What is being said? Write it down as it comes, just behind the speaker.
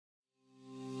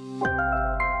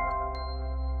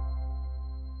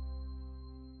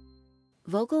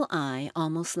VocalEye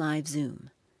Almost Live Zoom.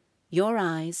 Your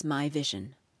Eyes, My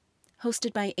Vision.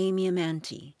 Hosted by Amy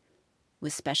Amantea,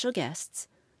 with special guests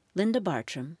Linda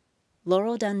Bartram,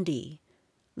 Laurel Dundee,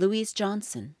 Louise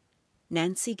Johnson,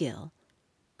 Nancy Gill,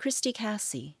 Kristy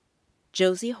Kassie,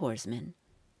 Josie Horsman,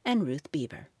 and Ruth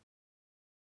Bieber.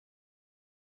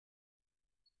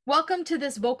 Welcome to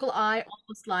this VocalEye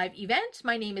Almost Live event.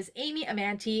 My name is Amy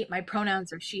Amantea. My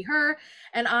pronouns are she, her,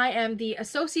 and I am the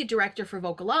Associate Director for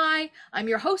VocalEye. I'm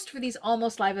your host for these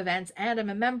Almost Live events, and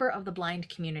I'm a member of the blind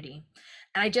community.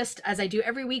 And I just, as I do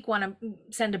every week, want to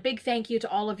send a big thank you to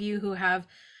all of you who have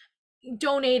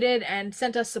donated and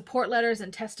sent us support letters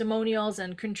and testimonials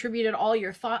and contributed all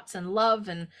your thoughts and love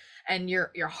and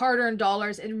your hard-earned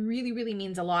dollars. It really, really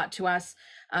means a lot to us.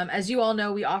 As you all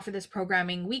know, we offer this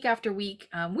programming week after week.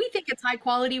 We think it's high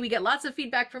quality. We get lots of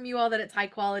feedback from you all that it's high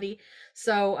quality.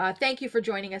 So thank you for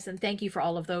joining us, and thank you for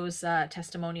all of those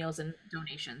testimonials and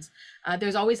donations.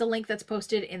 There's always a link that's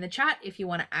posted in the chat if you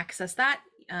want to access that,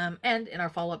 and in our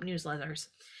follow-up newsletters.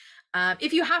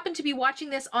 If you happen to be watching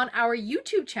this on our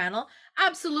YouTube channel,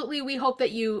 absolutely, we hope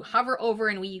that you hover over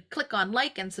and we click on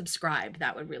like and subscribe.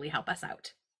 That would really help us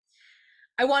out.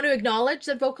 I want to acknowledge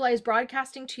that VocalEye is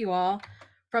broadcasting to you all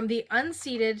from the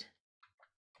unceded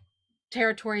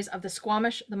territories of the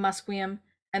Squamish, the Musqueam,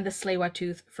 and the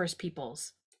Tsleil-Waututh First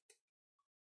Peoples.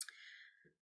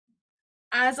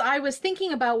 As I was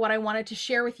thinking about what I wanted to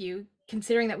share with you,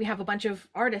 considering that we have a bunch of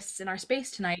artists in our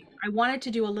space tonight, I wanted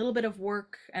to do a little bit of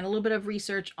work and a little bit of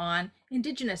research on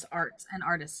Indigenous arts and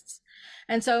artists.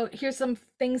 And so here's some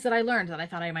things that I learned that I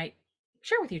thought I might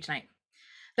share with you tonight.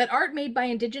 That art made by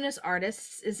Indigenous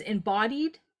artists is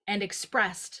embodied and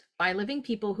expressed by living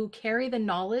people who carry the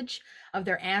knowledge of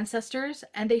their ancestors,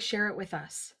 and they share it with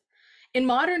us. In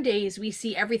modern days, we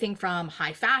see everything from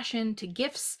high fashion to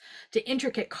gifts to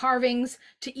intricate carvings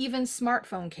to even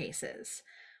smartphone cases.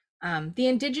 The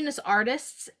Indigenous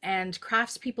artists and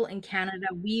craftspeople in Canada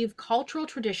weave cultural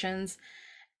traditions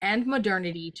and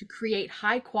modernity to create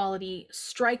high quality,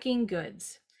 striking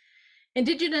goods.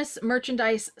 Indigenous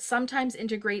merchandise sometimes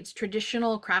integrates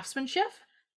traditional craftsmanship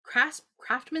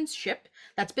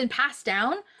that's been passed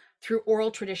down through oral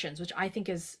traditions, which I think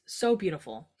is so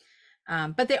beautiful.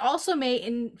 But they also may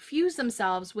infuse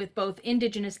themselves with both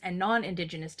Indigenous and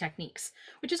non-Indigenous techniques,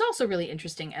 which is also really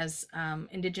interesting as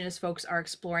Indigenous folks are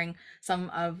exploring some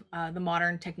of the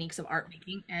modern techniques of art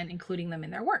making and including them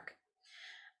in their work.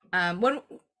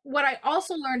 What I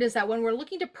also learned is that when we're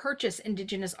looking to purchase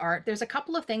Indigenous art, there's a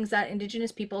couple of things that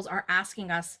Indigenous peoples are asking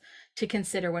us to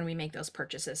consider when we make those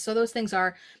purchases. So those things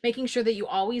are making sure that you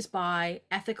always buy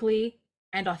ethically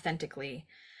and authentically.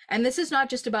 And this is not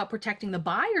just about protecting the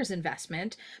buyer's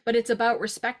investment, but it's about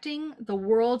respecting the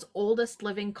world's oldest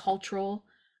living cultural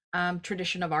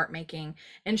tradition of art making,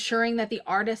 ensuring that the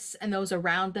artists and those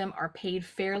around them are paid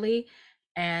fairly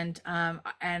and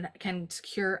can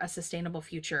secure a sustainable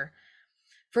future.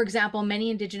 For example, many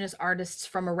Indigenous artists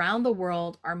from around the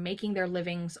world are making their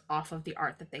livings off of the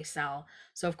art that they sell.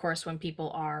 So of course, when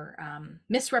people are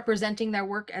misrepresenting their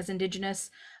work as Indigenous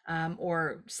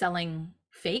or selling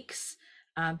fakes,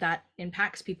 that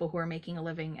impacts people who are making a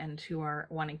living and who are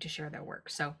wanting to share their work.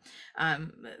 So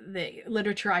the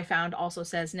literature I found also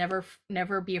says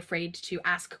never be afraid to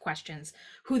ask questions: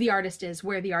 who the artist is,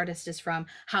 where the artist is from,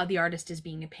 how the artist is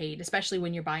being paid, especially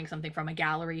when you're buying something from a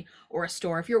gallery or a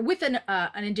store. If you're with an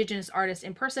Indigenous artist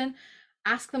in person,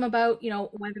 ask them about,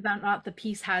 whether or not the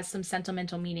piece has some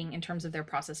sentimental meaning in terms of their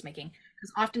process making,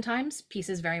 because oftentimes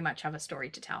pieces very much have a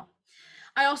story to tell.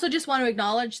 I also just want to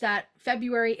acknowledge that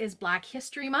February is Black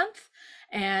History Month,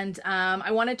 and I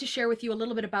wanted to share with you a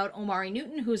little bit about Omari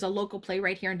Newton, who's a local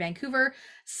playwright here in Vancouver.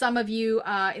 Some of you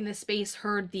in this space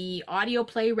heard the audio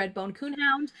play Redbone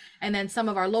Coonhound, and then some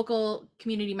of our local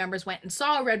community members went and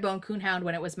saw Redbone Coonhound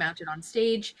when it was mounted on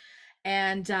stage.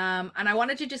 And I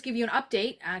wanted to just give you an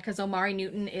update because Omari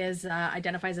Newton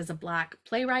identifies as a Black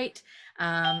playwright.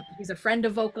 He's a friend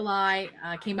of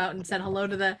VocalEye, came out and said hello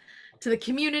to the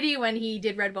community when he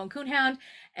did Redbone Coonhound.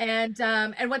 And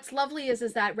what's lovely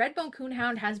is that Redbone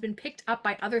Coonhound has been picked up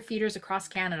by other theaters across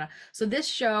Canada. So this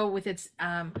show, with its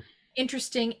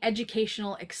interesting,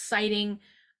 educational, exciting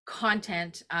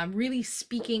content, really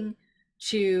speaking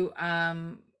to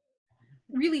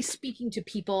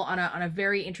people on a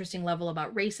very interesting level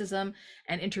about racism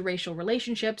and interracial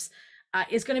relationships,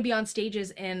 is going to be on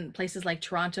stages in places like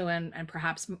Toronto and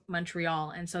perhaps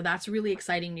Montreal. And so that's really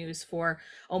exciting news for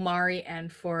Omari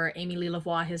and for Amy Lee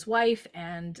Lavoie, his wife,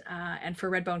 and for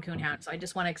Redbone Coonhound. So I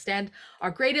just want to extend our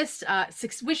greatest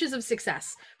wishes of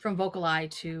success from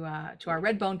VocalEye to our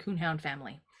Redbone Coonhound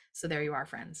family. So there you are,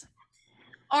 friends.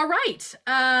 All right.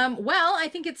 Well, I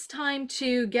think it's time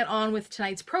to get on with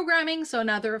tonight's programming. So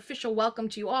another official welcome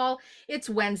to you all. It's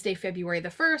Wednesday, February the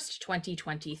 1st,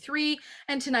 2023.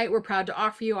 And tonight we're proud to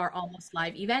offer you our Almost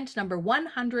Live event number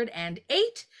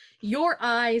 108, Your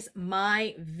Eyes,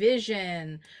 My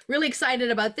Vision. Really excited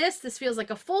about this. This feels like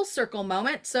a full circle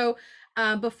moment. So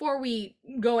before we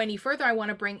go any further, I want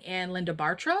to bring in Linda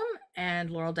Bartram and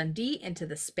Laurel Dundee into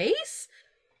the space,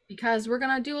 because we're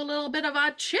going to do a little bit of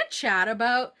a chit chat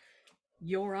about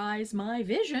Your Eyes, My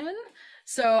Vision.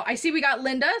 So I see we got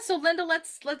Linda. So Linda,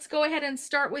 let's go ahead and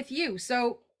start with you.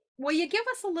 So will you give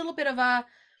us a little bit of a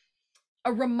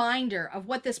reminder of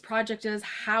what this project is,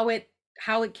 how it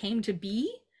came to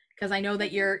be? Because I know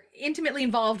that you're intimately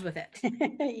involved with it.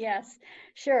 Yes,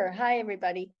 sure. Hi,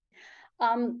 everybody.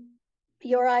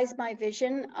 Your Eyes, My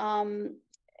Vision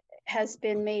has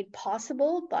been made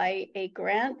possible by a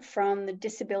grant from the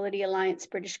Disability Alliance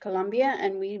British Columbia,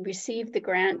 and we received the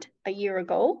grant a year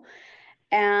ago.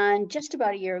 And just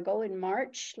about a year ago, in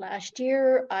March last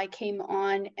year, I came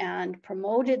on and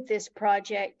promoted this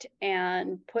project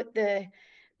and put the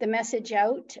message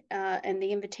out and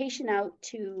the invitation out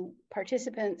to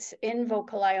participants in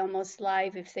VocalEye Almost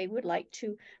Live if they would like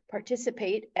to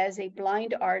participate as a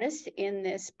blind artist in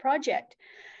this project.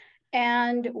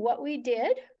 And what we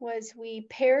did was we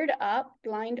paired up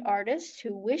blind artists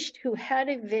who had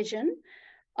a vision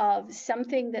of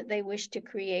something that they wished to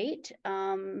create.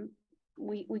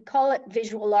 We call it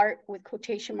visual art with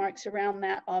quotation marks around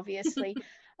that, obviously,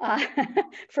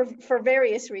 for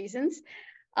various reasons.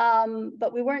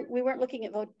 But we weren't looking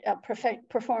at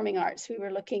performing arts. We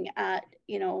were looking at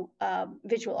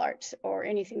visual arts or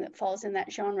anything that falls in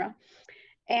that genre.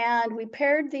 And we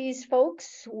paired these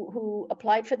folks who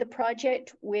applied for the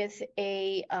project with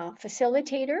a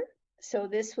facilitator. So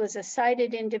this was a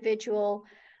sighted individual.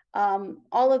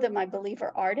 All of them, I believe,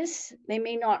 are artists. They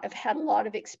may not have had a lot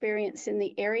of experience in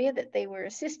the area that they were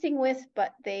assisting with,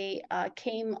 but they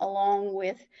came along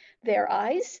with their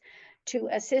eyes to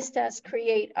assist us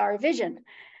create our vision.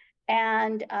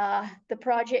 And the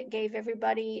project gave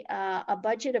everybody a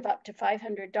budget of up to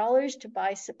 $500 to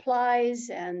buy supplies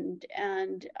and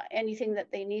anything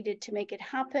that they needed to make it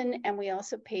happen. And we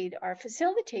also paid our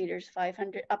facilitators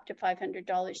up to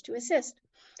 $500 to assist.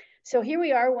 So here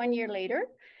we are 1 year later,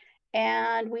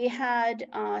 and we had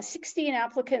 16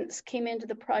 applicants came into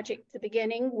the project at the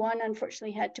beginning. One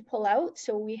unfortunately had to pull out,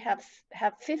 so we have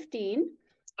 15.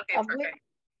 Okay, perfect.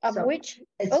 Which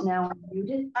it's now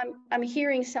unmuted. I'm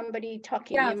hearing somebody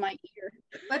talking in my ear.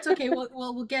 That's okay.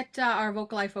 We'll get our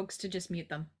VocalEye folks to just mute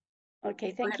them.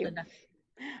 Okay, thank you. Linda.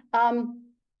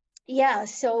 Yeah,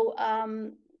 so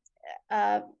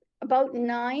about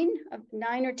 9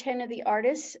 or 10 of the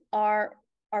artists are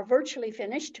virtually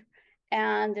finished,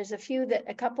 and there's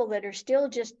a couple that are still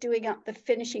just doing up the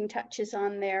finishing touches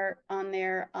on their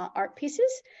art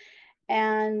pieces.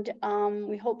 And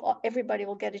we hope everybody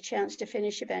will get a chance to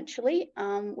finish eventually.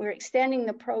 We're extending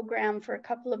the program for a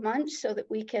couple of months so that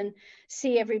we can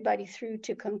see everybody through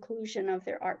to conclusion of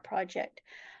their art project.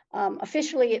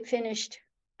 Officially, it finished,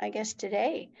 I guess,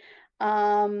 today.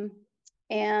 But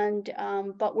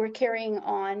we're carrying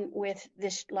on with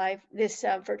this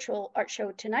virtual art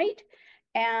show tonight.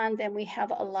 And then we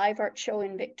have a live art show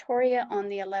in Victoria on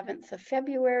the 11th of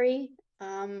February.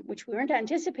 Which we weren't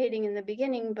anticipating in the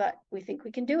beginning, but we think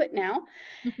we can do it now.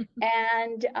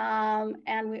 And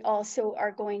we also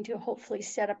are going to hopefully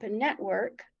set up a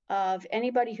network of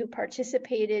anybody who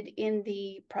participated in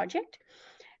the project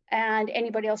and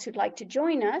anybody else who'd like to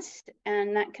join us.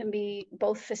 And that can be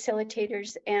both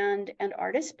facilitators and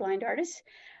artists, blind artists,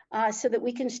 so that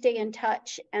we can stay in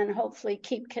touch and hopefully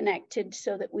keep connected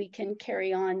so that we can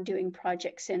carry on doing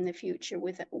projects in the future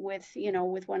with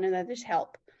one another's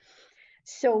help.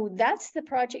 So that's the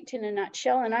project in a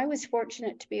nutshell. And I was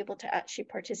fortunate to be able to actually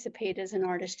participate as an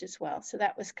artist as well. So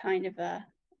that was kind of a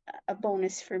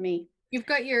bonus for me. You've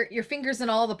got your fingers in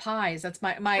all the pies. That's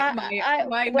my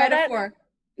metaphor.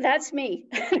 That's me.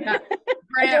 Yeah.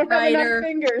 I don't have enough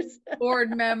fingers.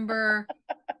 Board member.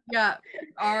 Yeah.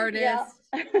 Artist.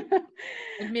 Yeah.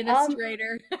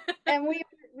 Administrator. And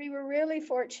we were really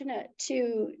fortunate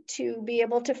to be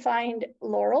able to find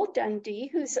Laurel Dundee,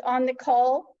 who's on the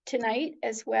call tonight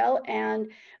as well.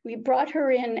 And we brought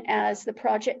her in as the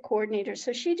project coordinator.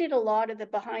 So she did a lot of the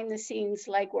behind the scenes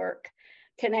legwork,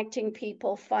 connecting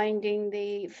people, finding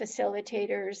the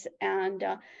facilitators, and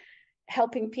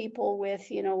helping people with,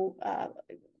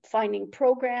 finding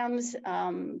programs,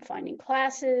 finding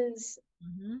classes.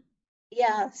 Mm-hmm.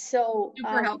 Yeah. So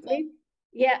super helpful.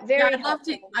 Yeah, very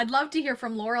helpful. I'd love to hear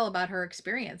from Laurel about her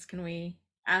experience. Can we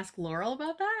ask Laurel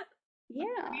about that?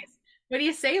 Yeah. What do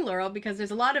you say, Laurel? Because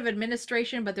there's a lot of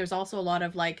administration, but there's also a lot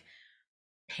of like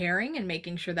pairing and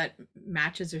making sure that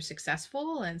matches are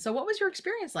successful. And so what was your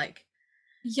experience like?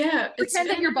 Yeah, Pretend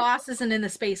that your boss isn't in the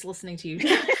space listening to you.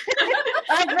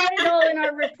 I've read it all in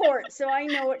our report, so I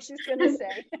know what she's going to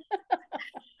say.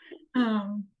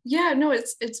 Yeah, no,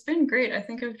 it's been great. I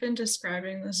think I've been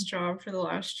describing this job for the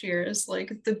last year as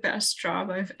like the best job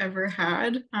I've ever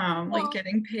had. Like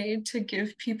getting paid to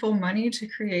give people money to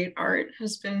create art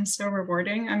has been so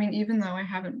rewarding. I mean, even though I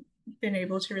haven't been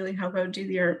able to really help out do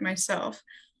the art myself,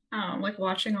 like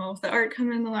watching all of the art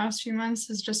come in the last few months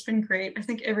has just been great. I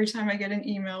think every time I get an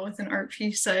email with an art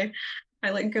piece, I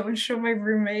like go and show my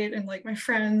roommate and like my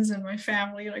friends and my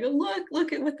family, and I go,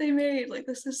 look at what they made. Like,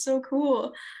 this is so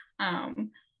cool.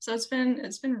 So it's been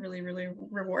really, really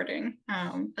rewarding.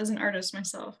 As an artist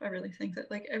myself, I really think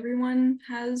that like everyone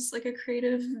has like a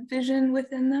creative vision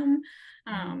within them.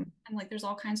 And like there's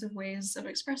all kinds of ways of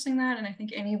expressing that. And I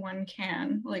think anyone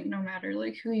can, like, no matter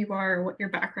like who you are or what your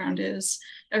background is,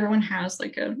 everyone has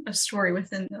like a story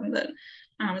within them that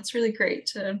it's really great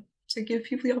to give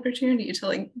people the opportunity to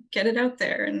like get it out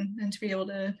there and to be able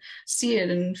to see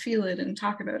it and feel it and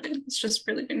talk about it. It's just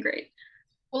really been great.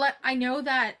 Well, I know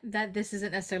that this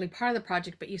isn't necessarily part of the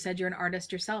project, but you said you're an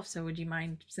artist yourself. So would you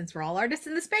mind, since we're all artists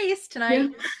in the space tonight,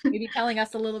 maybe telling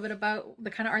us a little bit about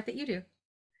the kind of art that you do?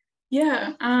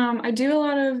 Yeah, I do a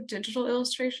lot of digital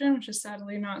illustration, which is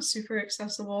sadly not super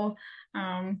accessible.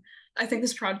 I think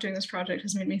doing this project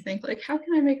has made me think like, how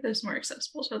can I make this more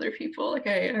accessible to other people? Like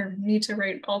I need to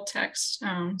write alt text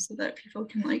so that people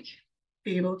can like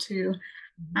be able to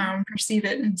perceive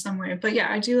it in some way. But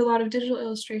yeah, I do a lot of digital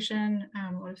illustration,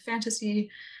 a lot of fantasy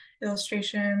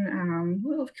illustration,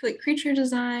 like creature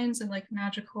designs and like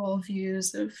magical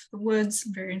views of the woods.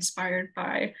 I'm very inspired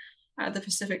by the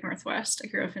Pacific Northwest. I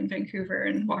grew up in Vancouver,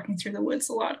 and walking through the woods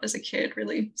a lot as a kid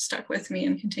really stuck with me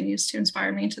and continues to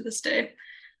inspire me to this day.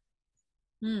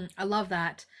 I love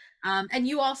that. And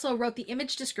you also wrote the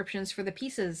image descriptions for the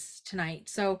pieces tonight.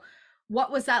 So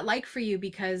what was that like for you?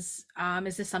 Because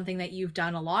is this something that you've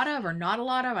done a lot of or not a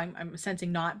lot of? I'm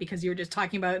sensing not, because you're just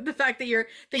talking about the fact that you're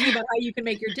thinking about how you can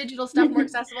make your digital stuff more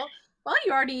accessible. Well,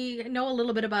 you already know a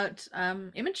little bit about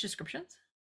image descriptions.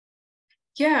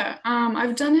 Yeah,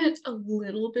 I've done it a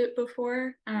little bit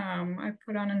before. I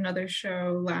put on another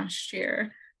show last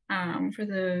year for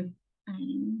the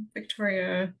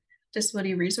Victoria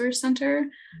Disability Resource Center.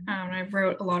 I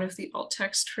wrote a lot of the alt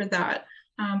text for that.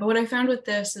 But what I found with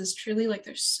this is truly like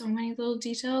there's so many little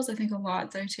details. I think a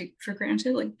lot that I take for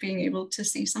granted, like being able to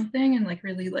see something and like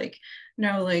really like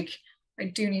know like I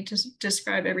do need to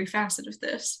describe every facet of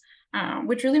this,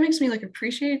 which really makes me like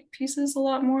appreciate pieces a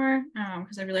lot more,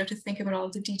 because I really have to think about all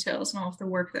of the details and all of the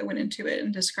work that went into it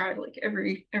and describe like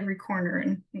every corner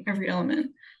and every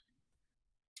element.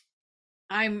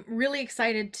 I'm really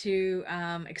excited to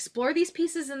explore these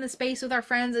pieces in the space with our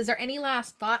friends. Is there any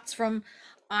last thoughts from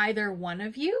either one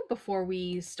of you before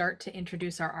we start to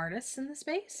introduce our artists in the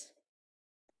space?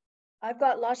 I've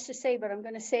got lots to say, but I'm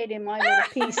going to say it in my little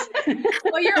piece.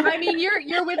 Well,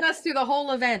 you're with us through the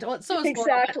whole event. Well, so is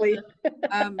exactly.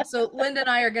 So Linda and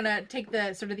I are going to take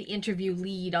the sort of the interview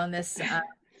lead on this.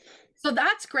 So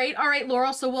that's great. All right,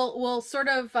 Laurel. So we'll sort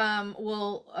of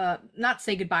we'll not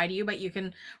say goodbye to you, but you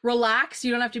can relax.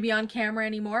 You don't have to be on camera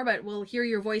anymore, but we'll hear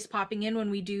your voice popping in when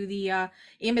we do the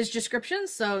image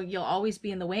descriptions. So you'll always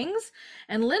be in the wings.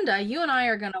 And Linda, you and I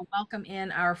are going to welcome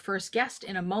in our first guest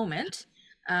in a moment.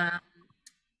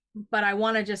 But I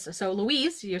want to so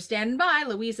Louise, you're standing by.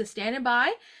 Louise is standing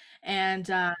by, and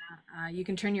you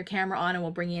can turn your camera on, and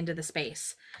we'll bring you into the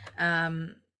space.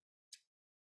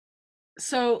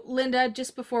 So Linda,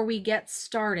 just before we get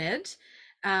started,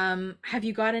 have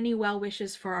you got any well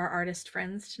wishes for our artist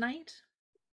friends tonight?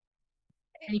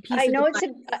 I know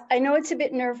it's a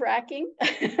bit nerve-wracking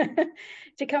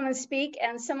to come and speak,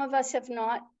 and some of us have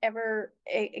not ever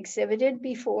exhibited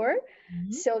before.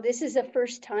 So this is the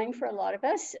first time for a lot of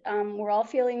us. We're all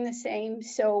feeling the same.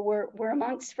 So we're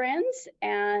amongst friends,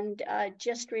 and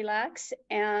just relax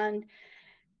and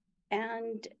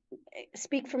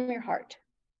speak from your heart.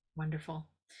 Wonderful.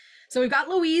 So we've got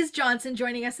Louise Johnson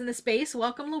joining us in the space.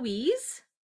 Welcome, Louise.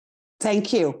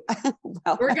 Thank you.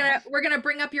 We're gonna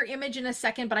bring up your image in a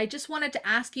second, but I just wanted to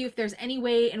ask you if there's any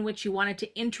way in which you wanted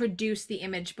to introduce the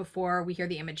image before we hear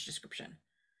the image description.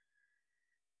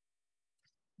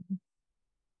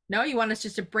 No, you want us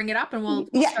just to bring it up and we'll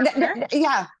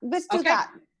yeah, let's do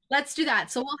that. Let's do that.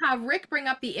 So we'll have Rick bring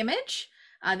up the image.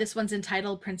 This one's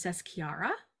entitled Princess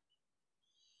Kiara.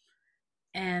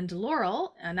 And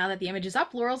Laurel, now that the image is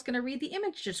up, Laurel's going to read the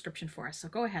image description for us. So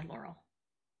go ahead, Laurel.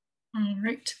 All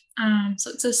right.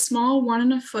 So it's a small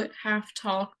 1.5 foot half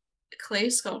tall clay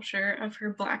sculpture of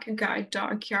her black guide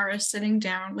dog Kiara sitting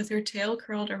down with her tail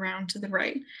curled around to the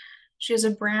right. She has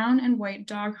a brown and white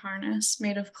dog harness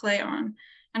made of clay on,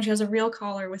 and she has a real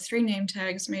collar with 3 name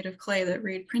tags made of clay that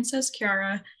read Princess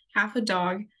Kiara, Half a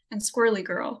Dog, and Squirrely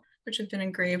Girl, which have been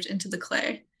engraved into the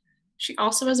clay. She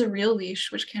also has a real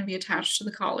leash which can be attached to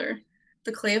the collar.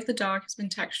 The clay of the dog has been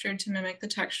textured to mimic the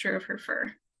texture of her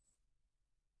fur.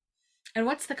 And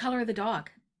what's the color of the dog?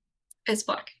 It's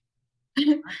black.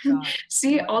 God.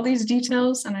 See all these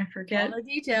details and I forget all the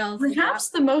details. perhaps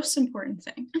the most important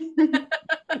thing.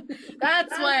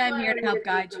 That's why I'm here to help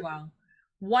guide you all.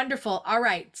 Wonderful. All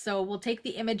right. So we'll take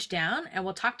the image down and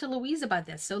we'll talk to Louise about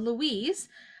this. So Louise,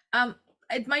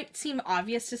 it might seem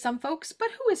obvious to some folks, but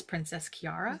who is Princess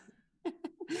Kiara?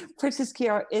 Princess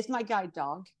Kiara is my guide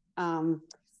dog.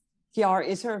 Kiara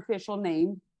is her official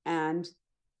name. And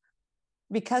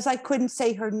because I couldn't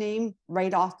say her name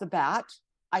right off the bat,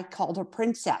 I called her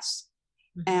Princess.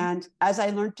 Mm-hmm. And as I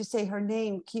learned to say her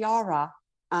name, Kiara,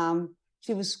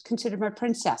 she was considered my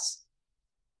princess.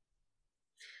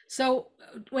 So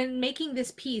when making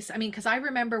this piece, I mean, because I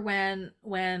remember when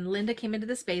Linda came into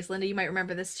the space, Linda, you might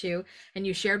remember this too, and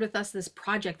you shared with us this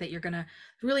project that you're gonna,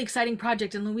 really exciting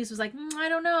project, and Louise was like, I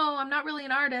don't know, I'm not really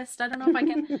an artist, I don't know if I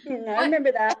can. I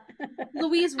remember that.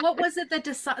 Louise, what was it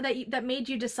that made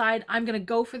you decide I'm gonna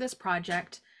go for this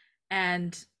project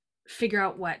and figure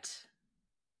out what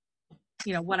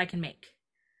I can make?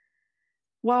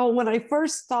 Well, when I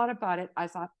first thought about it, I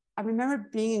remember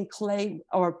being in clay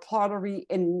or pottery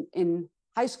in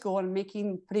high school and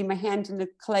putting my hands in the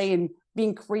clay and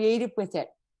being creative with it.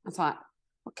 I thought,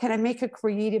 well, can I make a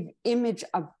creative image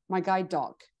of my guide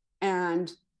dog?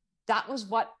 And that was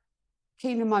what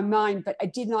came to my mind, but I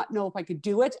did not know if I could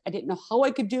do it. I didn't know how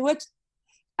I could do it.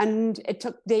 And it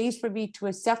took days for me to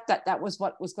accept that that was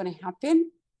what was going to happen.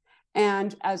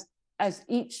 And as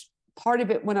each part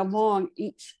of it went along,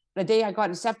 the day I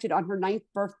got accepted on her 9th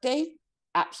birthday,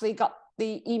 actually got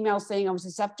the email saying I was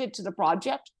accepted to the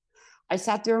project. I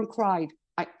sat there and cried.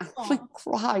 I actually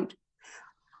cried.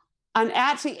 And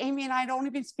actually, Amy and I had only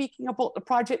been speaking about the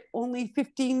project only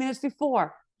 15 minutes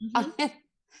before. Mm-hmm.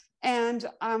 And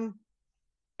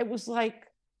it was like,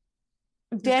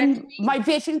 then my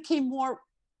vision came more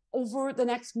over the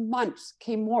next months,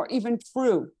 came more even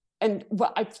through. And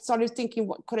I started thinking,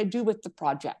 what could I do with the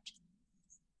project?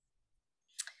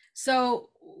 So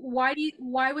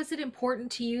why was it important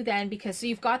to you then? Because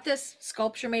you've got this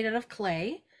sculpture made out of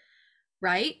clay,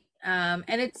 right? And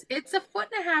it's 1.5 foot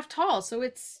tall. So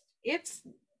it's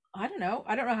I don't know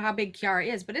how big Kiara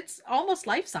is, but it's almost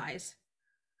life size.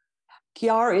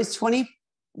 Kiara is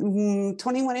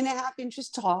 21.5 inches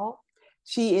tall.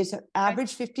 She is an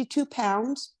average 52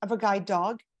 pounds of a guide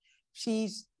dog.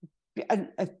 She's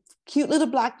a cute little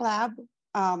black lab.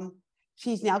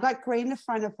 She's now got gray in the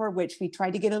front of her, which we try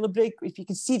to get a little bit, if you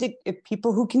can see if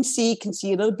people who can see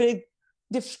a little bit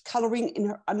of coloring in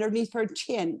her, underneath her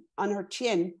chin, on her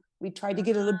chin. We try to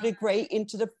get a little bit of gray in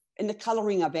the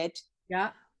coloring of it.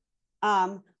 Yeah.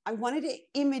 I wanted an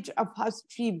image of how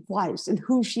she was and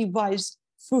who she was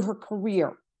through her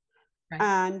career. Right.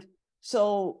 And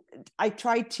so I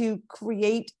tried to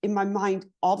create in my mind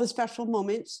all the special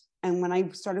moments. And when I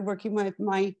started working with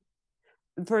my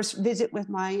first visit with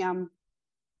my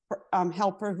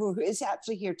helper, who is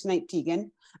actually here tonight, Tegan,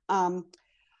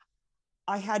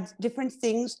 I had different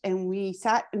things, and we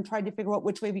sat and tried to figure out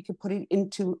which way we could put it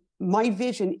into my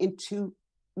vision, to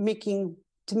make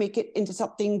it into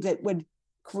something that would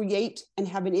create and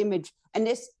have an image. And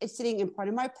this is sitting in front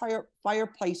of my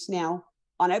fireplace now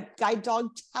on a guide dog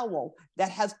towel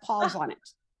that has paws on it.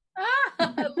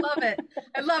 I love it.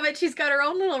 I love it. She's got her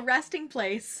own little resting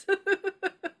place.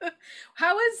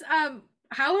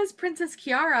 How is Princess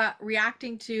Kiara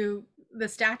reacting to the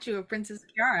statue of Princess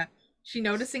Kiara? She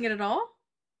noticing it at all?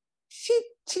 She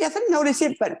doesn't notice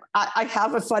it, but I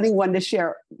have a funny one to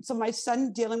share. So my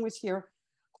son Dylan was here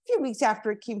a few weeks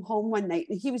after I came home one night,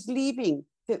 and he was leaving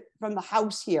from the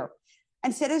house here.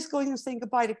 Instead of going and saying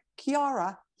goodbye to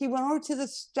Kiara, he went over to the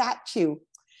statue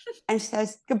and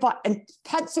says goodbye and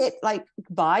pets it like,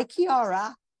 "Bye,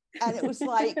 Kiara." And it was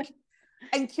like,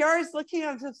 and Kiara's looking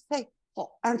at him and saying,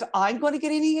 "Well, and I'm going to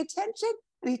get any attention?"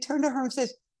 And he turned to her and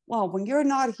says, "Well, when you're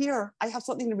not here, I have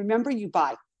something to remember you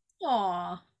by."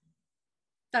 Aw,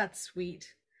 that's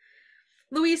sweet.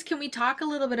 Louise, can we talk a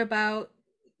little bit about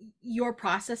your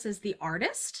process as the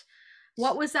artist?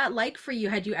 What was that like for you?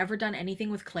 Had you ever done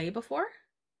anything with clay before?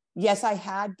 Yes, I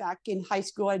had. Back in high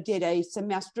school, I did a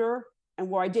semester, and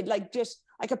where I did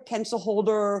like a pencil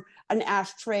holder, an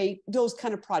ashtray, those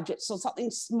kind of projects. So something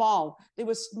small. There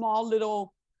was small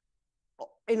little,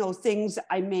 things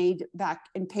I made back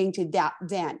and painted that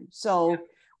then. So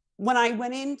when I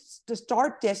went in to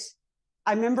start this,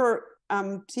 I remember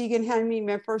Tegan handing me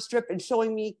my first strip and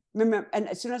showing me, and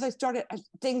as soon as I started,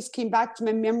 things came back to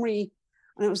my memory.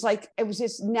 And it was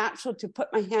just natural to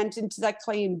put my hands into that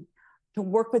clay and to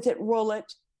work with it, roll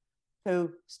it,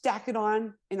 to stack it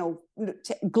on,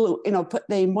 glue, put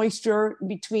the moisture in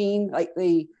between, like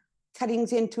the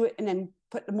cuttings into it, and then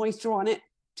put the moisture on it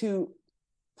to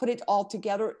put it all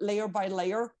together layer by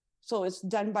layer. So it's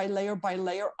done by layer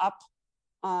up,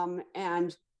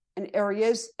 and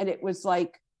areas. And it was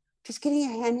like just getting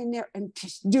a hand in there and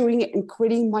just doing it and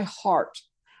quitting my heart.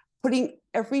 Putting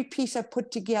every piece I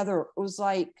put together, it was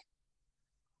like,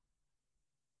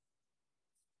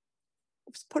 I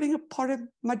was putting a part of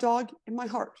my dog in my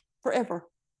heart forever.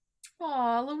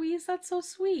 Oh, Louise, that's so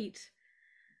sweet.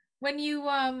 When you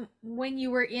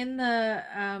were in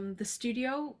the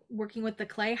studio working with the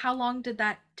clay, how long did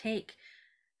that take?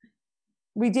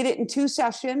 We did it in 2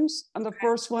 sessions, and the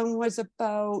first one was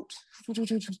about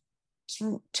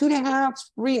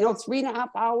 3.5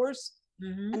 hours.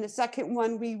 Mm-hmm. And the second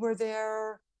one, we were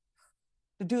there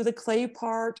to do the clay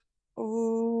part,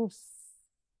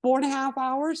 4.5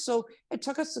 hours. So it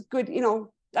took us a good,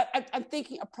 I'm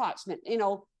thinking approximate,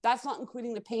 that's not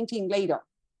including the painting later.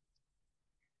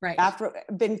 Right. After it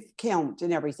had been kilned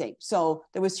and everything. So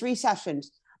there was 3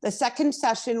 sessions. The second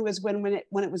session was when it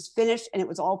was finished and it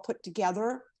was all put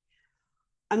together.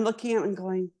 I'm looking at it and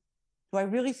going, do I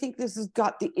really think this has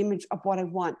got the image of what I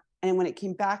want? And when it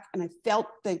came back and I felt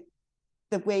the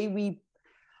way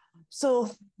so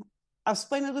I'll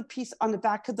explain a little piece on the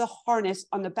back of the harness.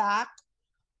 On the back,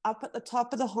 up at the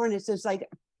top of the harness, there's like,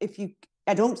 I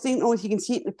don't know if you can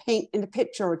see it in the paint in the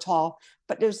picture at all,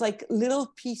 but there's like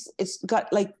little piece, it's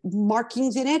got like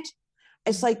markings in it.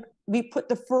 It's like we put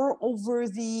the fur over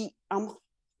the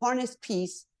harness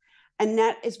piece, and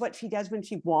that is what she does when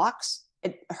she walks.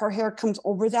 Her hair comes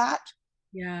over that.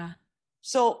 Yeah.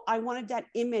 So I wanted that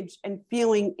image and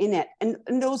feeling in it. And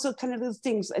those are kind of those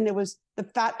things. And there was the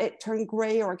fact it turned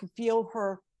gray, or I could feel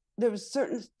her. There was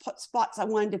certain spots I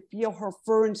wanted to feel her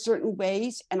fur in certain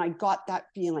ways. And I got that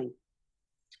feeling.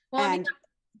 Well, I mean,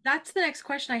 that's the next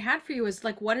question I had for you is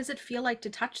like, what does it feel like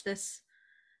to touch this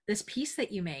piece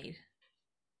that you made?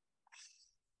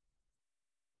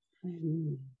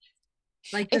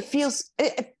 Like it feels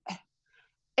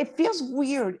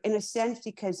weird in a sense,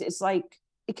 because it's like,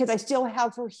 because I still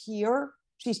have her here.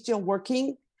 She's still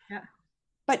working. Yeah.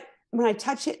 But when I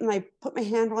touch it and I put my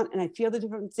hand on it and I feel the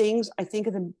different things, I think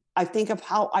of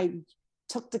how I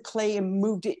took the clay and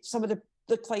moved it, some of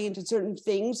the clay into certain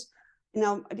things.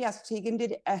 Yes, Tegan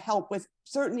did help with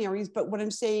certain areas, but what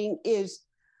I'm saying is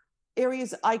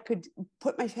areas I could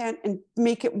put my hand and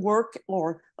make it work,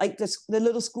 or like the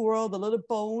little squirrel, the little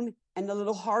bone, and the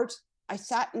little heart. I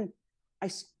sat and I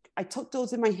took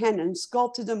those in my hand and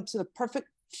sculpted them to the perfect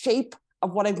shape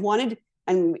of what I wanted.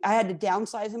 And I had to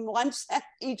downsize them once,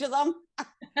 each of them,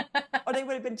 or they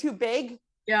would have been too big.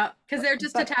 Yeah, because they're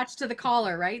just attached to the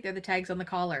collar, right? They're the tags on the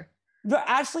collar. They're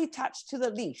actually attached to the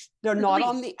leash. They're not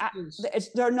on the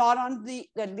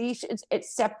leash.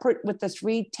 It's separate with the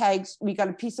 3 tags. We got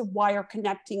a piece of wire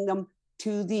connecting them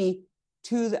to the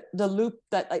loop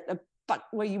that, like,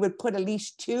 where you would put a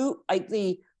leash to, like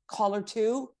the collar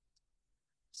to.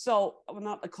 So, well,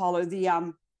 not the collar,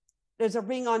 there's a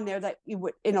ring on there that you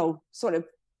would,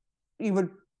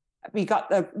 we got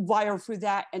the wire through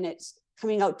that, and it's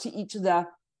coming out to each of the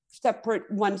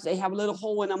separate ones. They have a little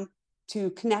hole in them to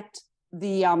connect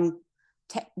each,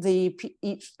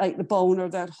 like the bone or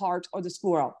the heart or the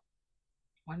squirrel.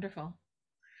 Wonderful.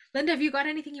 Linda, have you got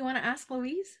anything you want to ask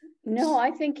Louise? No,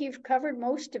 I think you've covered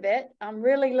most of it. I'm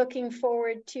really looking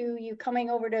forward to you coming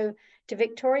over to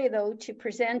Victoria, though, to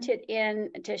present it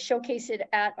to showcase it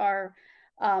at our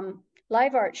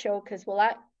live art show, because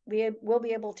we'll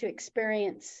be able to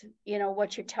experience,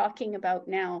 what you're talking about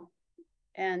now.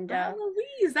 And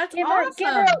Louise, that's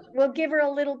awesome. We'll give her a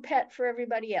little pet for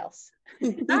everybody else.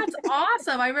 That's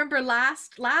awesome. I remember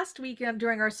last weekend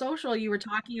during our social, you were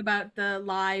talking about the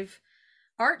live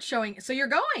art showing. So you're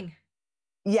going?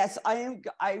 Yes, I am.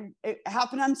 It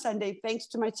happened on Sunday, thanks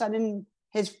to my son and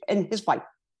his wife.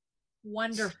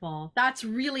 Wonderful. That's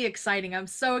really exciting. I'm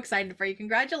so excited for you.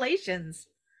 Congratulations.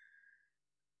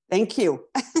 Thank you.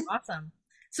 Awesome.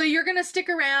 So you're going to stick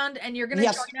around and you're going to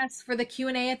Yes. join us for the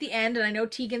Q&A at the end. And I know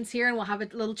Tegan's here and we'll have a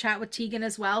little chat with Tegan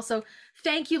as well. So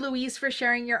thank you, Louise, for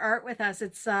sharing your art with us.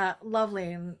 It's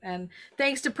lovely. And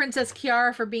thanks to Princess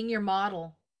Kiara for being your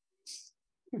model.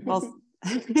 Well,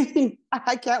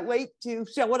 I can't wait to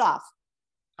show it off.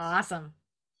 Awesome.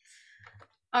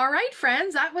 All right,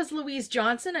 friends, that was Louise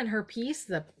Johnson and her piece,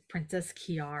 The Princess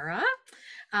Kiara.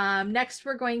 Next,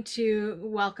 we're going to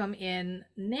welcome in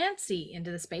Nancy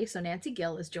into the space. So Nancy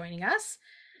Gill is joining us.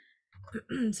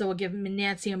 So we'll give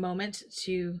Nancy a moment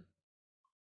to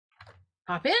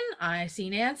pop in. I see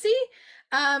Nancy.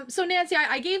 So Nancy,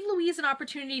 I gave Louise an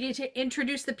opportunity to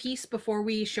introduce the piece before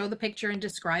we show the picture and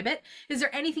describe it. Is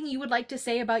there anything you would like to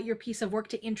say about your piece of work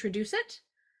to introduce it?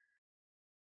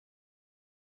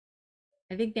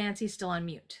 I think Nancy's still on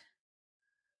mute.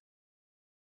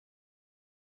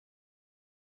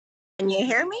 Can you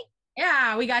hear me?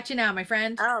 Yeah, we got you now, my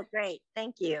friend. Oh, great.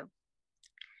 Thank you.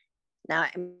 Now,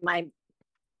 my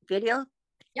video?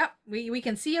 Yep, we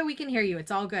can see you, we can hear you.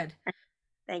 It's all good.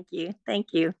 Thank you. Thank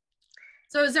you.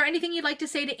 So is there anything you'd like to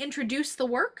say to introduce the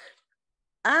work?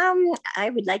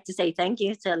 I would like to say thank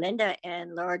you to Linda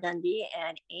and Laurel Dundee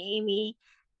and Amy,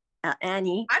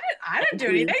 Annie. I didn't do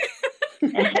anything.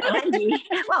 Andy.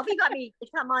 Well, he got me to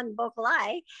come on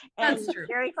VocalEye, and That's true.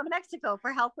 Jerry from Mexico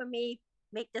for helping me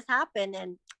make this happen.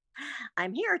 And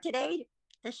I'm here today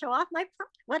to show off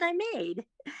what I made.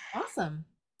 Awesome.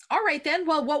 All right, then.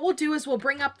 Well, what we'll do is we'll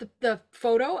bring up the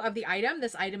photo of the item.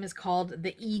 This item is called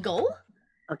the eagle.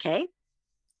 Okay.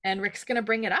 And Rick's going to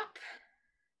bring it up.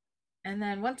 And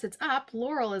then once it's up,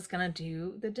 Laurel is going to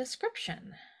do the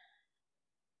description.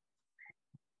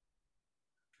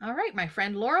 All right, my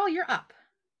friend Laurel, you're up.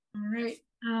 All right.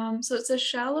 So it's a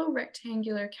shallow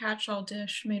rectangular catch-all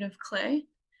dish made of clay.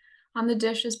 On the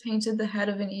dish is painted the head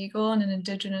of an eagle in an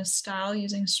indigenous style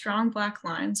using strong black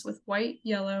lines with white,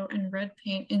 yellow, and red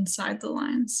paint inside the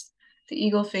lines. The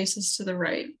eagle faces to the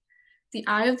right. The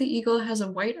eye of the eagle has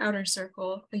a white outer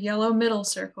circle, a yellow middle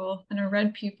circle, and a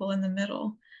red pupil in the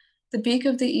middle. The beak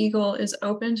of the eagle is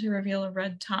open to reveal a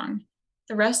red tongue.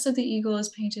 The rest of the eagle is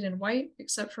painted in white,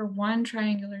 except for one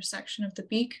triangular section of the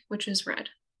beak, which is red.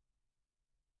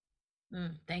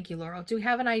 Thank you, Laurel. Do we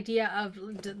have an idea of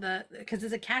because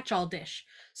it's a catch-all dish.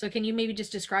 So can you maybe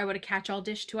just describe what a catch-all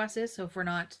dish to us is? So if we're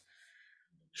not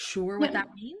sure what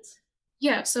that means?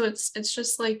 Yeah, so it's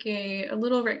just like a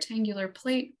little rectangular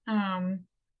plate,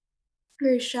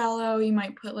 very shallow. You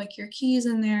might put like your keys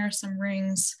in there, some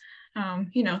rings.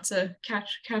 It's a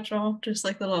catch-all, just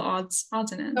like little odds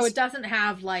and ends. So it doesn't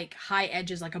have like high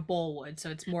edges like a bowl would. So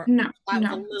it's more no, with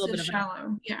a little bit of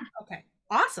shallow. Yeah. Okay.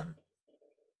 Awesome.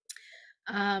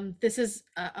 This is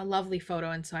a lovely photo,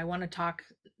 and so I want to talk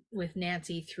with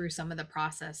Nancy through some of the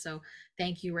process. So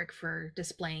thank you, Rick, for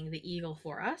displaying the eagle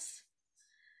for us.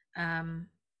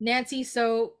 Nancy,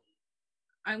 so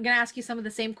I'm going to ask you some of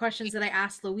the same questions that I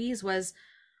asked Louise. Was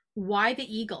why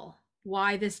the eagle?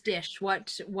 Why this dish?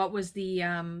 What was the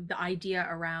idea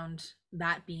around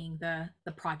that being the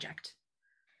project?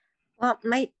 Well,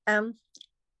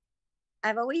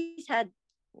 I've always had,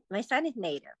 my son is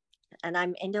Native, and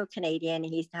I'm Indo-Canadian.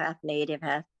 He's half Native,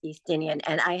 half East Indian,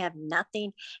 and I have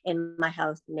nothing in my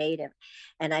house Native.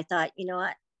 And I thought, you know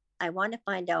what? I want to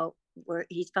find out where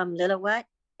he's from, Lillooet,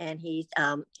 and his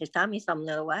family's from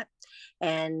Lillooet,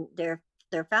 and they're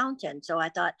fountain. So I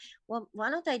thought, well, why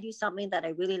don't I do something that I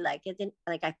really like? And then,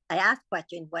 like, I asked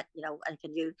questions, what I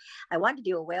can do. I wanted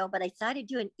to do a whale, but I decided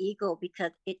to do an eagle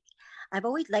because I've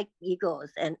always liked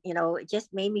eagles, and it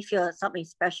just made me feel something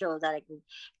special that I can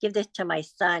give this to my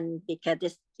son, because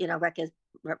this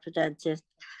represents his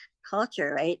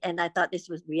culture, right? And I thought this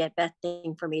was the best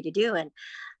thing for me to do, and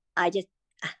I thought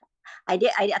I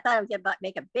was going to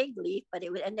make a big leaf, but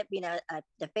it would end up being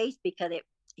the face, because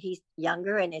he's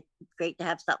younger, and it's great to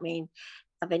have something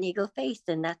of an eagle face,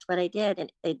 and that's what I did.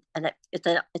 And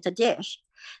it's a dish,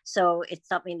 so it's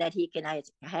something that he can either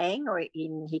hang, or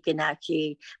he can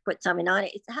actually put something on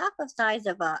it. It's half the size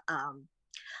of I'm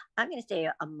going to say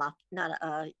a muff, not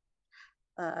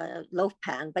a loaf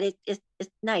pan, but it's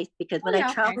nice, because when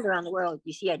I traveled around the world,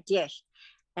 you see a dish,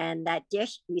 and that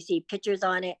dish, you see pictures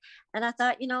on it, and I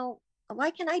thought, why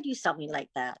can't I do something like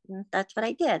that? And that's what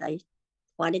I did. I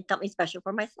wanted something special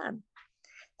for my son,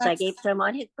 so I gave it to him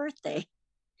on his birthday.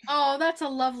 Oh, that's a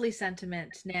lovely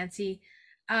sentiment, Nancy.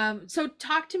 So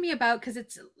talk to me about, because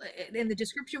it's in the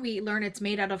description we learn it's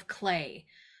made out of clay.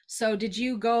 So did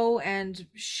you go and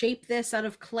shape this out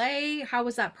of clay? How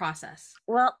was that process?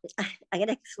 Well, I'm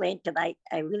gonna explain, because I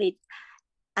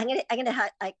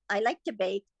like to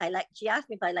bake. She asked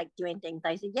me if I like doing things.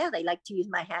 I said, yes, I like to use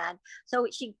my hand. So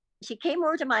she came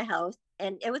over to my house,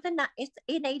 and it's an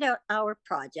 8-hour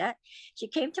project. She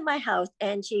came to my house,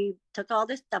 and she took all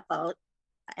this stuff out.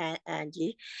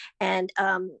 Angie, and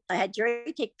I had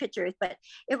Jerry take pictures, but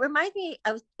it reminds me,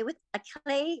 it was a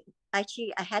clay.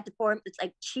 Actually, I had to form, it's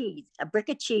like cheese, a brick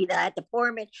of cheese that I had to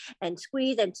form it and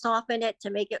squeeze and soften it to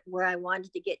make it where I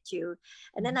wanted to get to.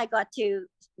 And then I got to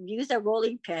use a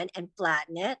rolling pin and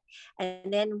flatten it.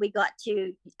 And then I got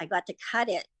to cut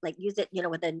it, like use it,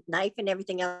 with a knife and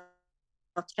everything else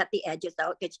to cut the edges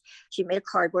out, because she made a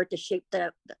cardboard to shape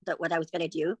the what I was going to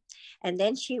do. And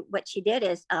then what she did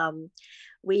is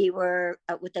we were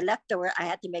with the leftover, I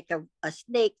had to make a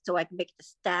snake so I could make the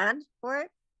stand for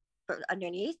it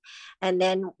underneath. And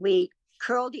then we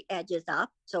curl the edges up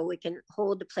so we can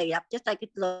hold the plate up just like a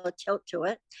little tilt to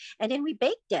it. And then we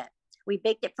baked it. We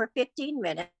baked it for 15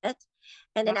 minutes.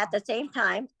 And then at the same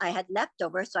time, I had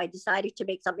leftover, so I decided to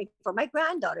make something for my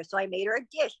granddaughter. So I made her a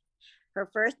dish, her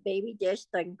first baby dish,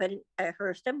 so I can put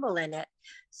her symbol in it.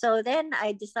 So then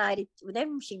I decided,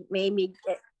 then she made me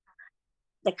get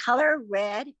the color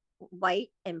red,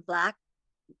 white, and black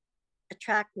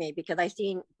attract me, because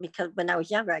when I was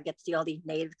younger, I get to see all these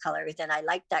native colors and I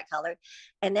like that color.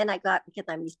 And then because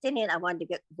I'm East Indian, I wanted to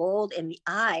get gold in the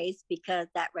eyes because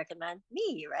that recommends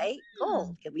me, right?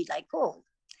 Gold, because we like gold.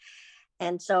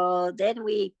 And so then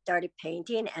we started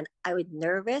painting, and I was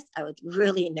nervous. I was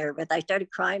really nervous. I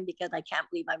started crying because I can't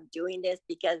believe I'm doing this,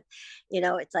 because,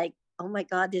 it's like, oh my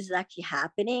God, this is actually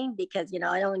happening, because,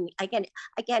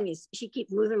 she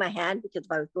keeps moving my hand because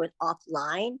I was going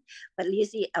offline, but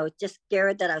Lucy, I was just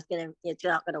scared that it's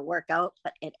not going to work out,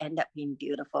 but it ended up being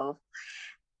beautiful.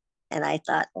 And I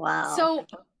thought, wow, so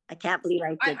I can't believe I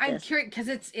did this. I'm curious,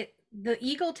 because the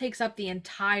eagle takes up the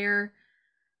entire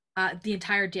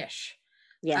dish.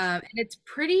 Yeah. And it's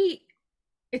pretty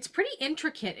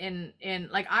intricate in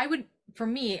like, for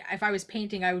me, if I was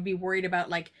painting, I would be worried about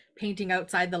like painting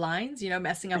outside the lines,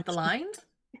 messing up the lines.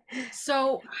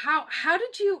 So how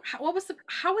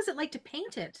was it like to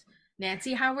paint it,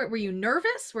 Nancy? How were you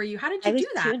nervous? How did you do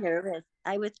that? I was too nervous.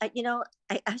 I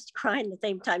was crying the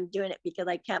same time doing it, because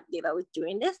I can't believe I was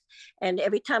doing this. And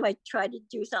every time I tried to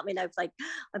do something, I was like,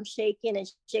 I'm shaking and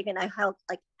shaking.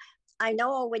 I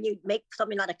know when you make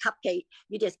something on a cupcake,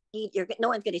 you just eat. No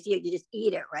one's going to see it. You just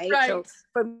eat it, right? So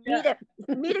for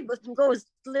me to go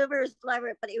sliver,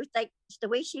 but it was like the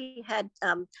way she had.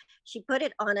 She put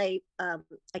it on I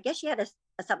guess she had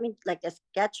something like a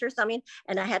sketch or something,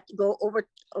 and I had to go over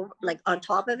like on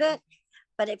top of it.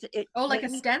 But if it like a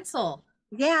stencil.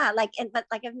 Yeah, but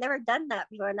I've never done that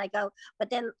before, and I go, but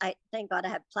then thank God I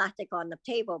had plastic on the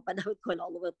table, but I was going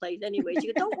all over the place anyway. She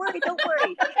goes, don't worry.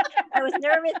 I was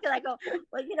nervous because I go,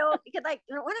 well, because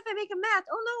what if I make a mess?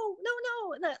 Oh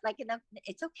no,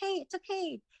 it's okay.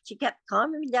 She kept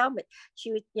calming me down, but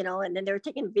she was, and then they were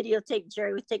taking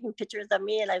Jerry was taking pictures of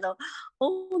me, and I go,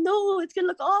 oh no, it's gonna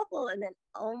look awful. And then,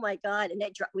 oh my God, and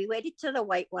we waited till the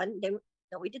white one, then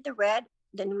we did the red.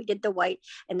 Then we did the white,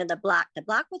 and then the black. The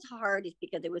black was hard, is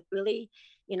because it was really,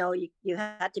 you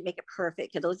had to make it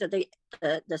perfect, because those are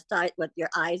the side with your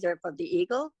eyes are from the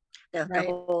eagle, the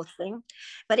whole thing.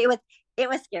 But it was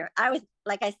scary. I was,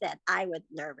 like I said, I was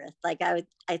nervous. I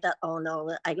thought, oh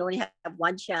no, I only have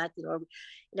one chance.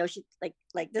 She's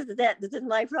like this is it. This is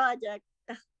my project.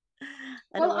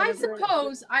 Well, I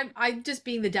suppose I'm just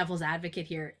being the devil's advocate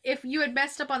here. If you had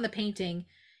messed up on the painting,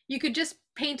 you could just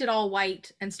paint it all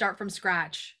white and start from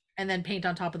scratch and then paint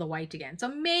on top of the white again. So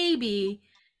maybe,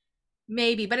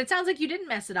 but it sounds like you didn't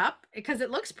mess it up, because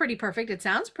it looks pretty perfect. It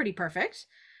sounds pretty perfect.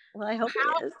 Well, I hope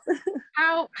it is.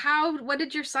 What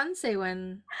did your son say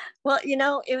when? Well,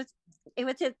 it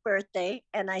was his birthday,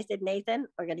 and I said, Nathan,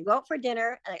 we're going to go out for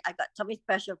dinner, and I got something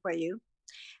special for you.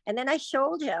 And then I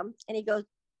showed him, and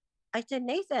I said,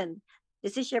 Nathan,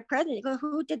 this is your present. He goes,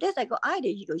 who did this? I go, I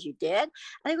did. He goes, you did? And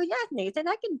I go, yes, Nathan,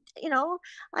 I can,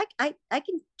 I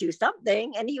can do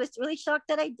something. And he was really shocked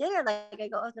that I did it. I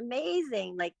go, it's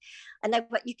amazing. But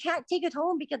you can't take it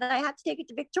home because I have to take it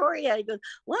to Victoria. He goes,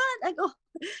 what? I go,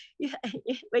 yeah,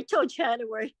 wait till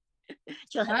January.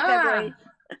 February.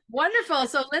 Wonderful.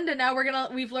 So Linda, now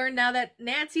we've learned now that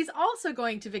Nancy's also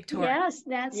going to Victoria. Yes,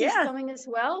 Nancy's coming as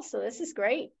well. So this is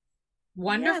great.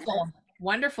 Wonderful. Yes.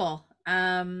 Wonderful.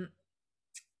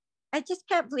 I just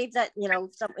can't believe that,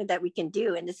 something that we can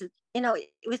do. And this is, it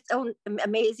was so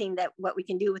amazing that what we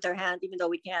can do with our hands, even though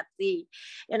we can't see.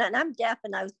 And I'm deaf,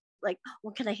 and I was like,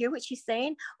 well, can I hear what she's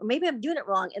saying? Or maybe I'm doing it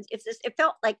wrong. I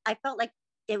felt like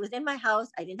it was in my house.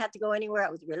 I didn't have to go anywhere. I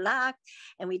was relaxed,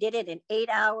 and we did it in 8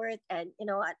 hours. And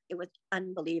it was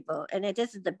unbelievable. And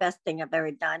this is the best thing I've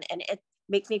ever done. And it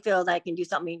makes me feel that I can do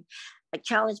something,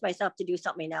 challenge myself to do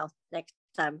something else next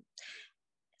time.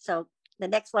 So the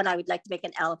next one, I would like to make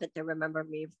an elephant to remember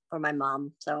me for my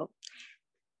mom. So,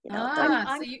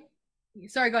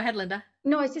 Sorry, go ahead, Linda.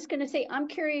 No, I was just going to say, I'm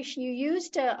curious, you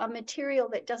used a material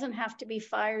that doesn't have to be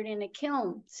fired in a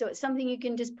kiln. So it's something you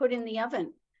can just put in the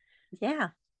oven. Yeah.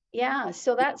 Yeah.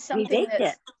 So that's We something baked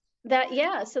it.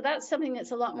 yeah. So that's something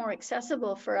that's a lot more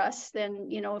accessible for us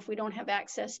than, you know, if we don't have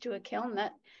access to a kiln.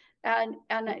 And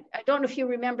I don't know if you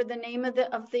remember the name of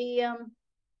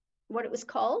what it was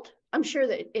called. I'm sure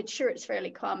that it's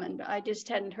fairly common, but I just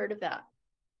hadn't heard of that.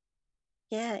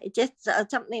 Yeah, it just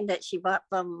something that she bought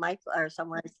from Michael or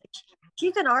someone.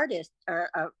 She's an artist or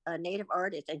a native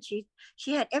artist, and she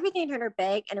had everything in her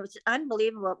bag, and it was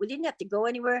unbelievable. We didn't have to go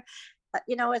anywhere.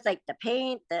 You know, it's like the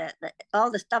paint, the all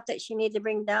the stuff that she needed to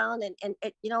bring down, and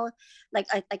it, you know, like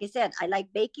I said, I like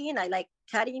baking, I like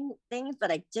cutting things,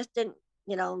 but I just didn't,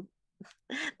 you know.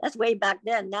 That's way back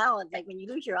then. Now it's like when you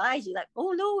lose your eyes, you're like,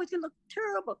 oh no, it's gonna look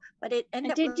terrible. But it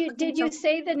ended And up did you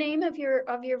say the name of your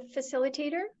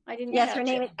facilitator? I didn't Yes, catch her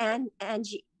name it. is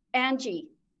Angie.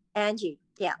 Angie.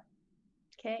 Yeah.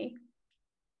 Okay.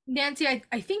 Nancy,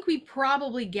 I think we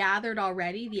probably gathered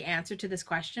already the answer to this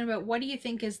question, but what do you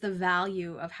think is the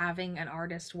value of having an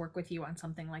artist work with you on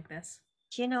something like this?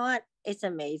 You know what? It's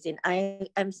amazing.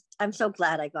 I'm so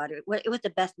glad I got it. It was the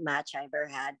best match I ever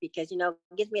had because, you know,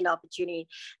 it gives me an opportunity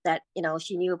that, you know,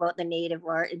 she knew about the native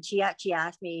art, and she actually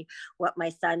asked me where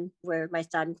my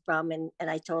son's from, and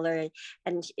I told her,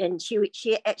 and she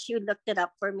looked it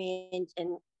up for me,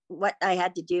 and what I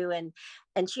had to do, and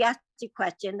she asked a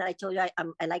question that I told you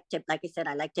I like to, like I said,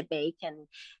 I like to bake,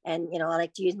 and you know, I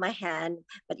like to use my hand,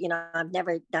 but you know, I've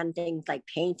never done things like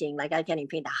painting. Like I can't even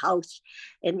paint a house,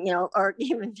 and you know, or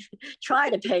even try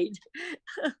to paint.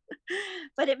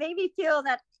 But it made me feel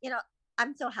that, you know,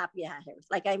 I'm so happy I had her.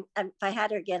 Like if I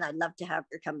had her again, I'd love to have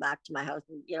her come back to my house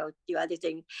and, you know, do other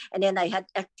things. And then I had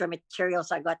extra material,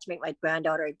 so I got to make my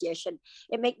granddaughter a dish, and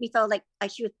it made me feel like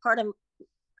she was part of,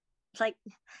 like,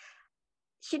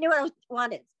 she knew what I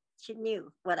wanted. She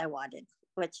knew what I wanted,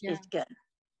 which is good.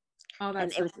 Oh,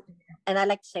 that's and it was, and I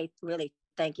like to say really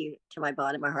thank you to my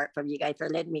bottom of my heart from you guys for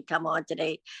letting me come on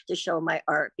today to show my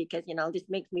art, because, you know, this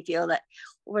makes me feel that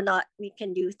we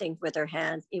can do things with our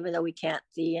hands, even though we can't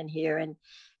see and hear,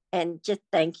 and just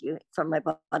thank you from my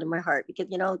bottom of my heart, because,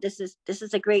 you know, this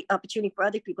is a great opportunity for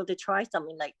other people to try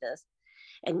something like this,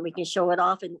 and we can show it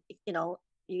off, and, you know,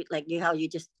 how you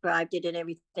described it and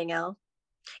everything else.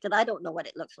 Because I don't know what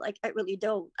it looks like. I really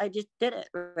don't. I just did it,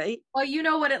 right? Well, you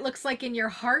know what it looks like in your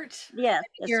heart, yeah,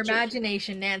 your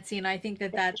imagination, Nancy. And I think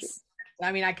that's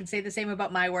I mean, I can say the same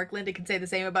about my work. Linda can say the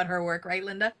same about her work, right,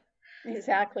 Linda?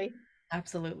 Exactly.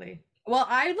 Absolutely. Well,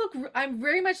 I'm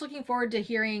very much looking forward to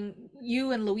hearing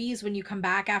you and Louise when you come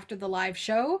back after the live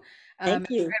show.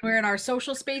 Thank you. And we're in our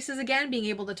social spaces again, being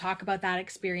able to talk about that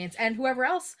experience, and whoever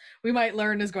else we might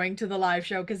learn is going to the live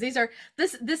show, because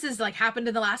this is like happened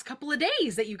in the last couple of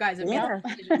days that you guys have been,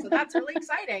 so that's really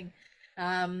exciting.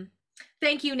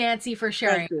 Thank you, Nancy, for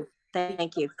sharing.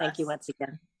 Thank you once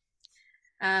again.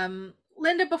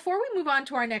 Linda, before we move on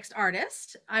to our next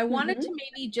artist, I wanted to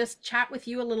maybe just chat with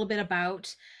you a little bit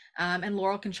about, and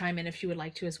Laurel can chime in if she would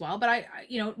like to as well. But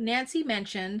you know, Nancy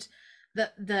mentioned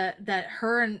that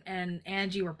her and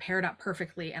Angie were paired up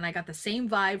perfectly, and I got the same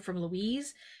vibe from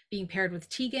Louise being paired with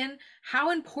Tegan.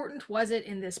 How important was it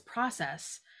in this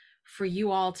process for you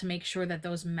all to make sure that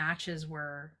those matches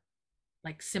were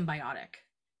like symbiotic?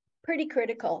 Pretty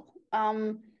critical.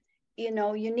 You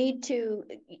know, you need to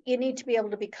be able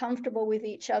to be comfortable with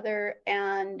each other,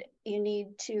 and you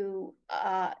need to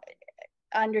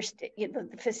understand, you know,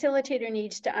 the facilitator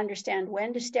needs to understand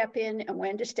when to step in and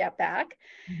when to step back,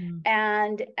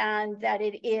 and that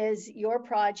it is your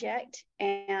project,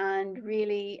 and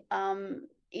really,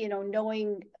 you know,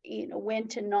 knowing, you know, when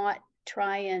to not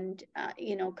try and,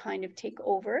 you know, kind of take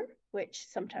over, which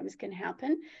sometimes can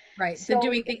happen. Right. So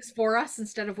doing things for us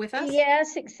instead of with us.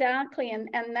 Yes, exactly. And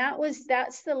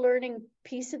that's the learning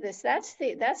piece of this. That's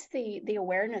the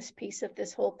awareness piece of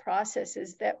this whole process,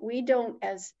 is that we don't,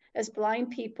 as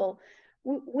blind people,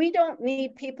 we don't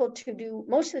need people to do,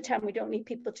 most of the time we don't need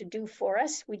people to do for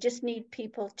us. We just need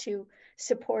people to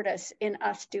support us in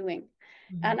us doing.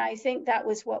 And I think that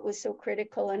was what was so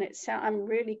critical. And I'm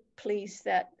really pleased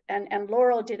that, and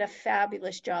Laurel did a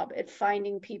fabulous job at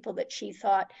finding people that she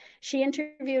thought, she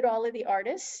interviewed all of the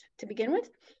artists to begin with,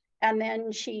 and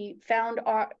then she found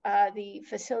the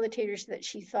facilitators that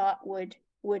she thought would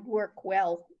work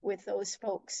well with those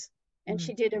folks. And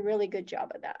she did a really good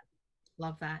job of that.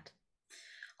 Love that.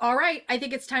 All right, I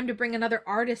think it's time to bring another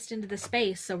artist into the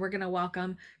space. So we're going to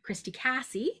welcome Kristy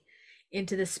Kassie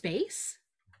into the space.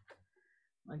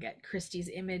 I'll get Kristy's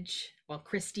image, well,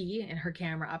 Kristy and her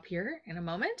camera up here in a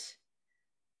moment.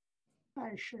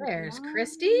 There's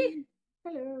Kristy.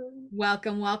 Hello.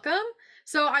 Welcome, welcome.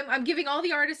 So I'm giving all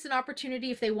the artists an opportunity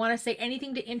if they want to say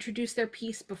anything to introduce their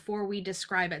piece before we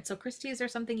describe it. So Kristy, is there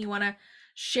something you want to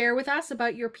share with us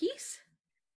about your piece?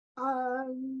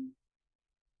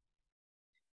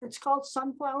 It's called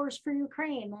Sunflowers for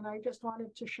Ukraine, and I just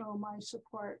wanted to show my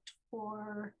support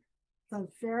for the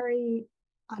very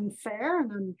unfair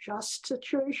and unjust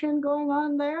situation going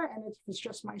on there, and it was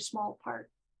just my small part.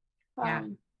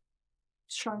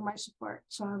 Showing my support.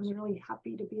 So I was really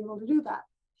happy to be able to do that.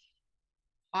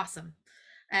 Awesome.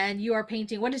 And you are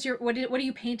painting. What are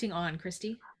you painting on,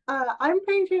 Kristy? I'm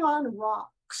painting on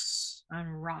rocks. On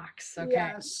rocks. Okay.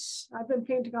 Yes, I've been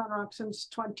painting on rocks since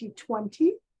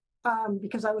 2020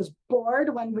 because I was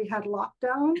bored when we had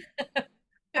lockdown.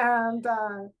 And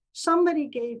somebody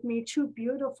gave me two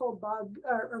beautiful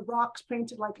rocks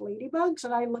painted like ladybugs,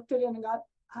 and I looked at it and got,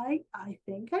 I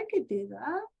think I could do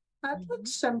that. That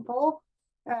looks simple.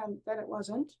 And then it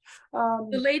wasn't.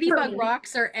 The ladybug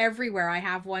rocks are everywhere. I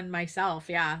have one myself.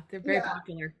 Yeah, they're very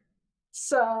popular.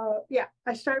 So yeah,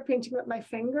 I started painting with my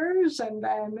fingers, and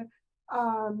then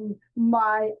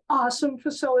my awesome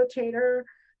facilitator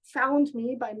found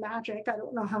me by magic. I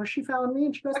don't know how she found me.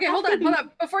 And she goes, okay, hold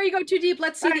on. Before you go too deep,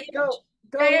 let's see the image.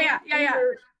 Yeah.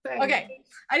 Okay,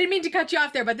 I didn't mean to cut you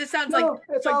off there, but this sounds like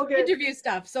it's all good interview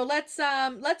stuff. So let's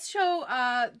show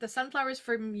the sunflowers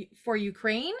for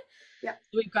Ukraine. Yeah,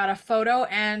 we've got a photo,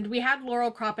 and we had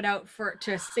Laurel crop it out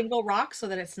to a single rock so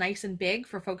that it's nice and big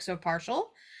for folks who are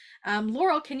partial.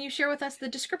 Laurel, can you share with us the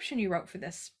description you wrote for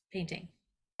this painting?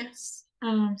 Yes.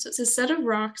 So it's a set of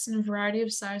rocks in a variety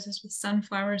of sizes with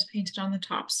sunflowers painted on the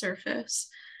top surface.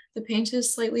 The paint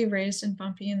is slightly raised and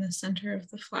bumpy in the center of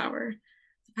the flower.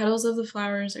 The petals of the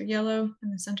flowers are yellow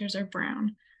and the centers are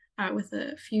brown, with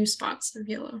a few spots of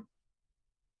yellow.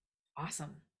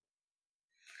 Awesome.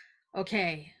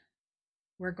 Okay,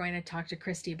 we're going to talk to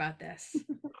Kristy about this.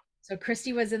 So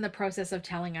Kristy was in the process of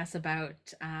telling us about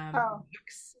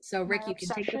rocks. So Rick, you can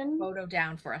take the photo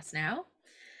down for us now.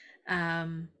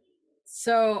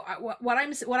 So what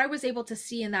I was able to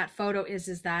see in that photo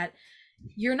is that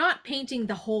you're not painting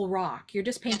the whole rock. You're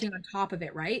just painting on top of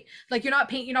it, right? Like you're not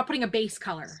putting a base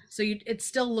color. So it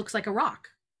still looks like a rock.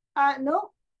 No,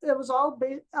 it was all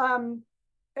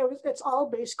it's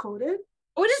all base coated.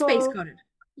 Oh, it is base coated.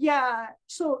 Yeah.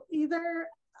 So either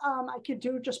I could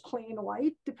do just plain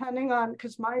white, depending on,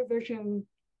 because my vision,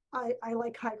 I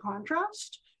like high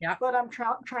contrast. Yeah. But I'm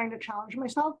trying to challenge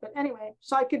myself. But anyway,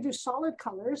 so I could do solid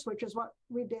colors, which is what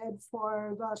we did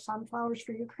for the sunflowers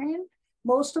for Ukraine.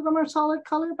 Most of them are solid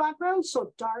color backgrounds.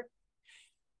 So dark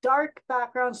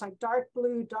backgrounds like dark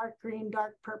blue, dark green,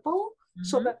 dark purple,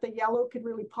 so that the yellow could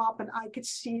really pop and I could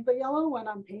see the yellow when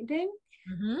I'm painting.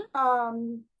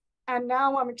 And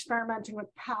now I'm experimenting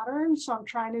with patterns. So I'm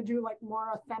trying to do like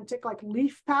more authentic, like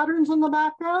leaf patterns in the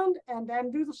background and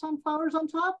then do the sunflowers on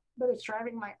top, but it's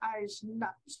driving my eyes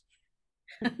nuts.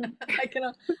 I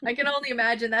can only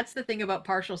imagine. That's the thing about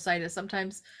partial sight is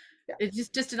sometimes it's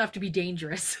just enough to be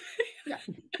dangerous.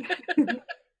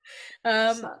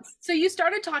 So you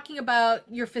started talking about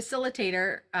your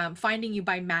facilitator finding you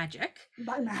by magic.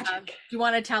 By magic. Do you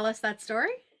want to tell us that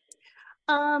story?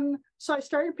 So I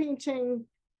started painting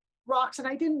rocks and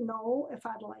I didn't know if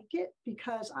I'd like it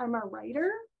because I'm a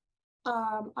writer.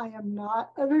 I am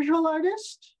not a visual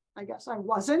artist. I guess I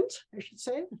wasn't, I should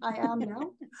say. I am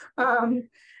now.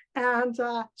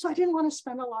 So I didn't want to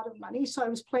spend a lot of money. So I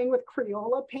was playing with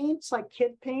Crayola paints, like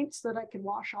kid paints that I could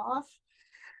wash off.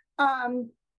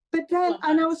 But then,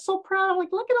 and I was so proud, I'm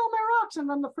like, look at all my rocks. And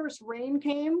then the first rain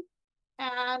came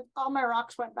and all my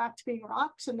rocks went back to being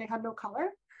rocks and they had no color.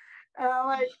 And I'm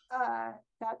like,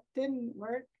 that didn't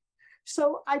work.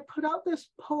 So I put out this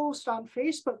post on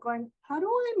Facebook going, how do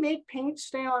I make paint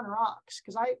stay on rocks?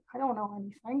 Because I don't know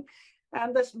anything.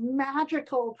 And this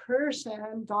magical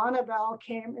person, Donna Bell,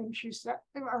 came and she said,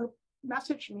 or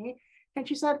messaged me, and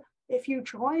she said, if you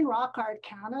join Rock Art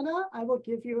Canada, I will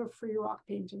give you a free rock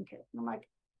painting kit. And I'm like,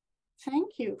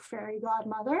 thank you, fairy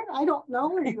godmother. I don't know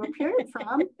where you appeared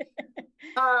from.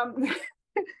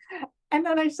 And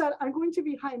then I said, I'm going to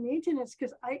be high maintenance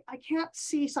because I can't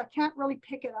see, so I can't really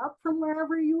pick it up from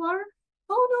wherever you are.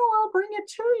 Oh no, I'll bring it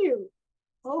to you.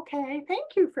 Okay,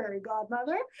 thank you, fairy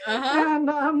godmother.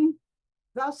 And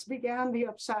thus began the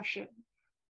obsession.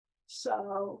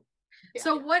 So yeah.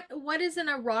 So what is in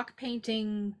a rock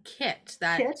painting kit?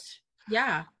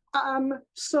 Yeah.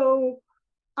 So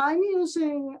I'm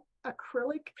using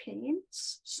acrylic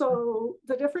paints. So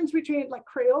the difference between like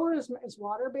Crayola is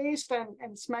water-based and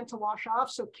it's meant to wash off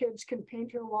so kids can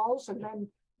paint your walls and then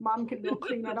mom can go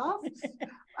clean it off.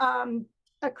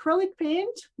 Acrylic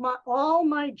paint, all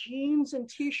my jeans and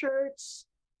t-shirts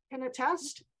can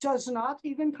attest, does not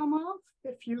even come off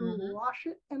if you wash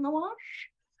it in the wash.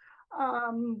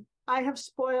 I have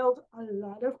spoiled a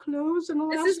lot of clothes in the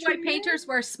last 2 years. This is why painters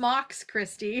wear smocks,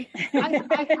 Kristy.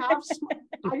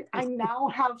 I now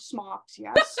have smocks.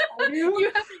 Yes, I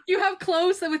do. You have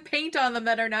clothes with paint on them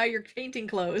that are now your painting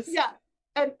clothes. Yeah,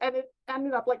 and it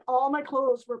ended up like all my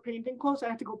clothes were painting clothes. I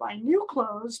had to go buy new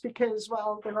clothes because,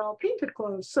 well, they were all painted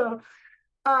clothes. So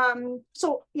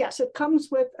yes, it comes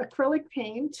with acrylic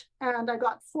paint, and I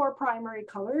got 4 primary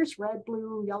colors: red,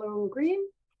 blue, yellow, green.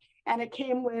 And it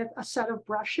came with a set of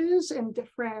brushes in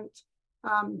different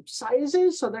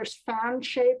sizes. So there's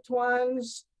fan-shaped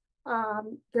ones.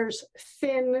 There's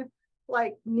thin,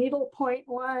 like needlepoint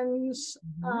ones,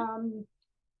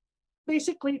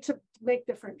 basically to make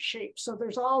different shapes. So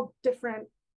there's all different,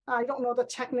 I don't know the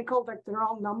technical, like they're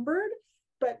all numbered,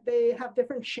 but they have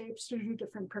different shapes to do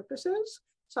different purposes.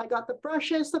 So I got the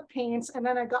brushes, the paints, and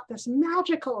then I got this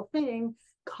magical thing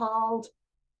called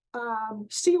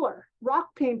sealer, rock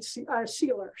paint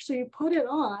sealer. So you put it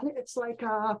on, it's like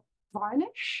a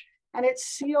varnish, and it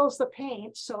seals the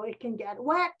paint so it can get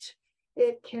wet,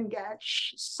 it can get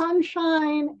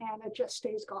sunshine, and it just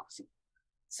stays glossy.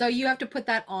 So you have to put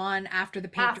that on after the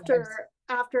paint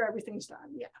after everything's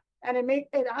done. Yeah, and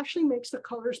it actually makes the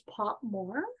colors pop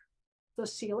more. The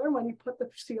sealer, when you put the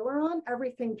sealer on,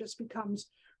 everything just becomes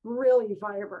really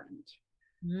vibrant.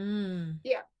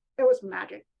 Yeah, it was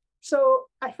magic. So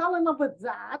I fell in love with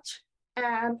that.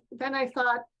 And then I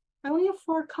thought, I only have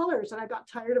 4 colors, and I got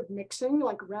tired of mixing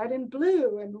like red and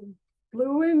blue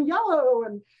and yellow.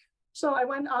 And so I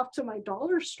went off to my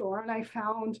dollar store and I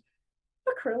found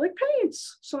acrylic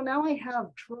paints. So now I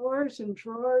have drawers and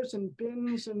drawers and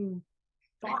bins and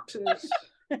boxes.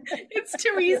 It's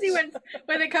too easy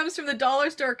when it comes from the dollar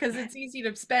store, because it's easy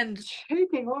to spend.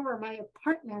 Taking over my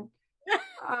apartment.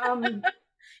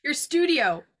 Your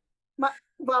studio.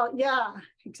 Well, yeah,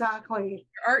 exactly.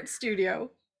 Your art studio.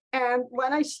 And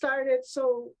when I started,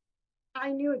 so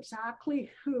I knew exactly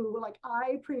who, like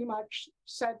I pretty much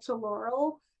said to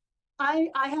Laurel, I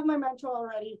have my mentor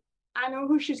already. I know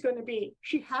who she's going to be.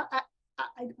 I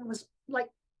was like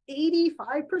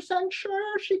 85%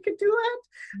 sure she could do it.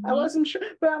 I wasn't sure,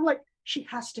 but I'm like, she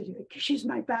has to do it because she's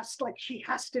my best. Like, she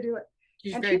has to do it.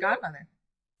 She's very godmother.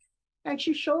 And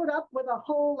she showed up with a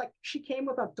whole, like, she came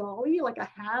with a dolly, like a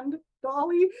hand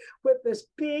dolly with this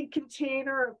big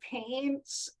container of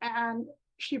paints, and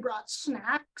she brought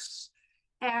snacks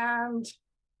and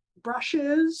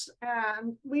brushes,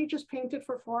 and we just painted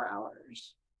for 4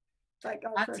 hours, like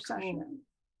our first session,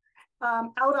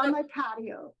 out on my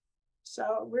patio.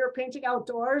 So we were painting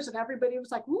outdoors, and everybody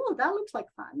was like, "Ooh, that looks like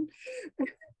fun."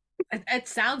 It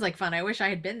sounds like fun. I wish I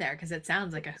had been there because it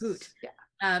sounds like a hoot.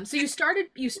 Yeah. So you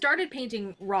started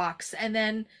painting rocks, and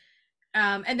then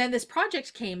this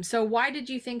project came. So why did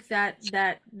you think that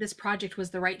this project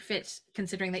was the right fit,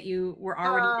 considering that you were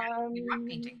already in rock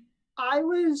painting? I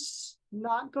was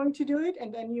not going to do it,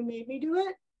 and then you made me do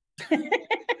it.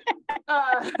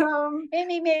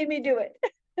 Amy made me do it.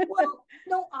 Well,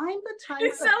 no, I'm the type.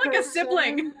 You sound like a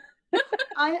sibling.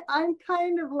 I'm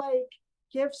kind of like,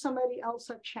 give somebody else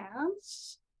a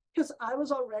chance, because I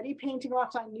was already painting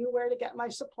rocks. I knew where to get my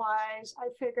supplies. I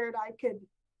figured I could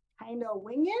kind of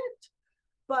wing it,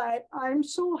 but I'm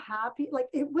so happy. Like,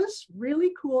 it was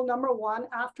really cool. Number one,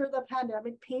 after the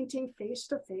pandemic, painting face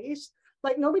to face,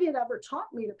 like nobody had ever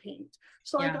taught me to paint.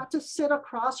 So I got to sit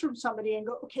across from somebody and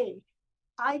go, okay,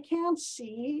 I can't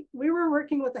see. We were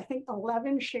working with, I think,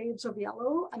 11 shades of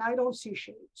yellow, and I don't see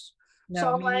shades. No,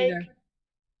 so I'm like,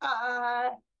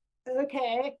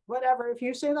 okay, whatever. If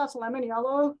you say that's lemon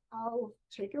yellow, I'll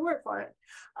take your word for it.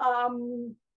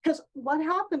 Because what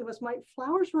happened was my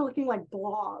flowers were looking like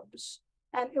blobs.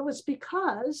 And it was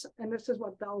because, and this is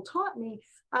what Belle taught me,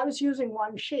 I was using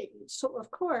one shade. So of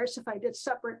course, if I did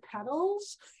separate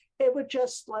petals, it would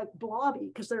just like blobby,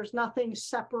 because there's nothing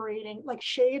separating. Like,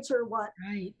 shades are what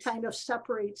kind of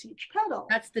separates each petal.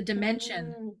 That's the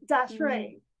dimension. That's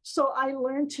right. So I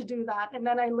learned to do that. And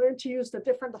then I learned to use the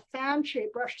fan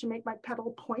shape brush to make my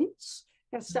petal points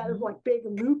instead of like big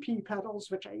loopy petals,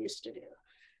 which I used to do.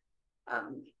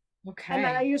 Okay. And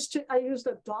then I used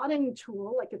a dotting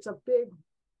tool, like it's a big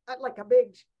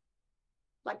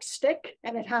stick,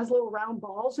 and it has little round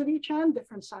balls at each end,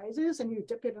 different sizes, and you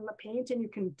dip it in the paint and you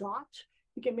can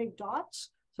make dots.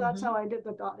 So that's how I did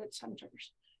the dotted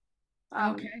centers.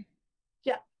 Okay.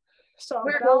 Yeah. So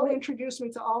Belle introduced me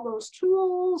to all those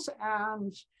tools,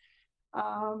 and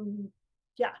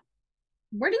yeah.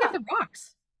 Where do you get the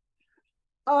rocks?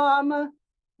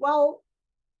 Well,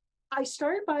 I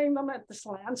started buying them at this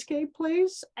landscape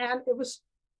place, and it was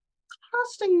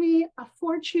costing me a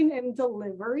fortune in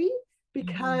delivery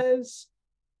because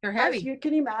they're heavy. as you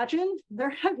can imagine, they're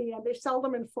heavy and they sell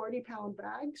them in 40-pound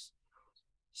bags.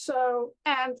 So,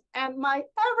 and my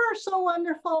ever so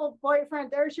wonderful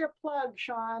boyfriend, there's your plug,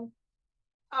 Sean,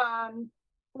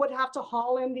 would have to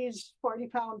haul in these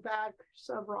 40-pound bags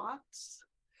of rocks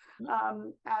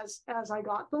as I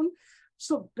got them.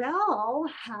 So Belle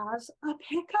has a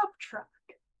pickup truck.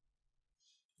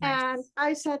 Nice. And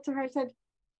I said to her, I said,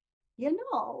 you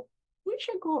know, we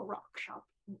should go rock shopping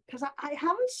because I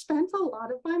haven't spent a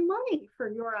lot of my money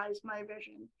for Your Eyes, My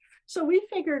Vision. So we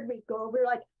figured we'd go. We were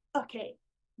like, okay,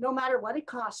 no matter what it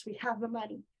costs, we have the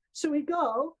money. So we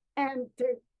go, and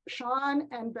Sean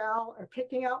and Belle are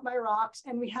picking out my rocks,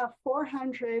 and we have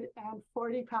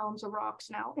 440 pounds of rocks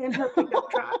now in her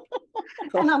pickup truck.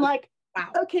 And I'm like, wow.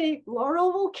 Okay,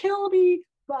 Laurel will kill me,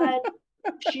 but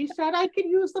she said I could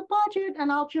use the budget,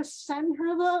 and I'll just send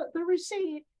her the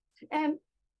receipt. And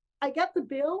I get the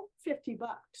bill, $50.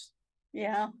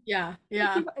 Yeah.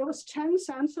 It was 10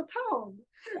 cents a pound.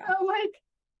 Yeah. I'm like,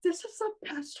 this is the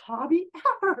best hobby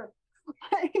ever.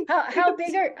 How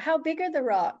big are the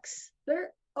rocks?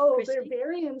 They're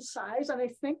vary in size, and I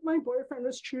think my boyfriend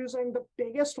was choosing the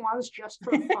biggest ones just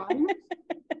for fun.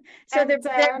 So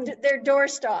they're door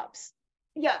stops.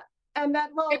 Yeah. And then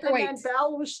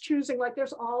Val was choosing, like,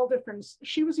 there's all different.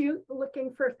 She was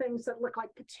looking for things that look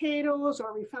like potatoes,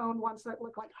 or we found ones that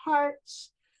look like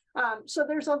hearts. So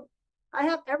I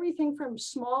have everything from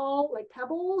small, like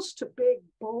pebbles, to big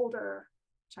boulder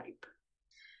type.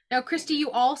 Now, Kristy,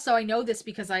 you also, I know this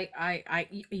because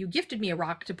you gifted me a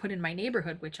rock to put in my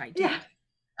neighborhood, which I did.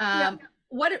 Yeah.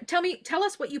 Tell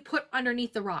us what you put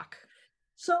underneath the rock.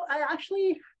 So I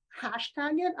actually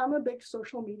hashtag it. I'm a big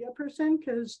social media person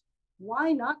because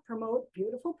why not promote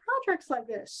beautiful projects like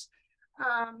this?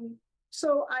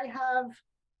 So I have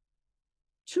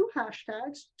three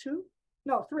hashtags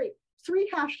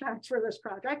for this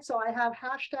project. So I have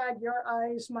hashtag Your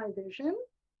Eyes, My Vision.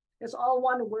 It's all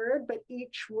one word, but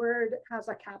each word has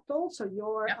a capital. So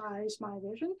Your Eyes, My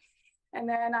Vision. And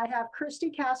then I have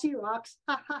Kristy Kassie Rocks.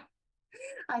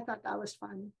 I thought that was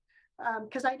fun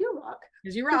because I do rock.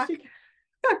 Because you rock.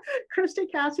 Kristy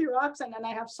Kassie Rocks, and then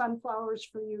I have Sunflowers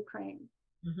for Ukraine.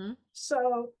 Mm-hmm.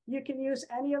 So you can use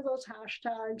any of those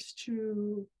hashtags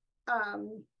to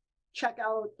check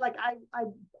out. Like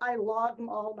I log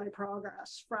all my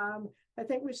progress from, I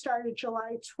think we started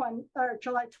July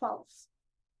 12th,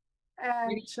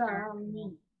 and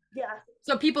yeah.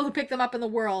 So people who pick them up in the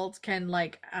world can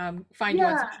find you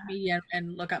on social media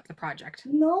and look up the project.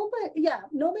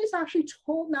 Nobody's actually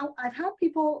told. Now I've had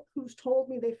people who's told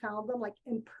me they found them like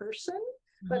in person,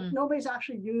 but nobody's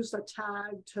actually used a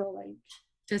tag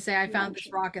to say I found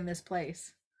this rock in this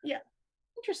place. Yeah.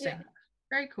 Interesting. Yeah.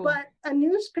 Very cool. But a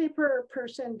newspaper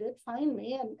person did find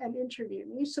me and interview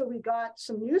me. So we got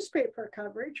some newspaper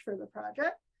coverage for the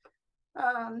project.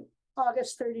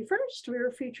 August 31st, we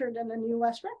were featured in the New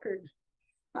West Record,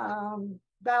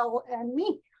 Belle and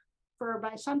me, for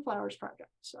my Sunflowers project.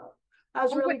 So I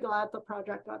was really glad the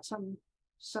project got some.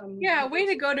 Yeah, way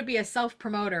to go to be a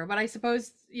self-promoter. But I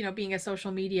suppose, being a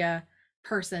social media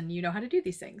person, you know how to do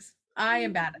these things. I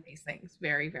am bad at these things.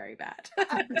 Very, very bad.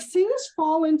 Things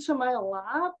fall into my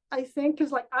lap, I think,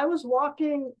 because I was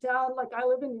walking down, I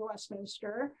live in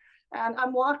Westminster, and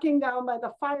I'm walking down by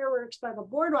the fireworks, by the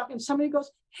boardwalk, and somebody goes,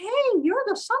 "Hey, you're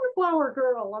the Sunflower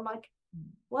Girl." I'm like,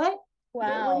 "What?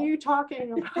 Wow. What are you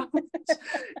talking about?"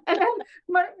 And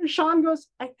then Sean goes,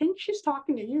 "I think she's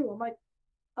talking to you." I'm like,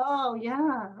 "Oh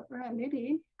yeah,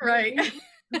 maybe." Right.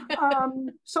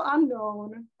 So I'm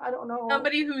known. I don't know.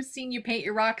 Somebody who's seen you paint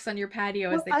your rocks on your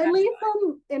patio as they I leave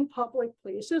them in public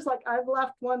places. I've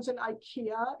left ones in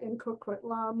IKEA in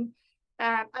Coquitlam,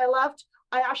 and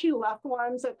I actually left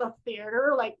ones at the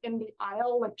theater, in the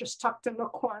aisle, just tucked in the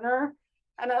corner.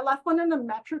 And I left one in the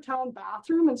Metrotown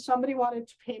bathroom, and somebody wanted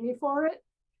to pay me for it.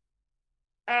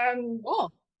 And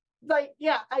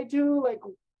I do,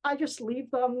 I just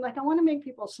leave them. I want to make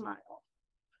people smile.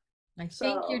 I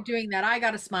think you're doing that. I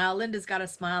got a smile. Linda's got a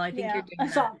smile. I think you're doing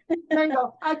that. So, there you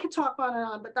go. I could talk on and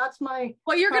on, but that's my.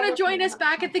 Well, you're going to join us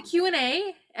back at the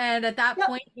Q&A, and at that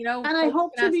point, And I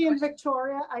hope to be in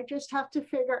Victoria. I just have to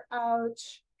figure out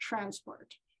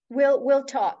transport. We'll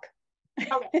talk.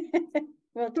 Okay.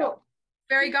 We'll talk.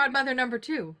 Fairy godmother number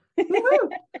 2.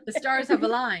 The stars have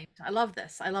aligned. I love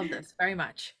this very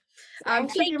much.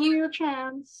 Thanks for giving me a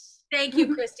chance. Thank you,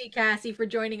 Kristy Kassie, for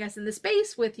joining us in the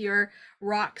space with your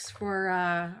rocks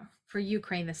for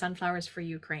Ukraine, the Sunflowers for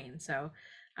Ukraine. So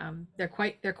they're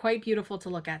quite beautiful to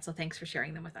look at. So thanks for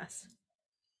sharing them with us.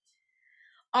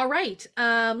 All right,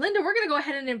 Linda, we're going to go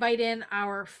ahead and invite in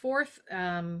our fourth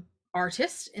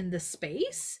artist in the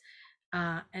space.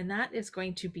 And that is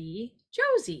going to be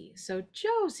Josie. So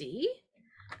Josie,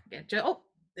 oh,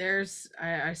 there's,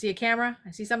 I see a camera.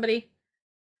 I see somebody.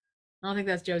 I don't think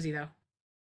that's Josie though.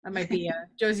 That might be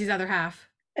Josie's other half.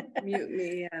 Mute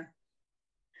me, yeah.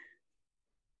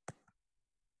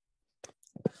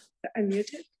 I'm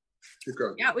muted. You're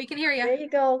good. Yeah, we can hear you. There you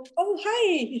go. Oh,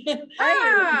 hi.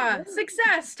 Ah,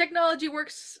 success. Technology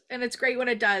works, and it's great when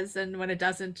it does, and when it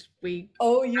doesn't,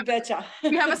 Oh, you betcha.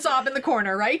 we have a sob in the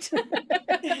corner, right?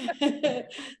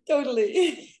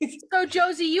 Totally. So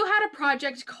Josie, you had a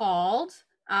project called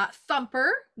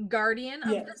Thumper, Guardian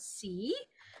of the Sea.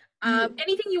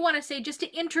 Anything you want to say just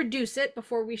to introduce it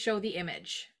before we show the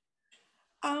image?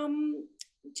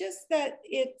 Just that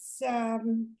it's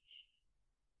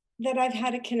that I've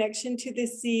had a connection to the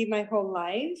sea my whole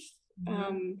life.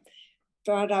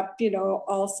 Brought up, you know,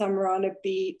 all summer on a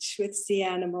beach with sea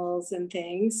animals and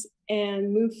things,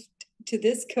 and moved to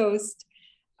this coast.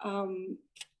 And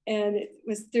it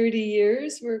was 30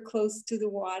 years. We're close to the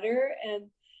water and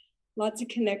lots of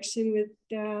connection with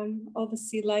all the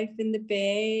sea life in the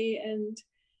bay. And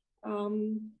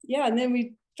yeah, and then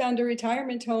we found a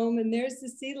retirement home, and there's the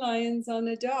sea lions on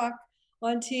the dock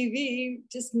on TV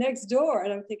just next door.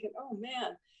 And I'm thinking, oh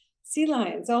man, sea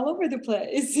lions all over the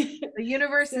place. The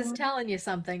universe is telling you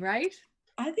something, right?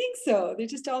 I think so. They're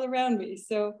just all around me.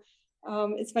 So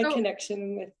it's my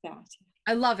connection with that.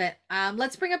 I love it.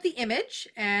 Let's bring up the image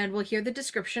and we'll hear the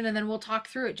description, and then we'll talk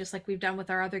through it just like we've done with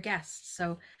our other guests.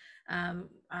 So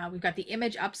we've got the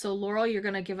image up. So Laurel, you're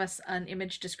going to give us an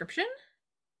image description.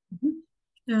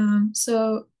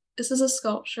 So this is a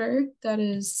sculpture that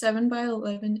is 7 by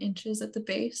 11 inches at the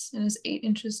base and is 8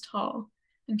 inches tall,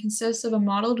 and consists of a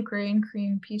mottled gray and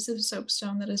cream piece of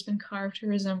soapstone that has been carved to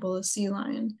resemble a sea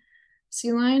lion. The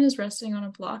sea lion is resting on a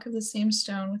block of the same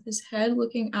stone with his head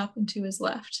looking up and to his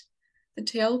left. The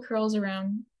tail curls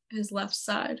around his left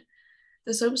side.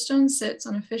 The soapstone sits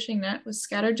on a fishing net with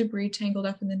scattered debris tangled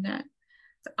up in the net.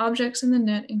 The objects in the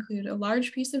net include a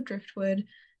large piece of driftwood,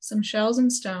 some shells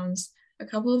and stones, a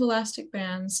couple of elastic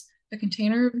bands, a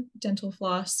container of dental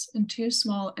floss, and 2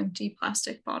 small empty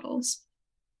plastic bottles.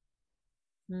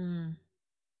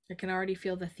 I can already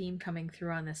feel the theme coming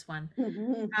through on this one.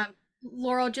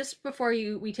 Laurel, just before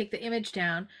we take the image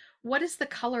down, what is the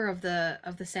color of the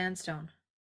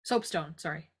soapstone?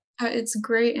 Sorry. It's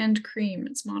gray and cream.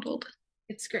 It's mottled.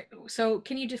 It's great. So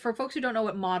can you just, for folks who don't know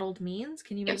what mottled means,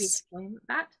 can you maybe explain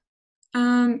that?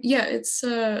 Yeah, it's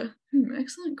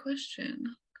excellent question.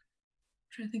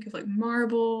 I'm trying to think of like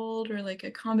marbled or like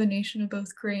a combination of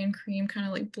both gray and cream, kind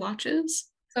of like blotches.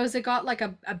 So has it got like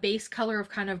a base color of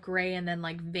kind of gray and then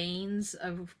like veins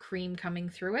of cream coming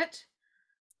through it?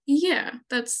 Yeah,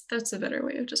 that's a better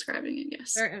way of describing it,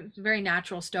 yes. It's a very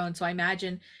natural stone. So I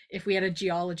imagine if we had a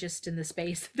geologist in the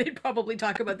space, they'd probably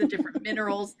talk about the different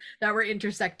minerals that were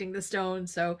intersecting the stone.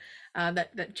 So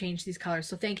that changed these colors.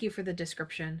 So thank you for the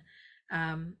description.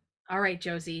 All right,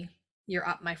 Josie, you're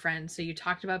up, my friend. So you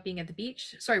talked about being at the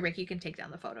beach. Sorry, Rick, you can take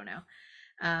down the photo now.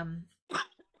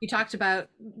 You talked about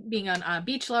being a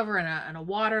beach lover and a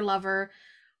water lover.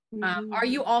 Do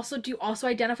you also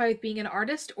identify with being an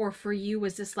artist, or for you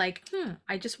was this like,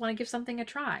 I just want to give something a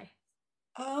try?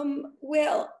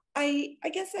 Well, I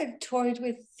guess I've toyed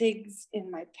with things in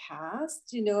my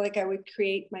past, you know, like I would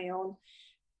create my own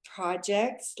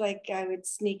projects. Like I would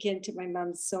sneak into my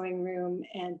mom's sewing room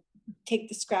and take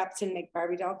the scraps and make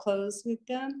Barbie doll clothes with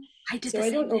them. I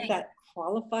don't know if that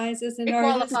qualifies as an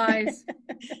artist. Qualifies.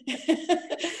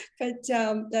 But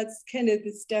that's kind of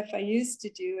the stuff I used to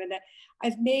do. And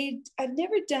I've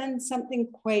never done something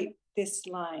quite this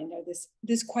line, or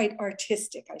this quite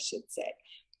artistic, I should say.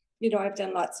 You know, I've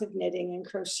done lots of knitting and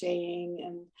crocheting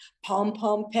and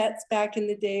pom-pom pets back in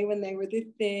the day when they were the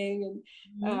thing,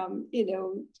 and you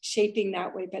know, shaping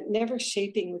that way, but never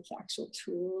shaping with actual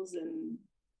tools and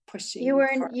pushing. You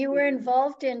were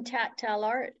involved in tactile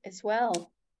art as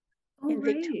well. In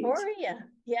right. Victoria.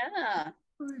 Yeah. Of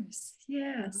course.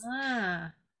 Yes.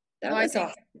 That was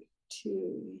awesome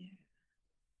too.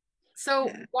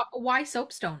 So why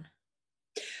soapstone?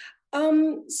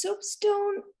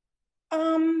 Soapstone,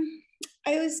 I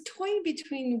was toying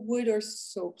between wood or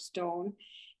soapstone,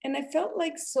 and I felt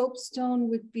like soapstone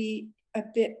would be a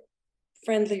bit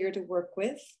friendlier to work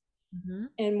with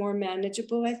and more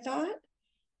manageable, I thought.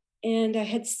 And I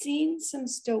had seen some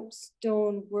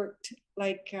soapstone worked,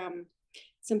 like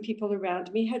some people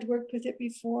around me had worked with it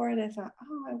before, and I thought,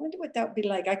 oh, I wonder what that would be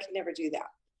like. I could never do that.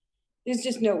 There's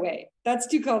just no way. That's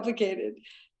too complicated.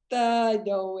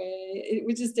 No way. It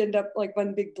would just end up like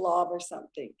one big blob or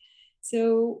something.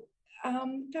 So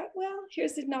thought, well,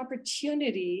 here's an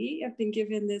opportunity. I've been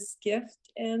given this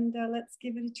gift, and let's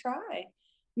give it a try.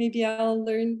 Maybe I'll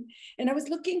learn. And I was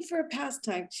looking for a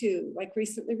pastime too, like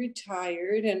recently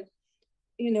retired, and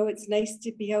you know, it's nice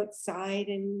to be outside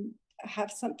and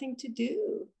have something to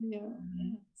do.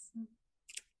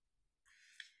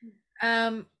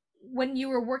 When you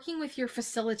were working with your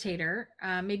facilitator,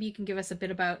 maybe you can give us a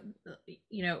bit about,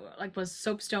 you know, like, was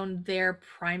soapstone their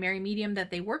primary medium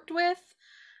that they worked with?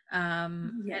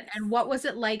 Yes. And what was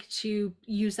it like to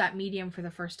use that medium for the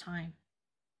first time?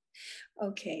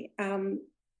 Okay. All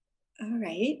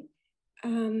right.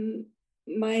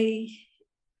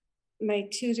 My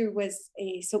tutor was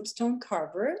a soapstone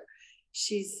carver.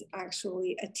 She's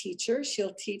actually a teacher.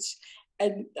 She'll teach.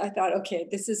 And I thought, okay,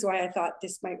 this is why I thought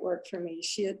this might work for me.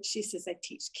 She says I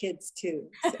teach kids too.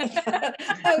 So I thought,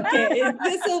 okay,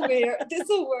 this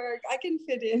will work. I can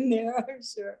fit in there, I'm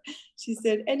sure. She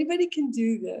said, anybody can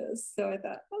do this. So I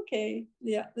thought, okay,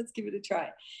 yeah, let's give it a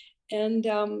try. And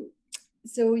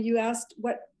so you asked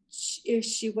if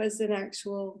she was an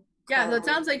actual carver. Yeah, that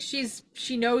sounds like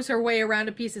she knows her way around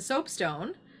a piece of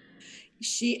soapstone.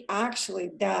 She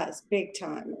actually does, big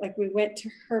time. Like, we went to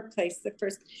her place the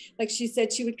first, like she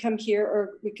said she would come here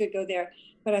or we could go there,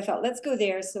 but I thought, let's go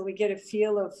there so we get a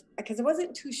feel of, because I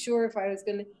wasn't too sure if I was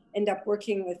going to end up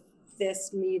working with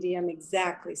this medium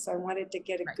exactly. So I wanted to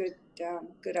get a good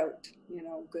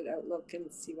outlook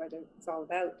and see what it's all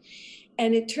about.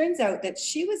 And it turns out that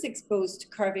she was exposed to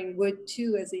carving wood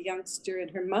too as a youngster, and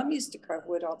her mom used to carve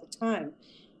wood all the time.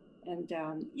 And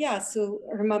so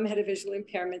her mom had a visual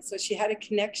impairment, so she had a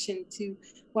connection to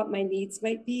what my needs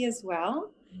might be as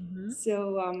well. Mm-hmm.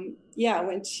 So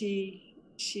when she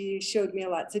showed me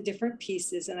lots of different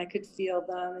pieces, and I could feel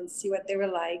them and see what they were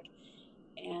like.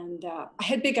 And I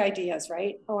had big ideas,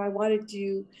 right? Oh, I want to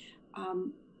do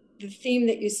the theme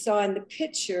that you saw in the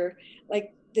picture,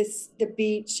 like the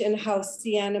beach, and how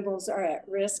sea animals are at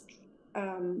risk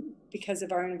because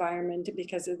of our environment and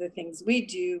because of the things we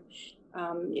do.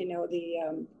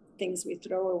 The things we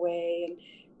throw away, and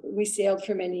we sailed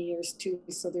for many years too,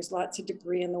 so there's lots of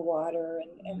debris in the water,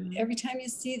 and every time you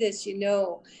see this, you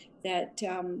know that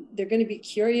they're going to be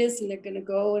curious and they're going to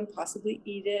go and possibly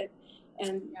eat it.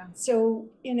 And so,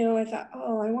 I thought,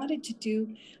 I wanted to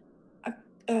do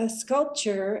a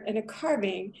sculpture and a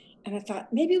carving, and I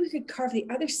thought maybe we could carve the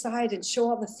other side and show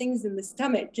all the things in the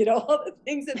stomach, all the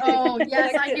things that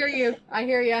yes, I hear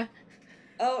you.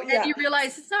 Oh, yeah. And you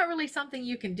realize it's not really something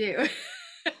you can do.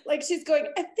 Like, she's going,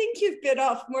 I think you've bit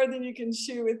off more than you can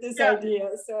chew with this idea.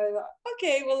 So I thought,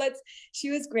 okay, well, she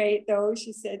was great though.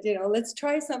 She said, let's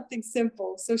try something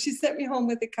simple. So she sent me home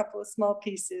with a couple of small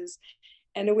pieces,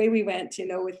 and away we went,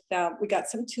 we got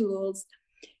some tools.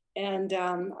 And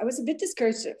I was a bit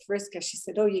discouraged at first because she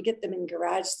said, you get them in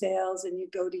garage sales and you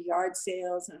go to yard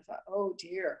sales. And I thought, oh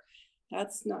dear,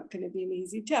 that's not going to be an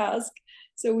easy task.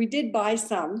 So we did buy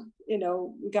some,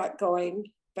 we got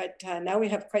going, but now we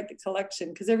have quite the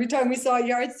collection, because every time we saw a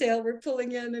yard sale, we're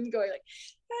pulling in and going like,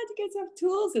 you guys have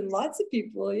tools, and lots of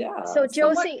people, yeah. So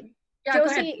Josie, go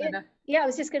ahead, I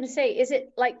was just going to say, is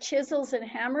it like chisels and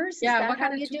hammers? Is that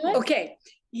how you do it? Okay,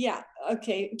 yeah,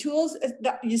 okay. Tools,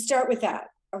 you start with that.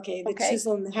 Okay, the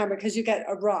chisel and the hammer, because you got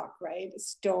a rock, right? A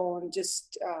stone,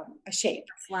 just a shape.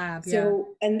 Slab,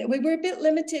 and we were a bit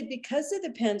limited because of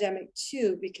the pandemic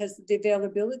too, because of the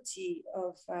availability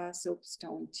of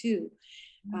soapstone too.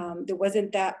 There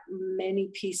wasn't that many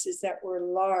pieces that were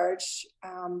large,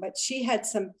 but she had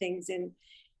some things in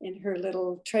her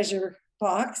little treasure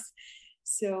box.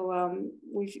 So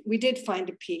we did find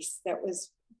a piece that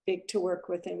was big to work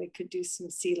with, and we could do some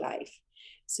sea life.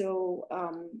 So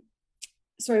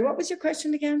sorry, what was your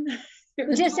question again?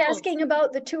 Just asking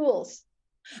about the tools.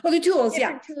 Oh, the tools,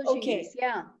 Different tools okay.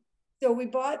 Yeah. So we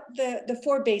bought the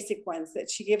 4 basic ones that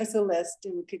she gave us a list,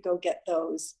 and we could go get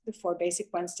those, the 4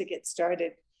 basic ones to get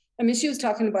started. I mean, she was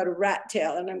talking about a rat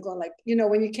tail, and I'm going like,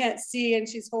 when you can't see, and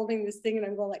she's holding this thing, and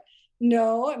I'm going like,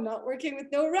 no, I'm not working with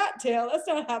no rat tail. That's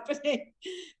not happening.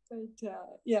 But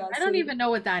I don't even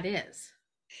know what that is.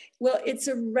 Well, it's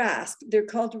a rasp. They're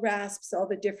called rasps, all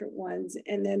the different ones.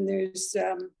 And then there's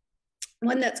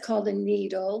one that's called a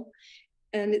needle,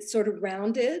 and it's sort of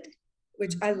rounded,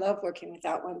 which I love working with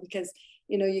that one, because,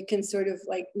 you can sort of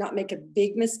like not make a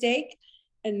big mistake.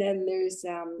 And then there's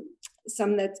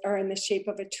some that are in the shape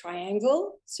of a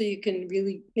triangle. So you can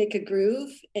really make a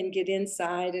groove and get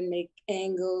inside and make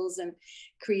angles and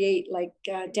create like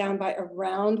down by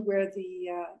around where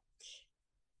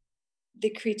the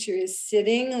creature is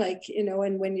sitting, like, and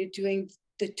when you're doing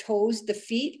the toes, the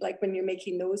feet, like when you're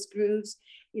making those grooves,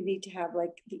 you need to have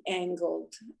like the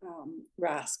angled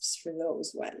rasps for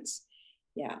those ones.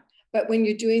 Yeah. But when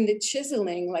you're doing the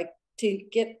chiseling, like to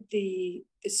get the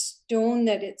stone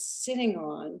that it's sitting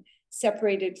on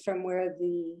separated from where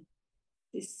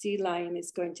the sea lion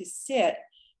is going to sit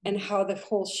and how the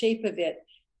whole shape of it,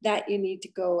 that you need to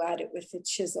go at it with a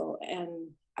chisel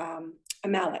and a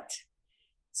mallet.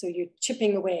 So you're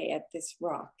chipping away at this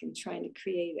rock and trying to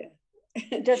create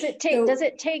a. Does it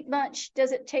take much?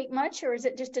 Does it take much, or is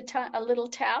it just a little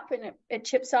tap and it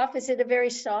chips off? Is it a very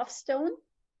soft stone?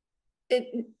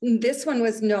 This one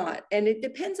was not, and it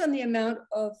depends on the amount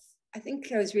of. I think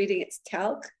I was reading it's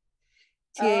talc,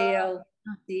 TALC,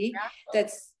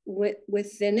 that's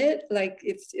within it. Like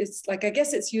it's like, I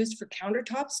guess it's used for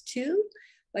countertops too.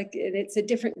 Like it's a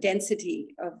different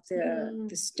density of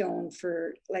the stone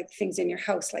for like things in your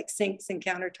house, like sinks and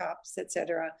countertops,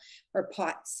 etc., or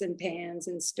pots and pans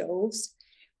and stoves.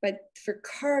 But for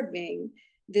carving,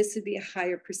 this would be a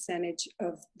higher percentage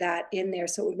of that in there,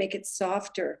 so it would make it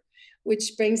softer.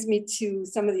 Which brings me to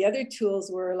some of the other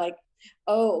tools where like,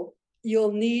 oh,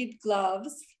 you'll need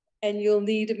gloves and you'll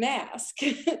need a mask.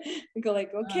 And go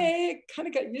like, okay, I kind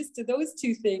of got used to those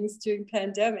two things during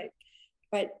pandemic.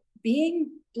 But being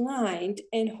blind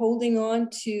and holding on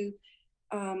to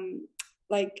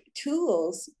like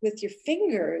tools with your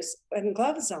fingers and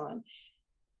gloves on,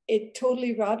 it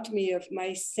totally robbed me of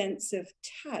my sense of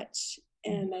touch.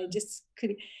 And I just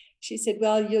couldn't. She said,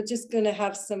 well, you're just going to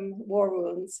have some war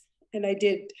wounds. And I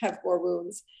did have war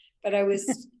wounds, but I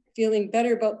was feeling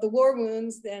better about the war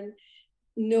wounds than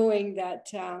knowing that,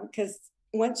 because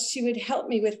once she would help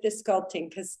me with the sculpting,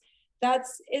 because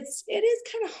it is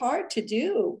kind of hard to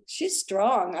do. She's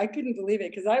strong. I couldn't believe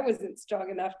it because I wasn't strong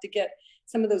enough to get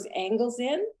some of those angles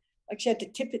in. Like she had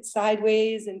to tip it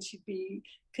sideways and she'd be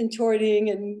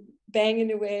contorting and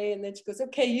banging away. And then she goes,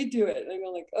 okay, you do it. And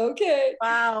I'm like, okay.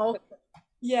 Wow.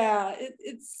 Yeah,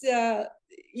 it's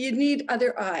you need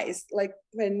other eyes. Like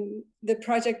when the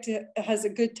project has a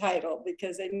good title,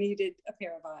 because I needed a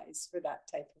pair of eyes for that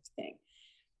type of thing.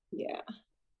 Yeah.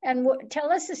 And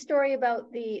tell us a story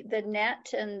about the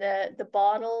net and the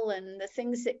bottle and the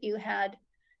things that you had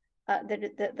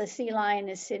that the sea lion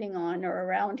is sitting on or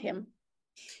around him.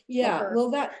 Yeah, well,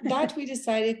 that we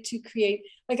decided to create.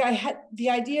 Like I had the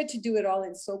idea to do it all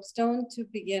in soapstone to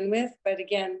begin with, but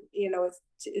again, you know,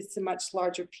 it's a much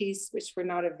larger piece, which were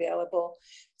not available.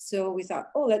 So we thought,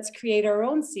 oh, let's create our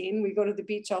own scene. We go to the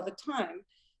beach all the time.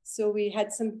 So we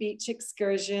had some beach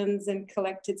excursions and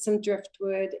collected some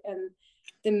driftwood and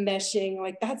the meshing.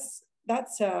 Like that's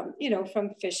you know,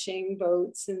 from fishing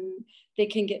boats, and they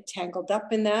can get tangled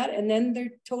up in that, and then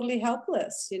they're totally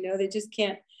helpless. You know, they just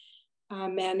can't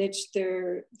manage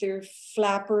their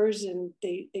flappers, and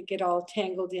they get all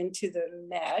tangled into the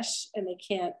mesh, and they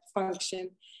can't function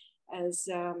as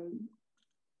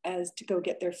to go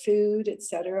get their food,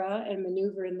 etc., and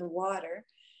maneuver in the water.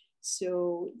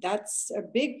 So that's a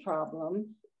big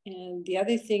problem. And the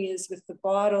other thing is with the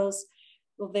bottles,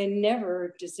 well, they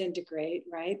never disintegrate,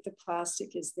 right? The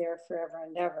plastic is there forever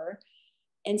and ever.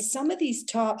 And some of these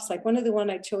tops, like one of the one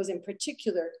I chose in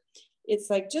particular, it's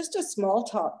like just a small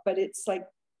top, but it's like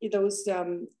those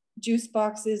juice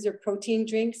boxes or protein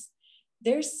drinks,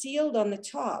 they're sealed on the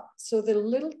top. So the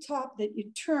little top that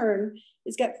you turn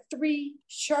has got 3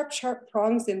 sharp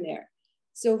prongs in there.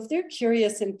 So if they're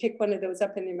curious and pick one of those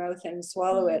up in their mouth and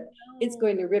swallow it, it's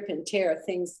going to rip and tear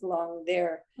things along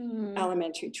their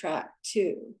alimentary tract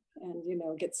too. And, you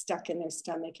know, get stuck in their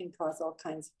stomach and cause all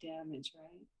kinds of damage,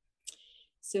 right?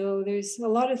 So there's a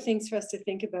lot of things for us to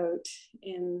think about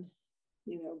in,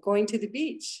 you know, going to the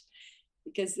beach,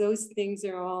 because those things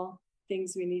are all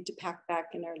things we need to pack back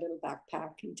in our little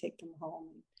backpack and take them home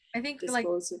and I think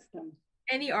dispose of them.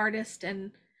 Any artist,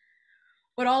 and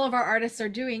what all of our artists are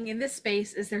doing in this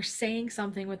space is they're saying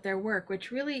something with their work,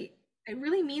 which really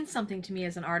means something to me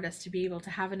as an artist, to be able to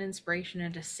have an inspiration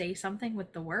and to say something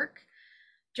with the work.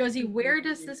 Josie, where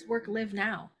does this work live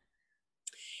now?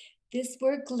 This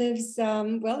work lives,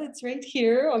 well, it's right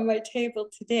here on my table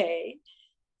today.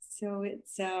 So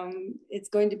it's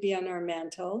going to be on our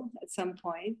mantle at some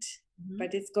point,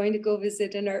 but it's going to go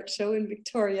visit an art show in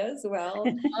Victoria as well.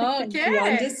 Okay. Be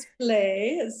on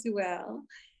display as well.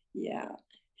 Yeah.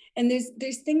 And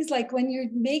there's things like when you're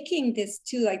making this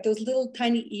too, like those little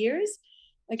tiny ears,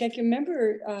 like I can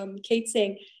remember Kate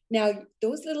saying, now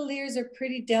those little ears are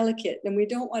pretty delicate and we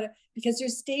don't want to, because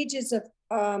there's stages of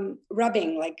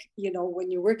rubbing, like, you know,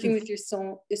 when you're working with your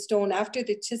stone after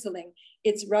the chiseling,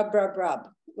 it's rub.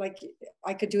 Like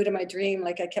I could do it in my dream.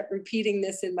 Like I kept repeating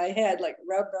this in my head, like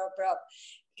rub,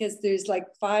 because there's like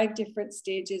 5 different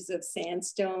stages of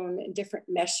sandstone and different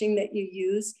meshing that you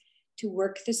use to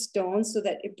work the stone so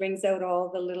that it brings out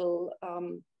all the little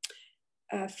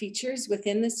features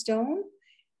within the stone.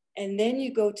 And then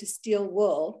you go to steel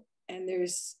wool, and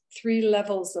there's 3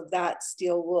 levels of that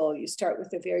steel wool. You start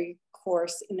with a very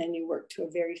coarse, and then you work to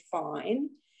a very fine.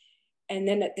 And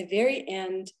then at the very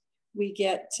end, we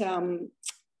get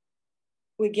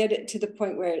it to the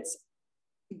point where it's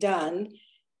done,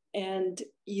 and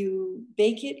you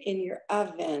bake it in your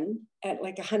oven at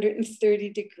like 130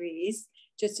 degrees,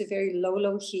 just a very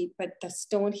low heat, but the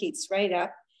stone heats right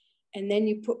up. And then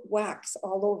you put wax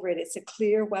all over it. It's a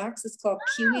clear wax. It's called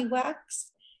kiwi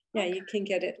wax. Yeah, you can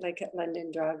get it like at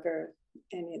London Drug or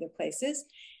any other places.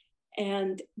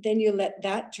 And then you let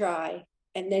that dry,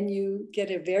 and then you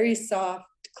get a very soft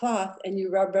cloth and you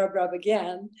rub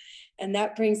again. And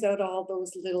that brings out all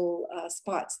those little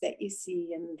spots that you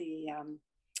see in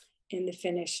the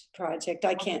finished project.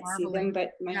 I can't see them,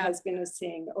 but my husband was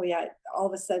saying, oh yeah, all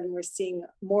of a sudden we're seeing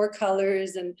more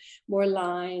colors and more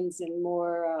lines and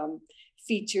more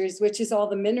features, which is all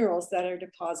the minerals that are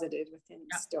deposited within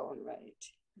the stone, right?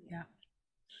 Yeah.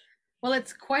 Well,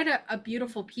 it's quite a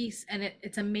beautiful piece, and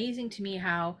it's amazing to me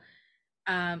how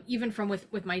even from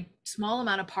with my small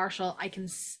amount of partial, I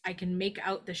can make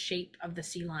out the shape of the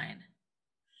sea lion.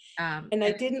 And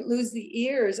I didn't lose the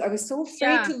ears. I was so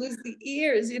afraid to lose the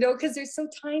ears, you know, because they're so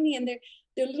tiny, and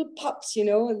they're little pups, you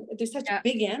know, and they're such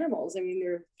big animals. I mean,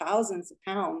 they're thousands of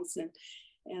pounds, and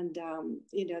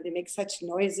you know, they make such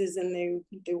noises, and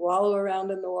they wallow around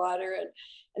in the water,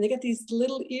 and they got these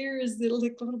little ears,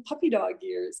 like little puppy dog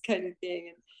ears kind of thing.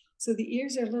 And so the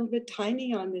ears are a little bit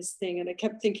tiny on this thing, and I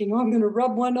kept thinking, oh, I'm going to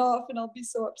rub one off and I'll be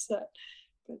so upset.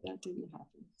 But that didn't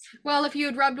happen. Well, if you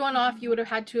had rubbed one off, you would have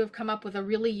had to have come up with a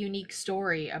really unique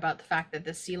story about the fact that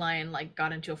the sea lion like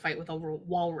got into a fight with a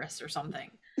walrus or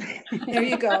something. There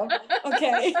you go.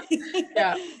 Okay.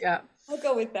 Yeah. I'll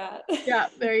go with that. Yeah,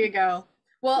 there you go.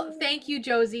 Well, thank you,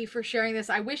 Josie, for sharing this.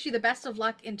 I wish you the best of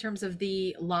luck in terms of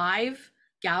the live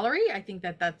gallery. I think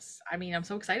I mean, I'm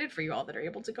so excited for you all that are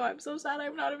able to go. I'm so sad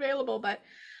I'm not available, but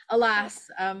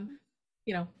alas,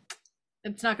 you know,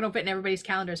 it's not going to fit in everybody's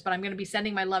calendars, but I'm going to be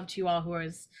sending my love to you all who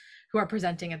are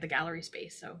presenting at the gallery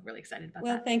space. So really excited about that.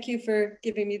 Well, thank you for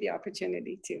giving me the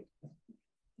opportunity to.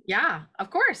 Yeah, of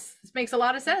course. This makes a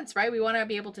lot of sense, right? We want to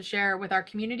be able to share with our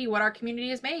community what our community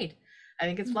has made. I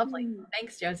think it's lovely.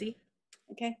 Thanks, Josie.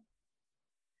 Okay.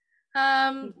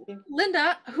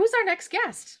 Linda, who's our next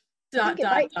guest? I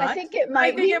think it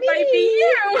might be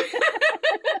you.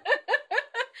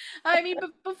 I mean,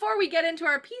 before we get into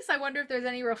our piece, I wonder if there's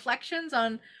any reflections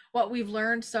on what we've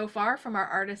learned so far from our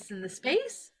artists in the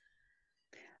space.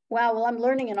 Wow, well, I'm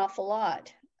learning an awful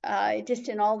lot. Just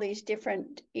in all these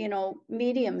different, you know,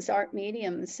 art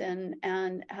mediums,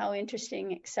 and how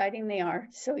interesting, exciting they are.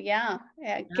 So yeah,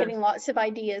 getting lots of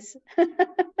ideas.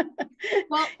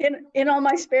 Well, in all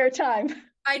my spare time.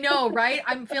 I know, right?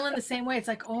 I'm feeling the same way. It's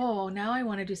like, oh, now I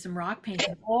want to do some rock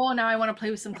painting. Oh, now I want to play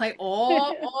with some clay.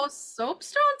 Oh,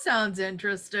 soapstone sounds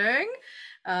interesting.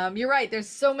 You're right. There's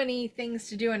so many things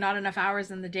to do and not enough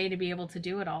hours in the day to be able to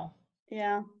do it all.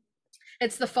 Yeah.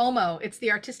 It's the FOMO. It's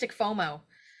the artistic FOMO.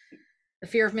 The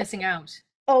fear of missing out.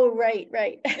 Oh, right.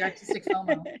 The artistic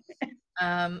FOMO.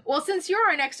 Well, since you're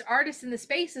our next artist in the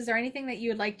space, is there anything that you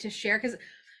would like to share? Because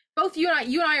both you and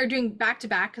I are doing back to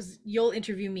back, because you'll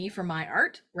interview me for my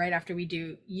art right after we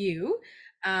do you.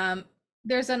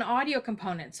 There's an audio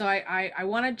component, so I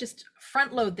want to just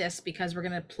front load this because we're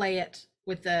going to play it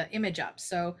with the image up.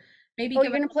 So maybe you're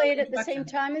going to play it at the same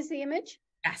time as the image?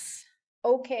 Yes.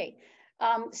 Okay.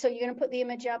 So you're going to put the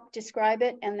image up, describe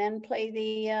it, and then play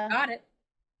the. Got it.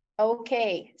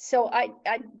 Okay, so I'd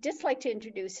just like to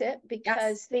introduce it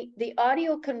because the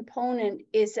audio component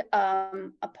is a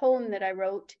poem that I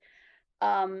wrote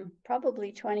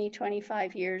probably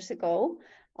 25 years ago.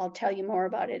 I'll tell you more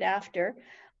about it after.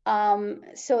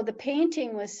 So the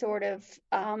painting was sort of,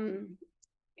 and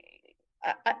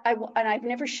I've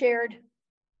never shared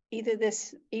either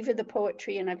the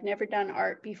poetry, and I've never done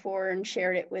art before and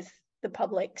shared it with the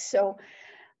public. So,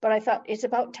 but I thought it's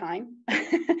about time.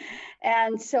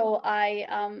 And so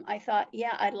I thought,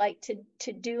 yeah, I'd like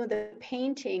to do the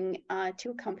painting to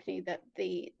accompany the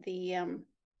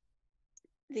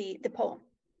poem.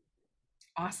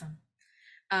 Awesome.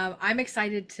 I'm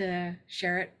excited to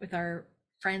share it with our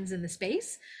friends in the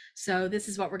space. So this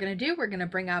is what we're going to do. We're going to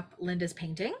bring up Linda's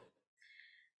painting.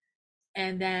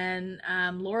 And then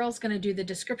Laurel's going to do the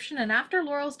description. And after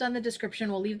Laurel's done the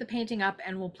description, we'll leave the painting up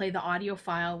and we'll play the audio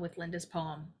file with Linda's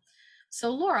poem. So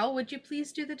Laurel, would you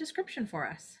please do the description for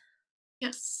us?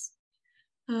 Yes.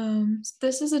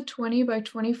 This is a 20 by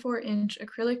 24 inch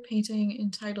acrylic painting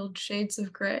entitled Shades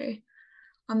of Grey.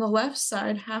 On the left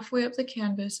side, halfway up the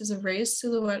canvas, is a raised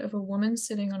silhouette of a woman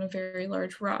sitting on a very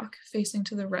large rock, facing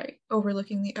to the right,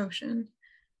 overlooking the ocean.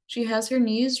 She has her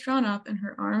knees drawn up and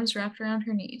her arms wrapped around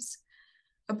her knees.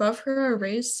 Above her are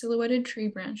raised silhouetted tree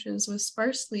branches with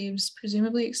sparse leaves,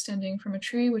 presumably extending from a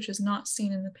tree which is not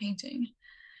seen in the painting.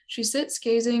 She sits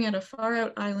gazing at a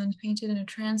far-out island painted in a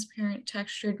transparent,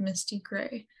 textured, misty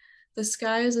gray. The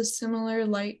sky is a similar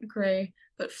light gray,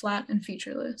 but flat and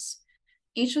featureless.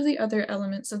 Each of the other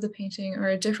elements of the painting are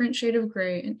a different shade of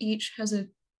gray, and each has a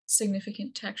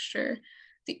significant texture.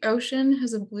 The ocean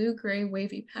has a blue-gray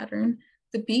wavy pattern.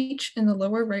 The beach in the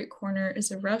lower right corner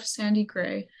is a rough sandy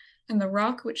gray, and the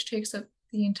rock which takes up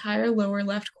the entire lower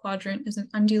left quadrant is an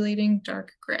undulating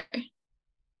dark gray.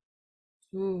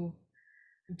 Ooh,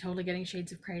 I'm totally getting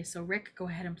shades of gray. So Rick, go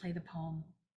ahead and play the poem.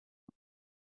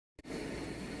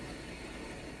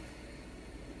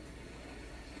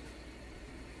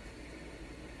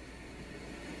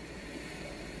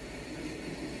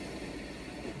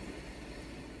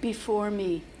 Before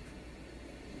me,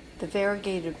 the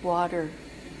variegated water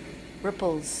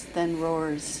ripples, then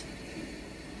roars.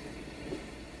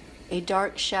 A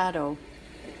dark shadow,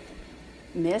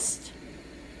 mist,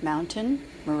 mountain,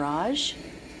 mirage,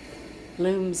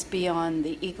 looms beyond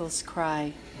the eagle's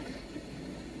cry.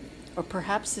 Or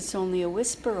perhaps it's only a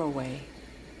whisper away.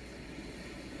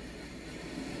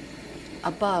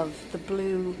 Above, the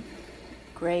blue,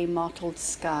 gray mottled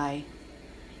sky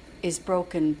is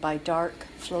broken by dark,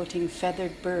 floating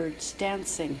feathered birds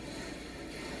dancing,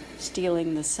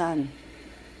 stealing the sun.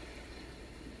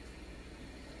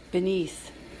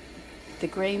 Beneath, the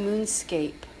gray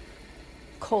moonscape,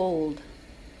 cold,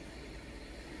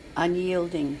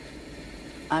 unyielding,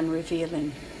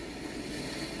 unrevealing.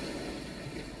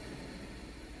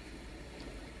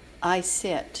 I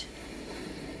sit,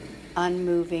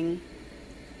 unmoving,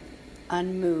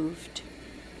 unmoved,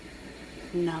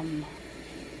 numb.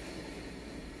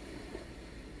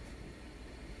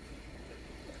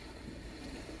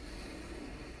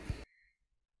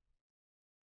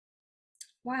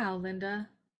 Wow, Linda,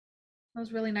 that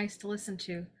was really nice to listen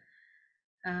to.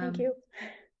 Thank you.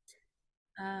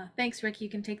 Thanks, Rick. You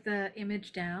can take the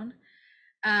image down.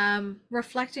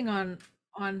 Reflecting on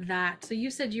that, so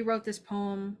you said you wrote this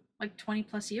poem like 20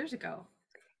 plus years ago.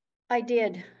 I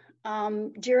did.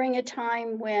 During a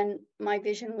time when my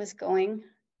vision was going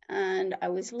and I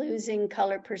was losing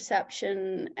color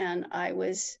perception and I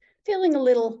was feeling a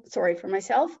little sorry for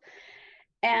myself,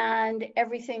 and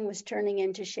everything was turning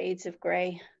into shades of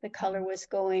gray. The color was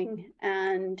going,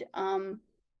 and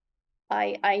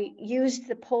I used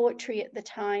the poetry at the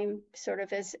time sort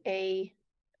of as I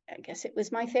guess it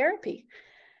was my therapy,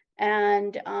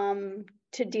 and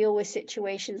to deal with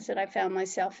situations that I found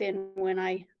myself in when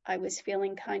I was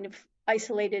feeling kind of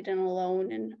isolated and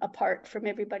alone and apart from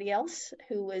everybody else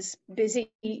who was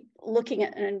busy looking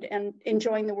at and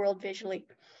enjoying the world visually.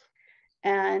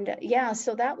 And yeah,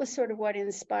 so that was sort of what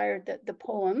inspired the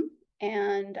poem.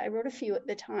 And I wrote a few at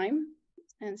the time.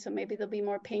 And so maybe there'll be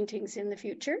more paintings in the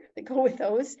future that go with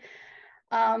those.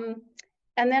 And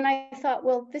then I thought,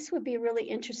 well, this would be a really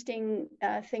interesting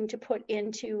thing to put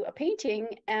into a painting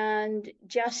and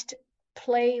just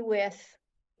play with,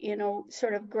 you know,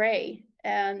 sort of gray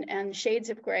and shades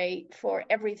of gray for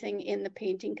everything in the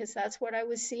painting, because that's what I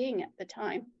was seeing at the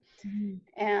time. Mm-hmm.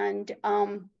 And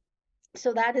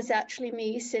so that is actually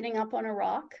me sitting up on a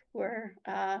rock where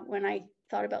when I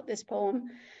thought about this poem,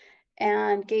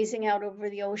 and gazing out over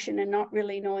the ocean and not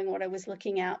really knowing what I was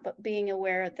looking at, but being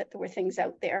aware that there were things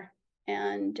out there.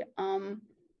 And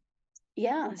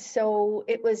yeah, so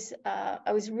it was,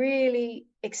 I was really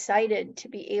excited to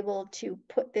be able to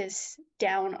put this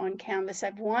down on canvas.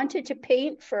 I've wanted to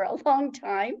paint for a long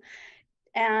time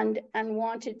and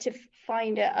wanted to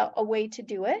find a way to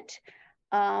do it.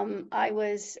 I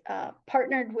was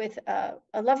partnered with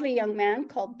a lovely young man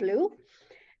called Blue,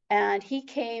 and he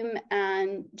came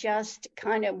and just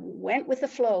kind of went with the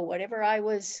flow, whatever I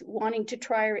was wanting to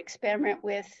try or experiment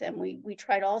with. And we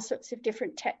tried all sorts of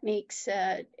different techniques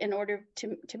in order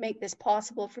to make this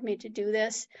possible for me to do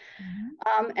this.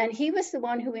 Mm-hmm. And he was the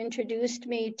one who introduced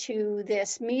me to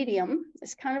this medium.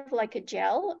 It's kind of like a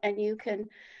gel, and you can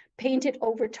paint it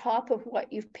over top of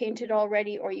what you've painted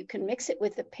already, or you can mix it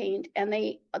with the paint. And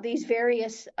these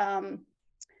various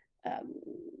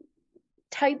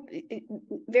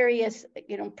various,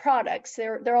 you know, products,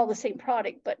 they're all the same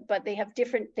product, but they have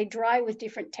different, they dry with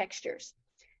different textures.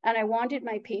 And I wanted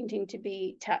my painting to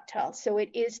be tactile, so it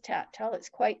is tactile. It's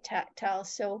quite tactile.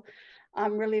 So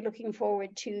I'm really looking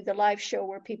forward to the live show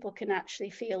where people can actually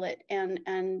feel it and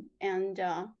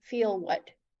feel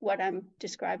what I'm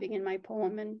describing in my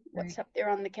poem and what's up there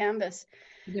on the canvas.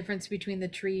 The difference between the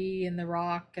tree and the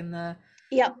rock and the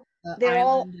they're island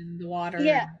all and the water.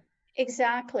 Yeah,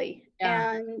 exactly.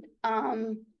 Yeah. And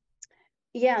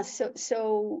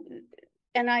so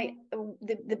and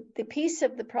the piece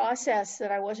of the process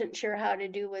that I wasn't sure how to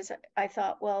do was I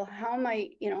thought, well, how am I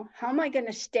going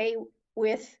to stay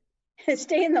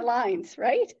in the lines,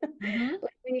 right?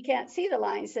 Like when you can't see the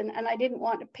lines, and I didn't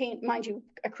want to paint. Mind you,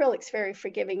 acrylic's very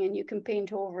forgiving, and you can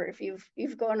paint over if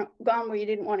you've gone where you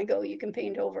didn't want to go, you can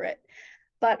paint over it.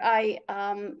 But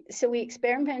so we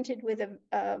experimented with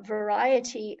a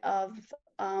variety of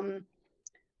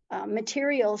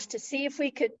materials to see if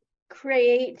we could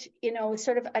create,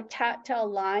 sort of a tactile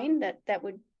line that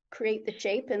would create the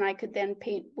shape, and I could then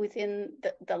paint within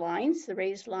the lines, the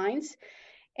raised lines.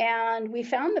 And we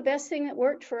found the best thing that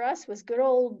worked for us was good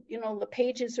old,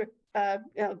 LePage's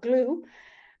glue.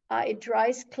 It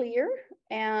dries clear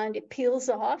and it peels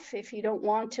off if you don't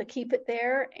want to keep it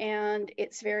there, and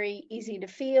it's very easy to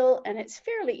feel and it's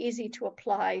fairly easy to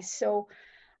apply. So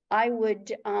I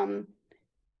would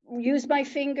use my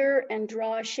finger and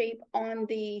draw a shape on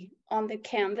the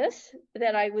canvas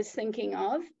that I was thinking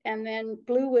of, and then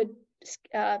Blue would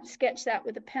sketch that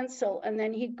with a pencil, and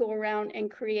then he'd go around and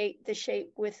create the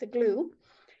shape with the glue,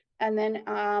 and then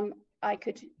I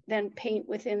could then paint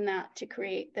within that to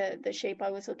create the shape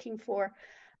I was looking for.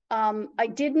 I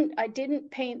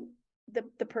didn't paint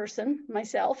the person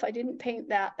myself. I didn't paint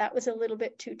that. That was a little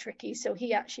bit too tricky. So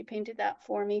he actually painted that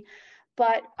for me.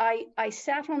 But I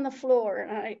sat on the floor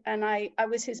and I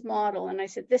was his model, and I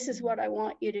said, this is what I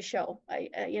want you to show.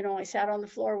 I sat on the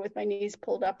floor with my knees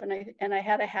pulled up, and I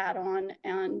had a hat on,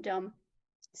 and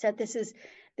said, this is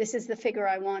the figure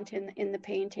I want in the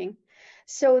painting.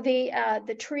 So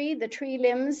the tree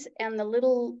limbs and the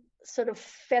little sort of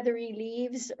feathery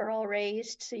leaves are all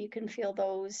raised, so you can feel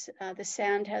those. The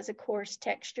sand has a coarse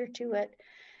texture to it.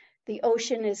 The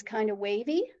ocean is kind of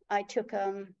wavy. I took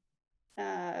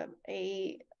I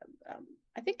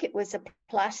think it was a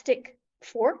plastic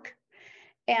fork,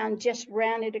 and just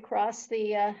ran it across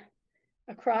the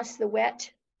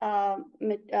wet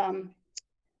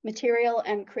material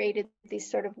and created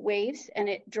these sort of waves, and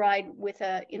it dried with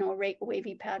a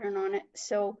wavy pattern on it.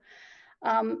 So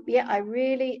I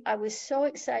was so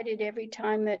excited every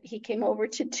time that he came over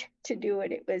to do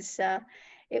it.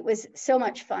 It was so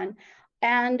much fun.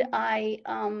 And I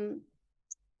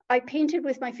painted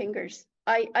with my fingers.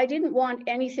 I didn't want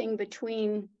anything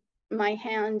between my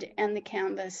hand and the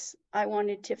canvas. I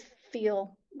wanted to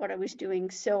feel what I was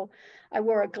doing. So I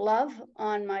wore a glove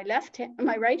on my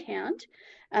right hand,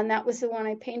 and that was the one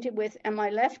I painted with. And my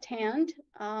left hand,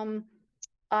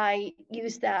 I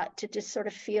used that to just sort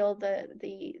of feel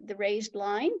the raised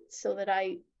line, so that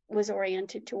I was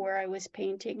oriented to where I was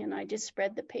painting, and I just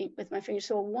spread the paint with my fingers.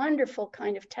 So a wonderful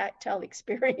kind of tactile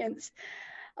experience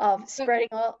of spreading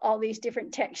all these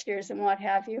different textures and what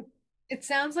have you. It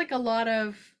sounds like a lot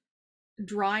of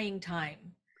drying time.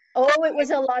 Oh, it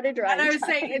was a lot of drying time. And I was time.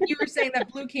 saying, and you were saying that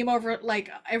Blue came over,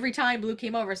 like every time Blue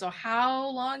came over. So how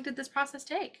long did this process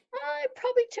take? It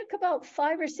probably took about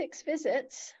 5 or 6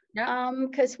 visits. Yeah.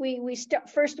 Because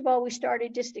first of all, we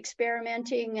started just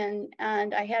experimenting,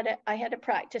 and I had a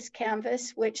practice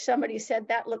canvas, which somebody said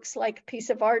that looks like a piece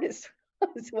of art as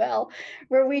well,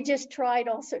 where we just tried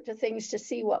all sorts of things to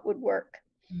see what would work.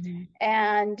 Mm-hmm.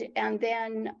 And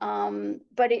then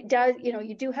but it does,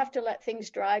 you do have to let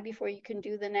things dry before you can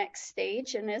do the next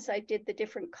stage. And as I did the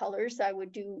different colors, I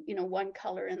would do one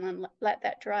color and then let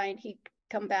that dry, and he'd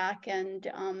come back and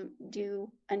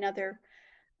do another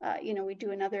we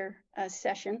do another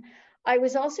session. I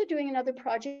was also doing another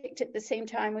project at the same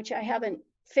time, which I haven't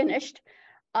finished.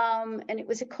 And it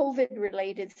was a COVID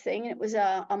related thing. It was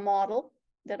a model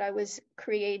that I was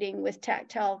creating with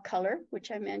tactile color, which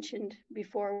I mentioned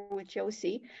before with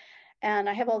Josie. And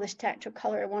I have all this tactile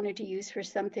color I wanted to use for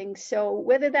something. So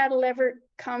whether that'll ever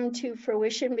come to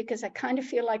fruition, because I kind of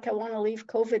feel like I want to leave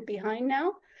COVID behind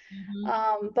now.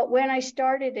 Mm-hmm. But when I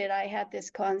started it, I had this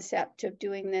concept of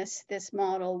doing this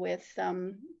model with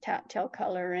tactile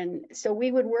color. And so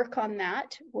we would work on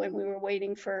that when we were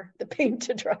waiting for the paint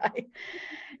to dry,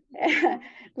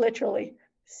 literally.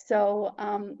 So,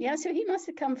 so he must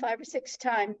have come 5 or 6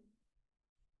 times.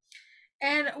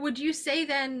 And would you say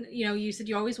then, you said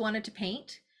you always wanted to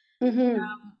paint. Mm-hmm.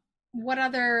 What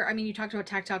other, you talked about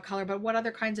tactile color, but what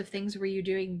other kinds of things were you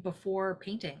doing before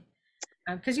painting?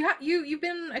 Because you've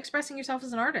been expressing yourself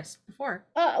as an artist before.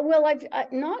 Well,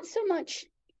 I've not so much.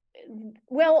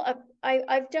 Well,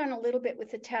 I've done a little bit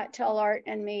with the tactile art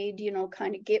and made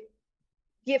kind of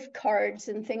gift cards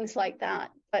and things like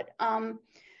that. But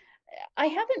I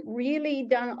haven't really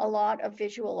done a lot of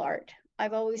visual art.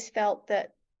 I've always felt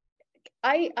that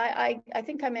I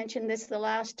think I mentioned this the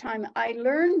last time. I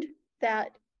learned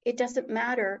that it doesn't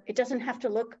matter. It doesn't have to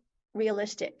look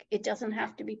realistic. It doesn't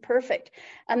have to be perfect.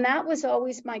 And that was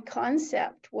always my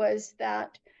concept, was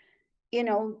that, you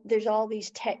know, there's all these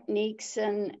techniques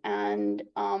and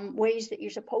ways that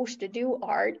you're supposed to do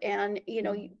art, and, you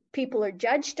know, people are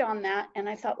judged on that. And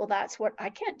I thought, well, that's what, I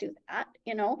can't do that,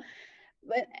 you know.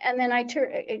 But, and then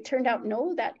it turned out,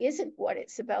 no, that isn't what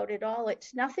it's about at all.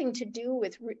 It's nothing to do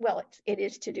with, well, it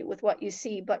is to do with what you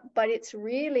see, but it's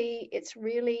really,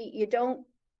 you don't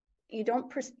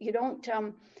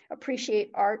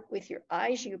appreciate art with your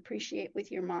eyes, you appreciate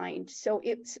with your mind. So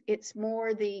it's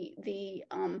more the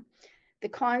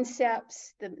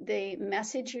concepts, the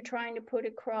message you're trying to put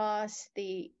across,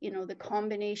 the, you know, the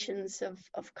combinations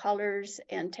of colors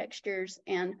and textures,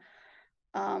 and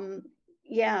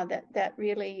yeah, that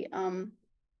really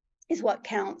is what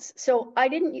counts. So I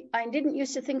didn't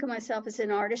used to think of myself as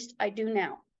an artist. I do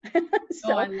now.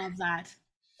 So, oh, I love that.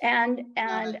 And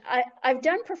I've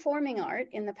done performing art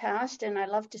in the past, and I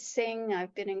love to sing.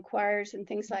 I've been in choirs and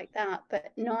things like that,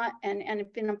 but not, and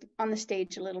I've been on the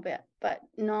stage a little bit, but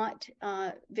not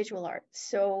visual art.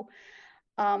 So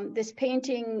this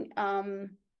painting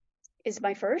is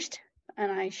my first,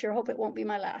 and I sure hope it won't be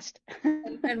my last.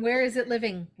 And where is it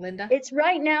living, Linda? It's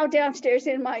right now downstairs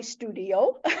in my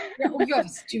studio. Oh, you have a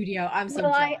studio. I'm so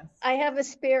jealous. I have a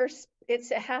spare,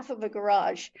 it's a half of a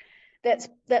garage. That's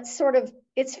sort of,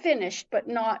 it's finished, but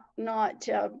not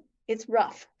it's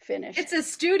rough finished. It's a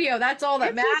studio. That's all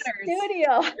that matters. A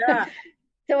studio. Yeah.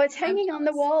 So it's hanging on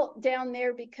the wall down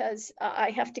there because I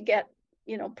have to get,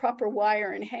 you know, proper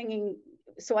wire and hanging,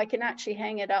 so I can actually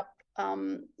hang it up,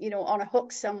 you know, on a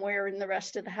hook somewhere in the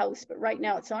rest of the house. But right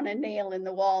now it's on a nail in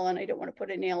the wall, and I don't want to put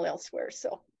a nail elsewhere.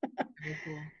 So. Very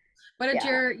cool. What did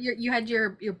you had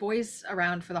your boys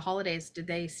around for the holidays? Did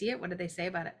they see it? What did they say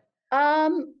about it?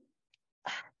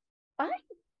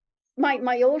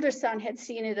 My older son had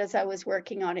seen it as I was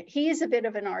working on it. He is a bit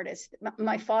of an artist.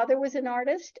 My father was an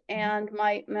artist, and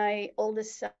my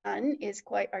oldest son is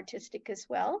quite artistic as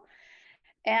well.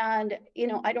 And, you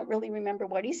know, I don't really remember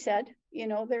what he said. You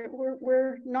know,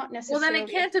 we're not necessarily. Well, then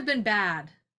it can't have been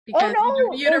bad. Because oh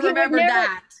no, you'd have remembered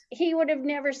that. He would have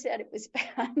never said it was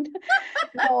bad.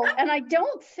 No, and I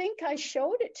don't think I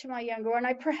showed it to my younger one.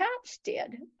 I perhaps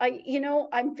did. You know,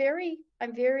 I'm very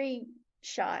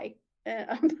shy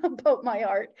about my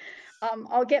art.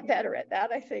 I'll get better at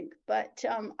that, I think, but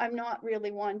I'm not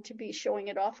really one to be showing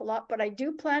it off a lot, but I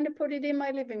do plan to put it in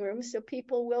my living room so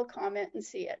people will comment and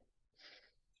see it.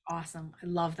 Awesome. I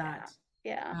love that.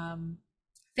 Yeah.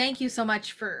 Thank you so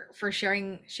much for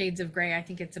sharing Shades of Grey. I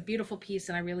think it's a beautiful piece,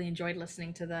 and I really enjoyed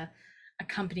listening to the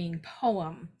accompanying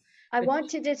poem. I want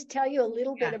to just tell you a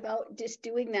little bit about just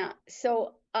doing that.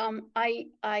 So I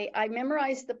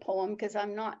memorized the poem because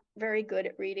I'm not very good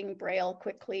at reading Braille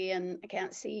quickly, and I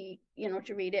can't see, you know,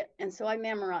 to read it. And so I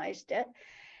memorized it,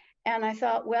 and I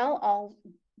thought, well, I'll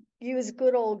use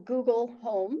good old Google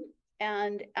Home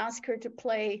and ask her to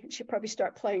play. She'll probably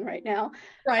start playing right now.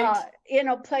 Right. You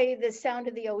know, play The Sound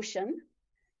of the Ocean.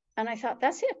 And I thought,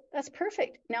 that's it. That's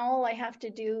perfect. Now all I have to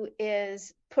do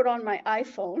is put on my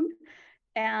iPhone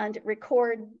and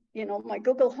record, you know, my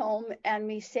Google Home and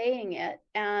me saying it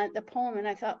and the poem. And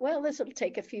I thought, well, this will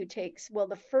take a few takes. Well,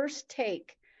 the first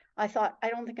take, I thought, I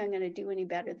don't think I'm going to do any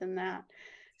better than that.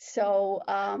 So,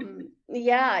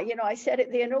 yeah, you know, I said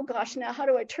at the end, oh gosh, now how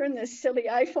do I turn this silly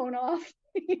iPhone off?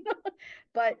 You know?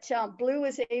 But Blue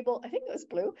was able, I think it was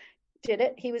Blue, did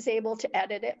it. He was able to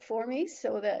edit it for me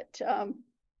so that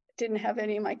didn't have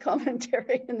any of my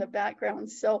commentary in the background.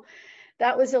 So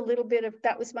that was a little bit of,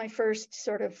 that was my first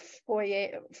sort of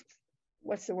foyer,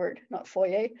 what's the word? Not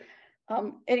foyer.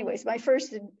 Anyways, my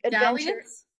first adventure,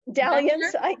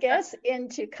 dalliance, I guess,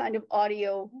 into kind of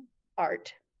audio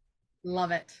art.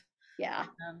 Love it. Yeah.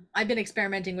 I've been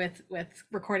experimenting with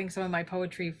recording some of my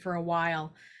poetry for a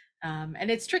while.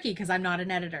 And it's tricky because I'm not an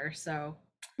editor. So,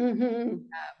 you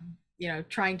know,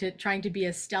 trying to be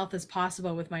as stealth as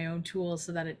possible with my own tools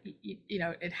so that it, you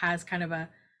know, it has kind of a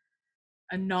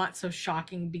not so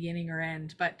shocking beginning or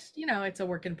end, but you know, it's a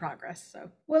work in progress.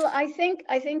 So, well, I think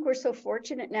we're so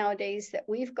fortunate nowadays that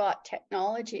we've got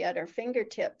technology at our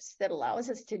fingertips that allows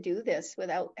us to do this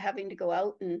without having to go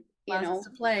out and, you know,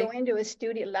 go into a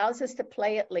studio. It allows us to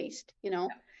play at least, you know.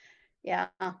 Yeah.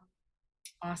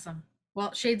 Awesome.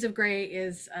 Well, Shades of Grey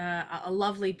is a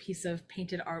lovely piece of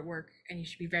painted artwork, and you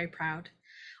should be very proud.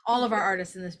 All of our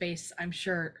artists in the space, I'm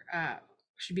sure,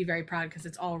 should be very proud because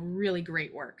it's all really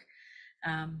great work.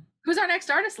 Who's our next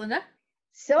artist, Linda?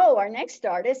 So our next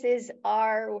artist is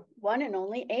our one and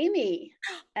only Amy.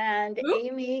 And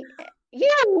Amy,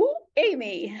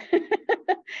 Amy.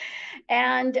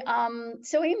 And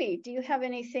so Amy, do you have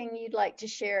anything you'd like to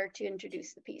share to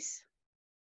introduce the piece?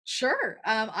 Sure.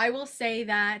 I will say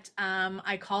that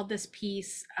I called this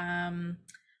piece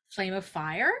Flame of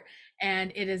Fire,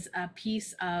 and it is a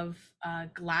piece of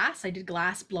glass. I did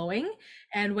glass blowing.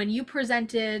 And when you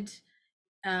presented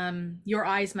Your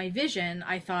Eyes, My Vision,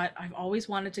 I thought I've always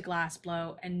wanted to glass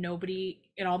blow, and nobody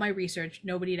in all my research,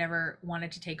 nobody had ever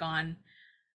wanted to take on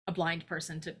a blind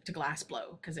person to glass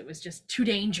blow because it was just too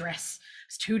dangerous.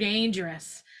 It's too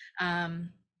dangerous.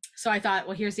 So I thought,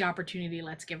 well, here's the opportunity.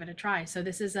 Let's give it a try. So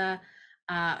this is a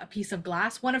piece of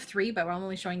glass, one of three, but we're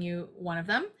only showing you one of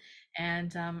them.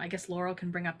 And I guess Laurel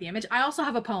can bring up the image. I also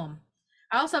have a poem.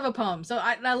 So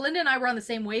Linda and I were on the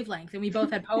same wavelength, and we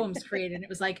both had poems created. And it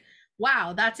was like,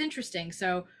 wow, that's interesting.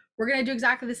 So we're going to do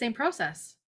exactly the same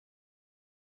process.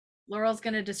 Laurel's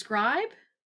going to describe,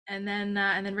 and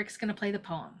then Rick's going to play the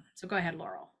poem. So go ahead,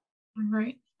 Laurel. All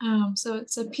right. So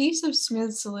it's a piece of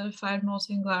smooth solidified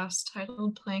molten glass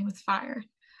titled Playing with Fire.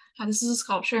 This is a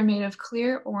sculpture made of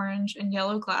clear orange and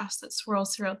yellow glass that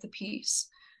swirls throughout the piece.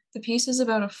 The piece is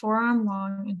about a forearm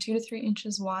long and 2 to 3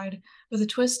 inches wide, with a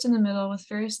twist in the middle with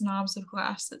various knobs of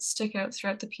glass that stick out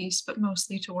throughout the piece, but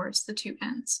mostly towards the two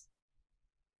ends.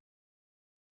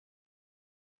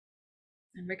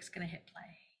 And Rick's going to hit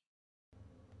play.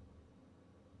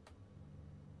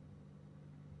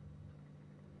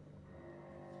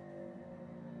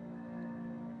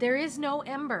 There is no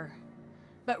ember,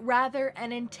 but rather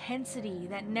an intensity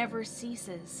that never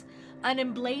ceases, an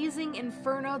emblazing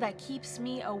inferno that keeps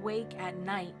me awake at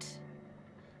night.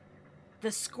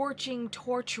 The scorching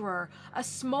torturer, a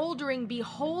smoldering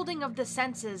beholding of the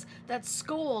senses that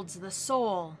scolds the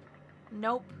soul.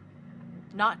 Nope,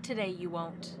 not today you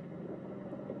won't.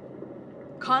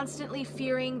 Constantly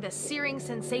fearing the searing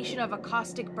sensation of a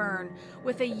caustic burn,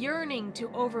 with a yearning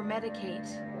to over-medicate,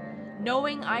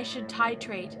 knowing I should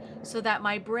titrate so that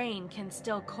my brain can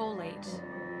still collate.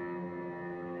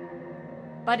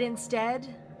 But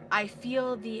instead, I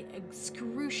feel the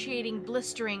excruciating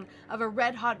blistering of a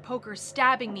red-hot poker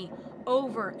stabbing me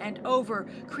over and over,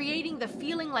 creating the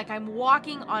feeling like I'm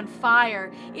walking on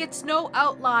fire. It's no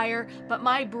outlier, but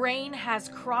my brain has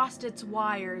crossed its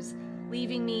wires,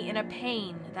 leaving me in a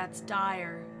pain that's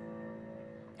dire.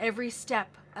 Every step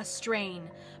a strain,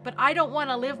 but I don't want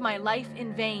to live my life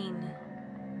in vain.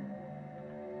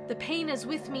 The pain is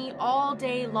with me all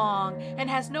day long and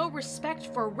has no respect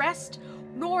for rest,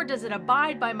 nor does it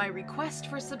abide by my request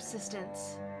for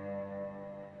subsistence.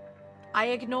 I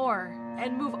ignore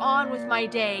and move on with my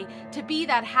day to be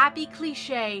that happy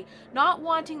cliche, not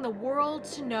wanting the world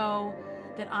to know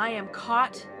that I am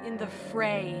caught in the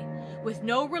fray, with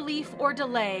no relief or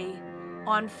delay,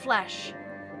 on flesh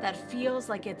that feels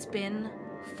like it's been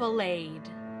filleted.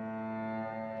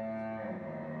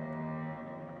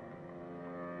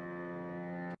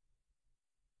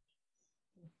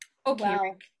 Okay, Wow.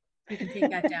 Rick, you can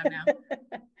take that down now.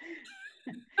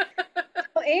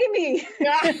 Oh, Amy,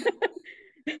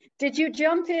 did you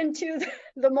jump into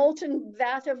the molten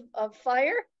vat of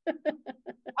fire?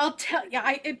 I'll tell you,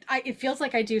 it feels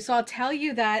like I do. So I'll tell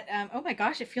you that, oh my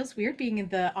gosh, it feels weird being in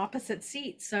the opposite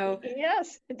seat. So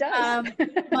yes, it does.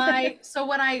 So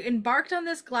when I embarked on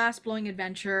this glass blowing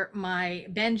adventure,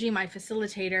 Benji, my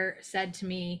facilitator, said to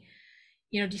me,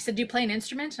 you know, he said, do you play an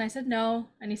instrument? And I said, no.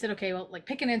 And he said, okay, well, like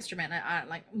pick an instrument. I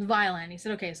like the violin. He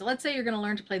said, okay, so let's say you're going to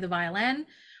learn to play the violin.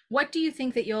 What do you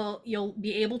think that you'll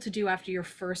be able to do after your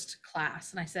first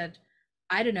class? And I said,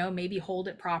 I don't know, maybe hold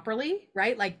it properly,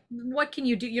 right? Like, what can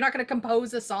you do? You're not going to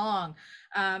compose a song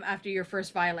after your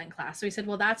first violin class. So he said,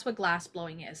 well, that's what glass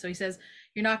blowing is. So he says,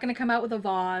 you're not going to come out with a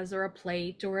vase or a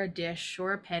plate or a dish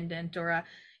or a pendant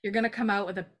you're going to come out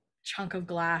with a chunk of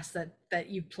glass that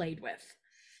you played with.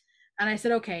 And I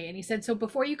said, okay. And he said, so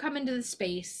before you come into the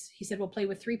space, he said, we'll play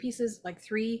with 3 pieces, like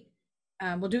 3,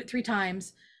 we'll do it 3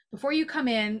 times. Before you come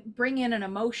in, bring in an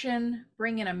emotion,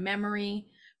 bring in a memory,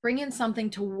 bring in something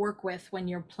to work with when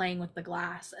you're playing with the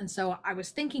glass. And so I was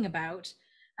thinking about,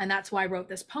 and that's why I wrote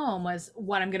this poem, was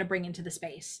what I'm going to bring into the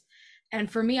space. And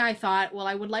for me, I thought, well,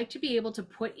 I would like to be able to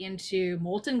put into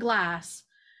molten glass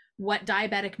what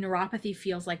diabetic neuropathy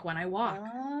feels like when I walk.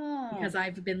 Because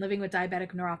I've been living with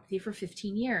diabetic neuropathy for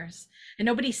 15 years. And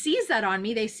nobody sees that on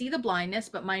me. They see the blindness,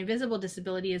 but my invisible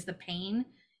disability is the pain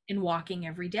in walking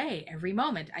every day, every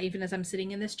moment. Even as I'm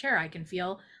sitting in this chair, I can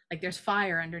feel like there's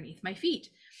fire underneath my feet.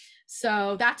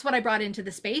 So that's what I brought into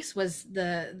the space, was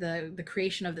the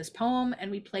creation of this poem.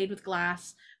 And we played with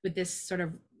glass with this sort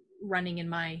of running in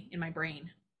my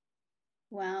brain.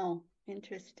 Wow,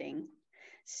 interesting.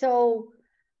 So,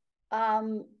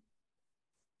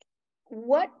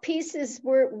 what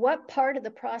part of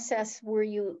the process were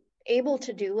you able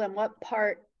to do, and what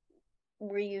part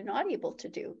were you not able to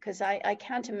do? Because I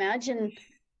can't imagine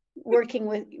working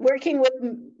with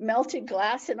melted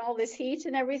glass and all this heat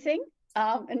and everything,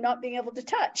 and not being able to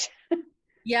touch.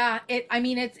 Yeah,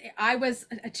 I was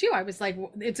too, I was like,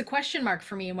 it's a question mark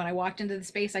for me. And when I walked into the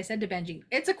space, I said to Benji,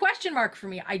 it's a question mark for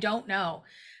me. I don't know.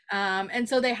 And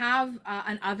so they have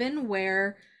an oven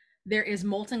where there is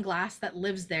molten glass that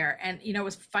lives there. And, you know, it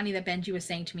was funny that Benji was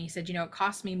saying to me, he said, you know, it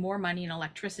costs me more money in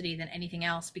electricity than anything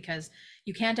else because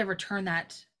you can't ever turn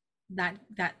that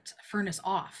furnace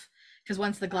off. Because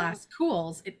once the glass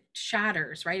cools, it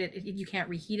shatters, right? You can't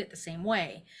reheat it the same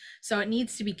way. So it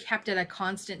needs to be kept at a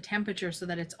constant temperature so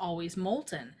that it's always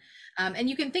molten. And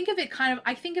you can think of it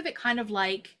I think of it kind of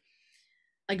like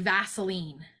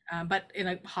Vaseline, but in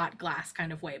a hot glass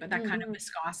kind of way, but that kind of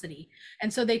viscosity.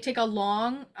 And so they take a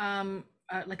long,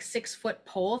 like 6-foot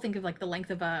pole, think of like the length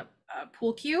of a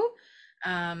pool cue,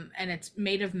 and it's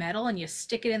made of metal, and you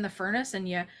stick it in the furnace and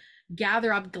you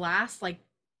gather up glass like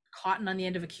cotton on the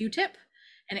end of a Q-tip,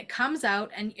 and it comes out,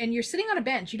 and you're sitting on a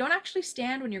bench. You don't actually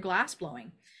stand when you're glass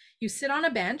blowing. You sit on a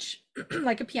bench,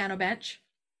 like a piano bench,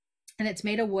 and it's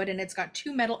made of wood, and it's got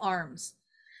 2 metal arms.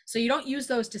 So you don't use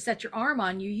those to set your arm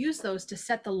on, you use those to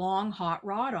set the long hot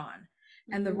rod on.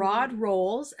 And the rod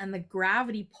rolls and the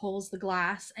gravity pulls the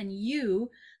glass, and you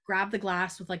grab the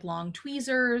glass with like long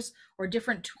tweezers or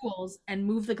different tools and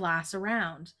move the glass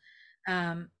around.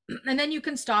 And then you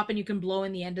can stop and you can blow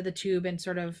in the end of the tube and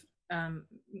sort of,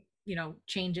 you know,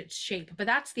 change its shape. But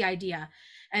that's the idea.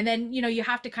 And then, you know, you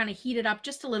have to kind of heat it up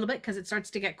just a little bit because it starts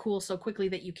to get cool so quickly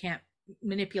that you can't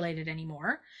manipulate it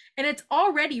anymore. And it's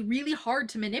already really hard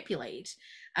to manipulate.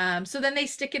 So then they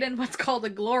stick it in what's called a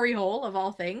glory hole, of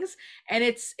all things. And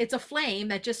it's a flame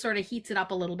that just sort of heats it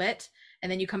up a little bit.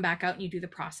 And then you come back out and you do the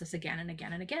process again and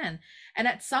again and again. And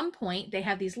at some point they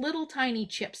have these little tiny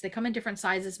chips. They come in different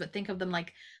sizes, but think of them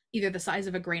like either the size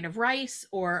of a grain of rice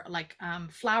or like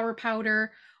flour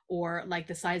powder, or like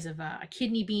the size of a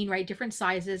kidney bean, right? Different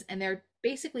sizes. And they're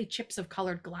basically chips of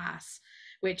colored glass,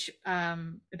 which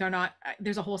they're not,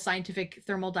 there's a whole scientific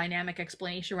thermodynamic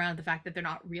explanation around the fact that they're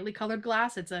not really colored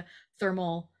glass. It's a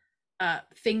thermal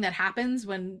thing that happens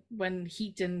when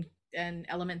heat and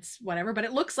elements, whatever, but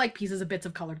it looks like pieces of bits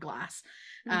of colored glass.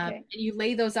 And you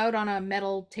lay those out on a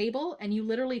metal table, and you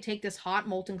literally take this hot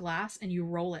molten glass and you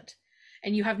roll it.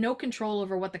 And you have no control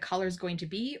over what the color is going to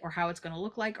be, or how it's going to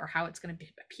look like, or how it's going to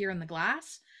appear in the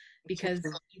glass, because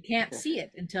you can't see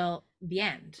it until the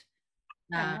end.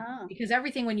 Because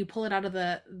everything, when you pull it out of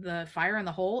the fire in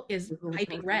the hole, is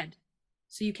piping red,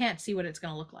 so you can't see what it's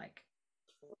going to look like.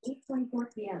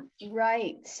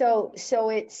 Right. So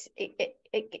it's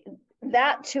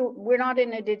that too. We're not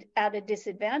at a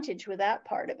disadvantage with that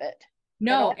part of it.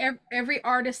 No, every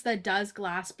artist that does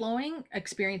glass blowing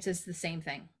experiences the same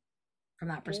thing from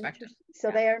that perspective.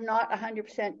 So they are not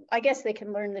 100%. I guess they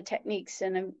can learn the techniques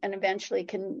and eventually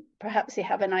can, perhaps they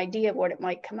have an idea of what it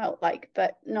might come out like,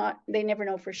 but they never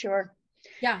know for sure.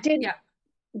 Yeah.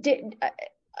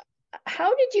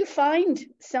 How did you find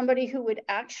somebody who would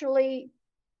actually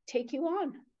take you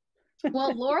on?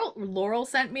 Well, Laurel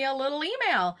sent me a little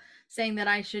email saying that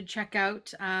I should check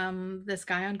out this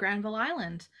guy on Granville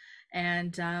Island.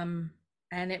 And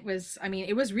it was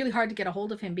really hard to get a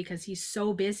hold of him because he's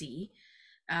so busy.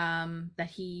 That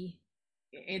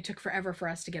it took forever for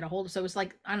us to get a hold of. So it was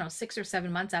like, I don't know, 6 or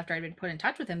 7 months after I'd been put in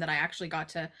touch with him that I actually got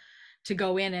to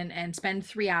go in and spend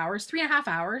 3.5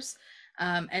 hours,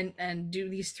 and do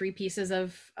these 3 pieces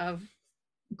of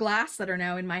glass that are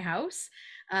now in my house.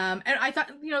 And I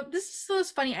thought, you know, this is those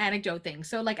funny anecdote things.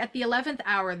 So like at the 11th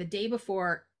hour, the day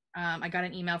before, I got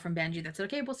an email from Benji that said,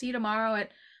 okay, we'll see you tomorrow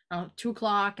at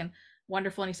 2:00, and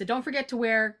wonderful. And he said, don't forget to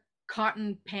wear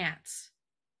cotton pants.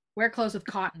 Wear clothes with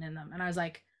cotton in them. And I was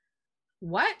like,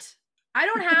 what? I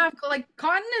don't have, like,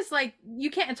 cotton is like,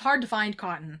 you can't, it's hard to find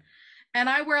cotton. And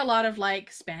I wear a lot of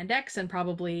like spandex and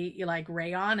probably like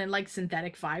rayon and like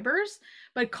synthetic fibers.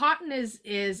 But cotton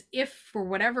is if for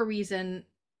whatever reason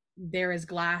there is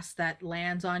glass that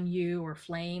lands on you or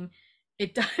flame,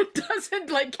 it doesn't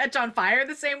like catch on fire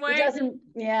the same way. It doesn't,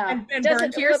 yeah. And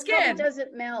burn to your skin. It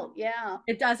doesn't melt, yeah.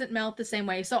 It doesn't melt the same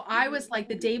way. So I was like,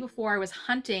 the day before I was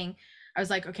hunting, I was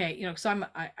like, okay, you know, so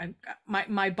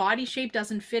my body shape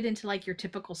doesn't fit into like your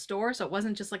typical store. So it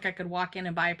wasn't just like I could walk in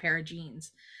and buy a pair of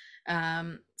jeans.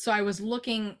 So I was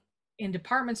looking in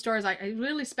department stores. I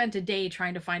really spent a day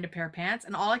trying to find a pair of pants,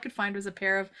 and all I could find was a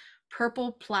pair of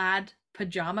purple plaid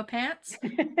pajama pants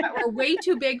that were way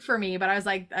too big for me. But I was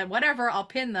like, whatever, I'll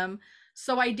pin them.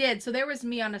 So I did. So there was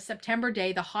me on a September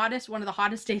day, one of the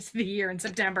hottest days of the year in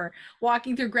September,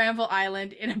 walking through Granville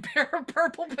Island in a pair of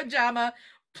purple pajama,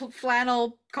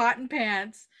 flannel cotton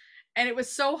pants. And it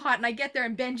was so hot. And I get there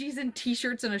and Benji's in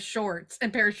t-shirts and a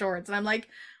pair of shorts. And I'm like,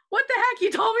 what the heck?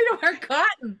 You told me to wear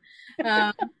cotton.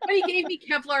 But he gave me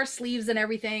Kevlar sleeves and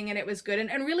everything, and it was good.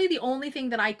 And really the only thing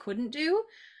that I couldn't do,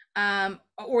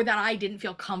 or that I didn't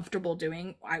feel comfortable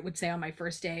doing, I would say on my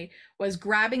first day, was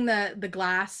grabbing the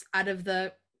glass out of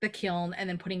the kiln and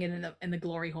then putting it in the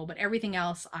glory hole. But everything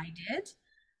else I did.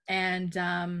 And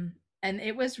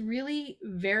it was really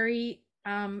very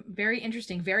very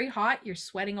interesting, very hot. You're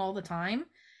sweating all the time,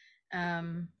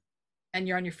 and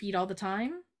you're on your feet all the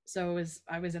time. So it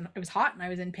was hot and I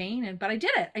was in pain, but I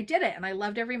did it, and I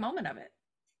loved every moment of it.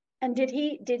 And did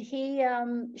he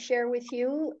share with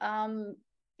you,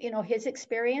 his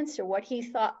experience or what he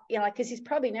thought, because he's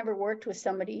probably never worked with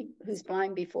somebody who's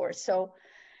blind before. So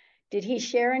did he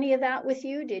share any of that with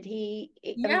you? Did he?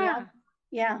 Yeah.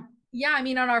 Yeah. I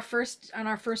mean, on our first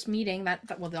meeting,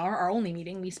 our only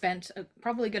meeting, we spent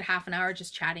probably a good half an hour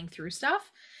just chatting through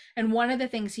stuff. And one of the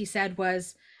things he said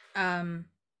was,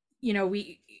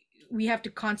 we have to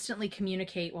constantly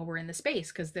communicate while we're in the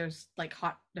space because there's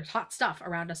hot stuff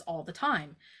around us all the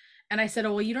time. And I said,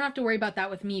 oh, well, you don't have to worry about that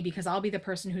with me because I'll be the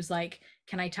person who's like,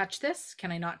 can I touch this?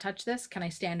 Can I not touch this? Can I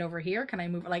stand over here? Can I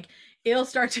move? Like, it'll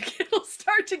start to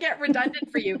get redundant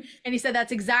for you. And he said,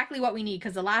 that's exactly what we need.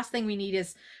 Because the last thing we need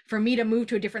is for me to move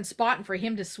to a different spot and for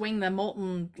him to swing the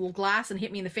molten glass and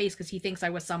hit me in the face because he thinks I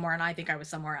was somewhere and I think I was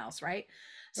somewhere else. Right.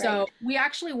 So we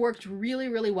actually worked really,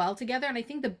 really well together. And I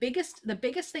think the biggest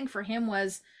thing for him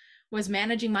was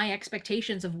managing my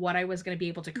expectations of what I was going to be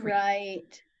able to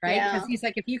create. Right. Because he's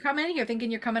like, if you come in here thinking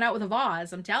you're coming out with a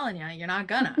vase, I'm telling you, you're not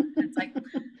gonna. It's like,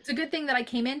 it's a good thing that I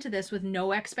came into this with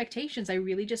no expectations. I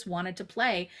really just wanted to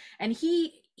play. And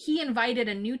he invited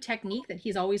a new technique that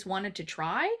he's always wanted to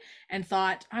try and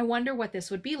thought, I wonder what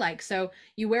this would be like. So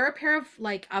you wear a pair of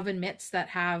like oven mitts that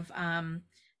have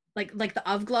like the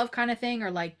UV glove kind of thing,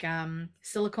 or like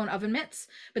silicone oven mitts,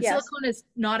 but silicone is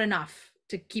not enough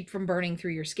to keep from burning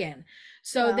through your skin.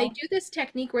 So they do this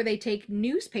technique where they take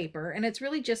newspaper, and it's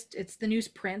really just, it's the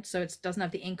newsprint, so it doesn't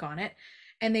have the ink on it,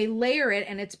 and they layer it,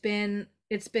 and it's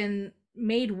been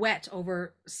made wet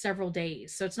over several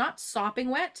days. So it's not sopping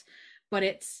wet, but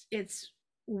it's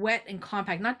wet and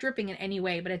compact, not dripping in any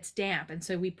way, but it's damp. And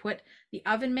so we put the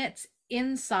oven mitts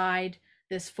inside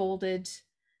this folded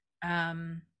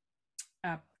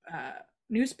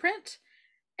newsprint,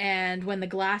 and when the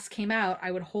glass came out, I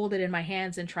would hold it in my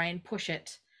hands and try and push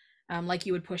it like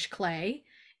you would push clay.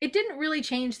 It didn't really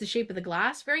change the shape of the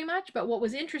glass very much, but what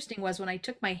was interesting was when I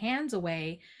took my hands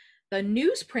away, the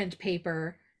newsprint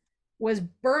paper was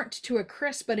burnt to a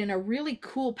crisp, but in a really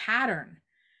cool pattern,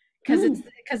 because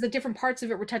the different parts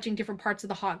of it were touching different parts of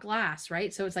the hot glass,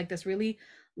 right? So it's like this really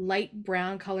light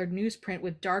brown colored newsprint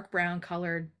with dark brown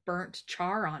colored burnt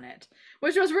char on it,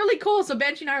 which was really cool. So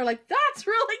Benji and I were like, that's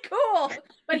really cool.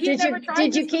 But he never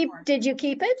tried. Did you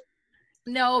keep it?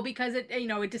 No, because it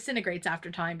disintegrates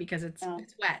after time because it's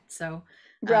wet. So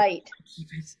right. Keep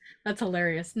it. That's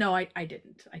hilarious. No, I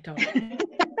didn't. I totally.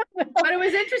 But it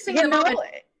was interesting.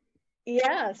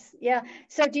 Yes. Yeah.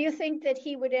 So do you think that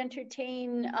he would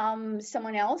entertain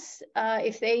someone else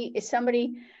if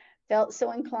somebody felt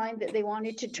so inclined that they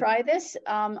wanted to try this?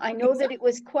 I know that it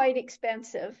was quite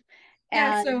expensive.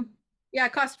 And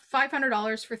it cost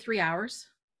 $500 for 3 hours.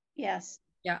 Yes.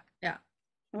 Yeah.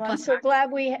 Well, I'm so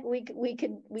glad we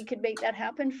could make that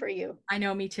happen for you. I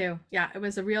know, me too. Yeah, it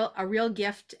was a real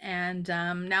gift, and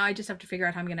now I just have to figure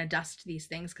out how I'm going to dust these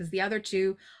things, because the other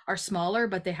two are smaller,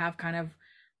 but they have kind of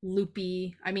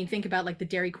loopy. I mean, think about like the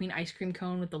Dairy Queen ice cream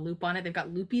cone with the loop on it. They've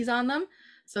got loopies on them,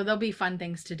 so they'll be fun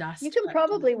things to dust. You can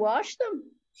probably wash them.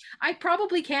 I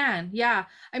probably can. Yeah,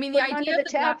 I mean, the idea of the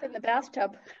tap in the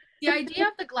bathtub. The idea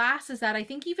of the glass is that I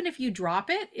think even if you drop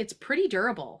it, it's pretty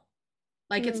durable.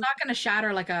 Like it's not going to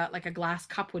shatter like a glass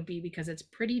cup would be, because it's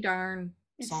pretty darn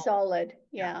solid.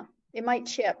 Yeah. It might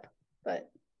chip, but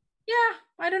yeah,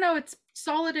 I don't know. It's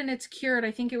solid and it's cured.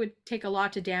 I think it would take a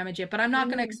lot to damage it, but I'm not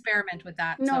going to experiment with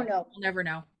that. No. We'll never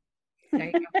know. There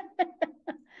you go.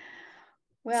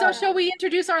 Well, so shall we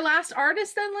introduce our last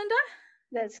artist then, Linda?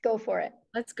 Let's go for it.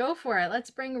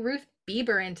 Let's bring Ruth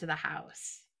Bieber into the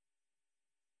house.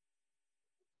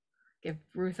 Give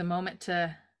Ruth a moment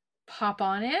to pop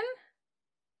on in.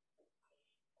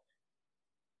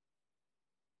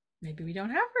 Maybe we don't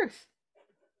have Ruth.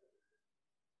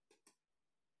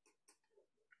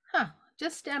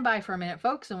 Just stand by for a minute,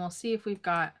 folks, and we'll see if we've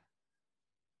got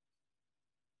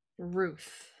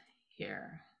Ruth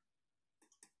here.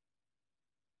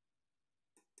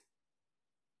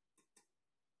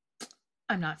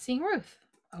 I'm not seeing Ruth.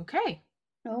 Okay.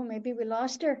 Oh, maybe we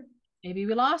lost her. Maybe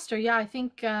we lost her. Yeah, I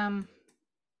think,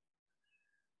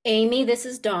 Amy, this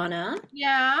is Donna.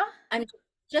 yeah. I'm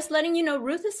just letting you know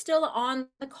Ruth is still on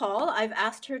the call. I've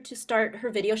asked her to start her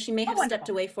video. She may have stepped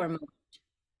away for a moment.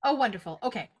 Oh, wonderful.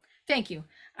 Okay. Thank you.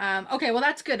 Okay, well,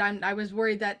 that's good. I was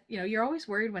worried that, you're always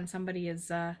worried when somebody is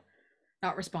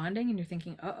not responding and you're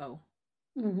thinking, uh-oh.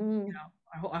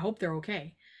 I hope they're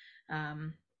okay.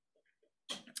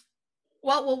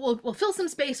 Well, we'll fill some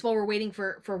space while we're waiting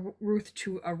for Ruth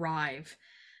to arrive.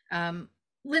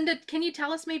 Linda, can you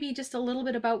tell us maybe just a little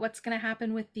bit about what's going to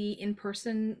happen with the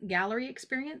in-person gallery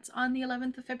experience on the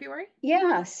 11th of February?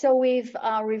 Yeah, so we've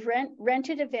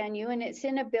rented a venue, and it's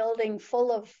in a building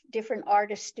full of different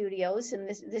artist studios. And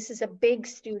this is a big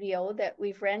studio that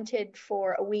we've rented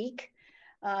for a week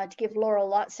to give Laurel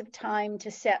lots of time to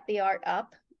set the art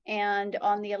up. And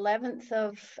on the 11th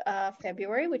of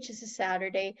February, which is a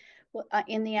Saturday,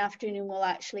 in the afternoon, we'll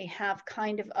actually have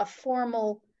kind of a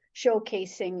formal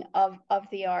showcasing of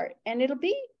the art, and it'll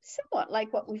be somewhat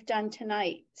like what we've done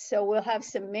tonight. So we'll have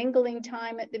some mingling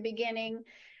time at the beginning.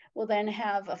 We'll then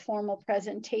have a formal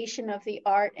presentation of the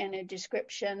art and a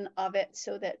description of it,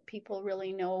 so that people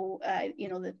really know,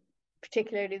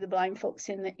 particularly the blind folks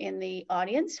in the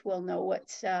audience will know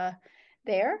what's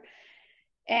there.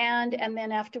 And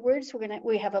then afterwards,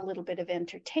 we have a little bit of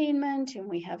entertainment, and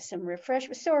we have some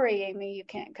refreshment. Sorry, Amy, you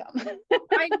can't come.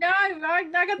 I know,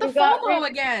 I got the FOMO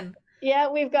again. Yeah,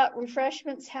 we've got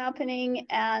refreshments happening,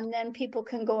 and then people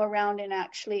can go around and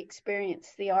actually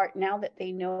experience the art now that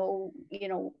they know,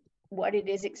 what it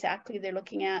is exactly they're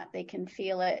looking at. They can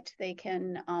feel it. They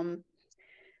can.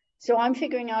 So I'm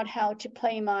figuring out how to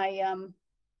play my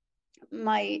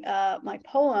my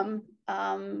poem.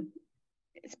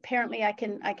 Apparently I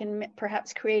can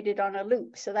perhaps create it on a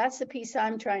loop. So that's the piece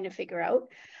I'm trying to figure out.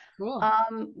 Cool.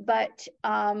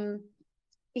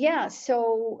 Yeah,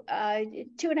 so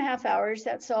 2.5 hours,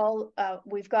 that's all.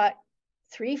 We've got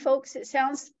 3 folks, it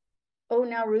sounds. Oh,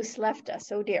 now Ruth's left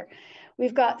us. Oh dear.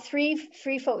 We've got three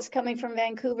folks coming from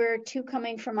Vancouver, 2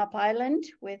 coming from Up Island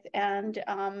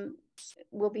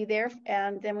we'll be there.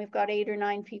 And then we've got 8 or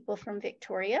 9 people from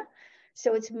Victoria.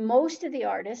 So it's most of the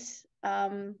artists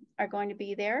are going to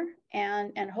be there,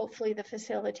 and hopefully the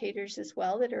facilitators as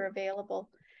well that are available.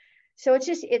 So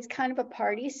it's kind of a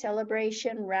party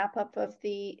celebration, wrap up of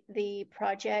the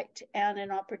project, and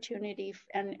an opportunity.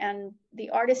 And the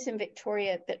artists in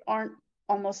Victoria that aren't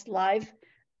Almost Live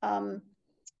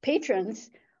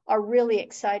patrons are really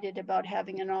excited about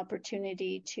having an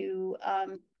opportunity to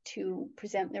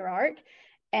present their art,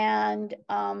 and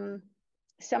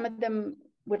some of them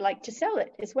would like to sell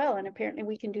it as well. And apparently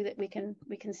we can do that. We can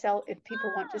sell, if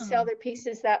people want to sell their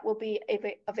pieces, that will be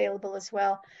available as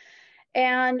well.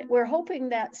 And we're hoping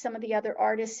that some of the other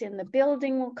artists in the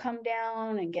building will come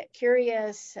down and get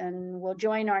curious and will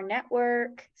join our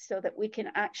network, so that we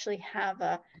can actually have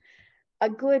a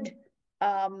good,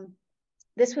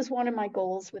 this was one of my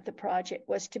goals with the project,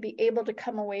 was to be able to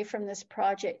come away from this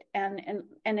project and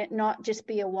it not just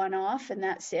be a one-off and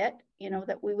that's it,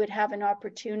 that we would have an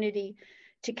opportunity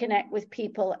to connect with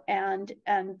people and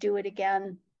do it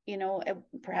again,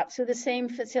 perhaps with the same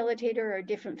facilitator or a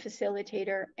different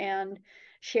facilitator, and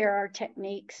share our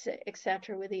techniques,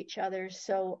 etc., with each other.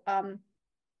 So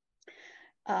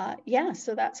yeah,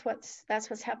 so that's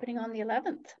what's happening on the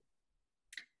 11th.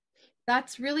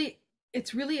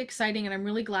 It's really exciting, and I'm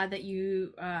really glad that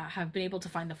you have been able to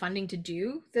find the funding to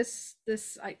do this. It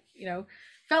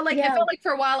felt like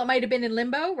for a while it might have been in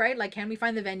limbo, right? Like, can we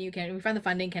find the venue? Can we find the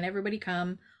funding? Can everybody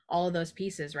come? All of those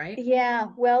pieces, right? Yeah,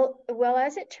 well,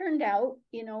 as it turned out,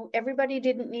 everybody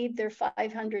didn't need their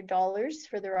 $500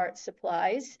 for their art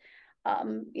supplies.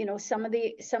 Some of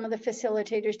the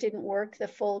facilitators didn't work the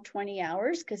full 20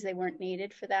 hours because they weren't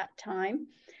needed for that time.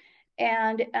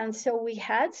 And so we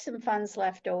had some funds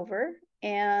left over,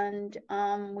 and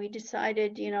we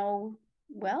decided,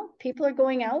 well, people are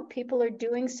going out, people are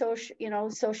doing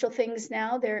social things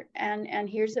now. And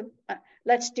here's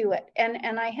let's do it.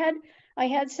 And I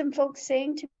had some folks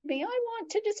saying to me, I want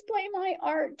to display my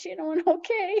art, and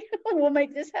okay, we'll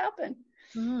make this happen.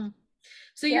 Mm-hmm.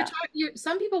 So yeah.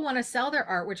 Some people want to sell their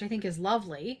art, which I think is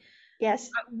lovely. Yes.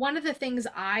 One of the things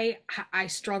I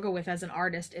struggle with as an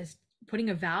artist is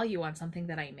putting a value on something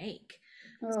that I make.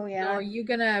 Oh yeah. So are you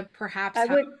gonna perhaps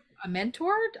have a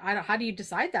mentor? How do you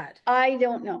decide that? I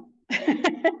don't know.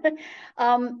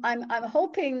 I'm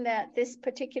hoping that this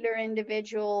particular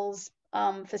individual's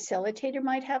facilitator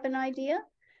might have an idea,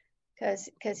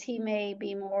 because he may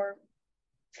be more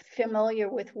familiar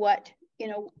with what,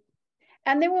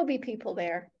 and there will be people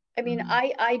there. I mean,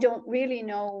 I don't really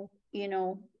know,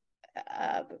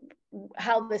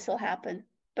 how this will happen,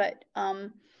 but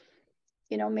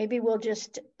you know, maybe we'll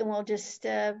just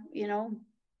you know,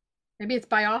 maybe it's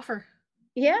by offer.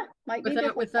 Yeah, might with be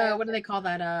with what do they call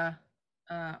that?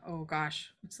 Oh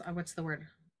gosh, what's the word?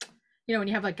 You know, when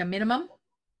you have like a minimum,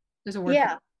 there's a word.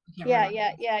 Yeah,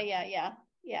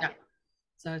 yeah.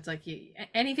 So it's like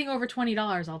anything over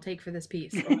 $20, I'll take for this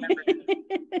piece. Or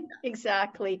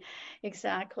Exactly.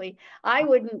 I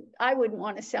wouldn't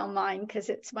want to sell mine because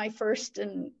it's my first,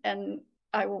 and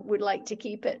I would like to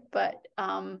keep it, but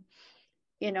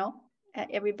you know,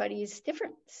 everybody's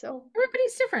different. So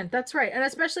everybody's different. That's right. And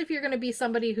especially if you're going to be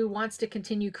somebody who wants to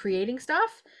continue creating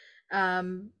stuff,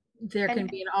 there can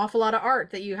be an awful lot of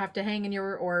art that you have to hang in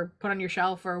your or put on your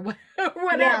shelf or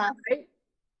whatever. Yeah. Right?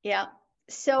 Yeah.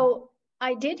 So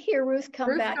I did hear Ruth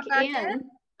come back in.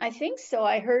 I think so.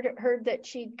 I heard that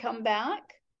she'd come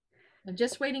back. I'm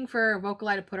just waiting for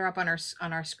VocalEye to put her up on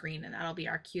our screen, and that'll be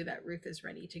our cue that Ruth is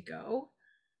ready to go.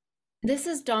 This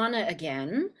is Donna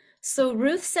again. So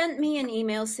Ruth sent me an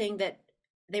email saying that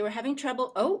they were having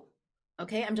trouble. Oh,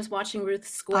 okay. I'm just watching Ruth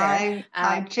square.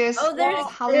 I just,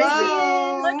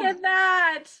 hello. Look at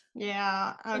that.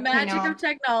 Yeah. Okay, the magic of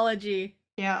technology.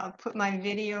 Yeah, I'll put my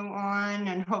video on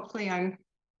and hopefully I'm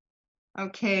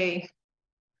okay.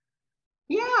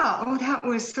 Yeah, oh, that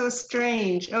was so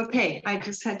strange. Okay, I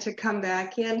just had to come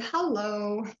back in.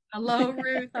 Hello. Hello,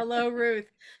 Ruth. Hello, Ruth.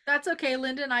 That's okay.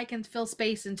 Linda and I can fill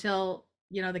space until,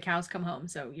 you know, the cows come home.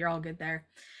 So you're all good there.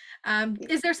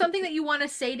 Is there something that you want to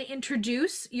say to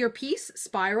introduce your piece,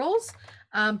 Spirals,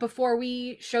 before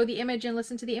we show the image and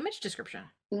listen to the image description?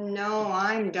 No,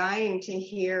 I'm dying to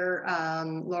hear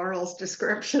Laurel's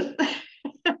description.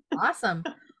 Awesome.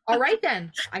 All right,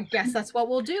 then. I guess that's what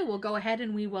we'll do. We'll go ahead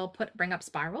and we will bring up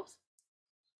Spirals.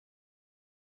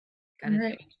 Got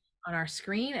it on our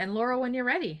screen. And Laurel, when you're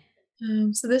ready.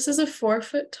 So this is a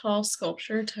 4-foot tall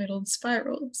sculpture titled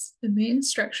Spirals. The main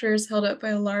structure is held up by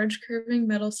a large curving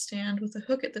metal stand with a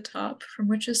hook at the top, from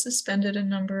which is suspended a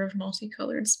number of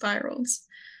multicolored spirals.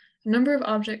 A number of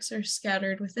objects are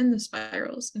scattered within the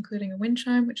spirals, including a wind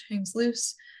chime which hangs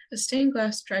loose, a stained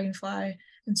glass dragonfly,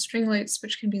 and string lights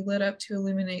which can be lit up to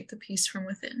illuminate the piece from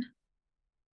within.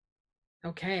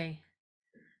 Okay.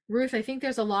 Ruth, I think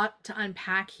there's a lot to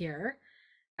unpack here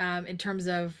in terms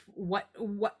of what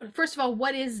first of all,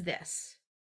 what is this?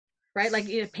 Right? Like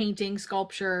painting,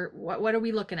 sculpture, what are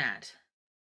we looking at?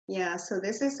 Yeah, so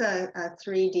this is a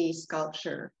 3D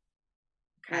sculpture.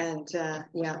 Okay. And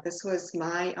yeah, this was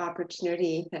my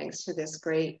opportunity, thanks to this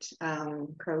great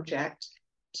project,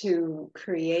 to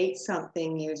create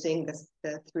something using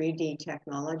the 3D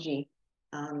technology.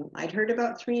 I'd heard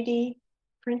about 3D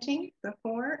printing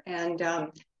before, and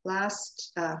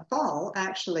last fall,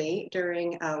 actually,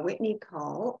 during a Whitney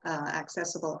call,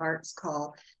 Accessible Arts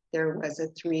call, there was a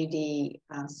 3D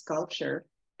sculpture.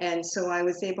 And so I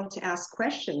was able to ask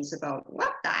questions about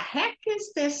what the heck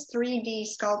is this 3D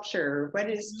sculpture? What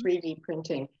is 3D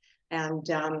printing? And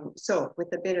so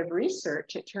with a bit of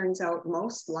research, it turns out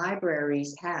most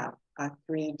libraries have a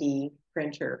 3D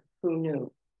printer. Who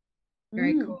knew?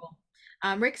 Very cool.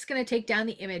 Rick's going to take down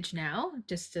the image now,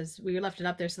 just as we left it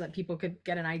up there so that people could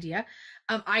get an idea.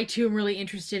 I too am really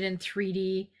interested in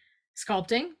 3D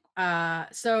sculpting.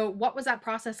 So what was that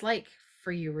process like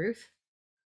for you, Ruth?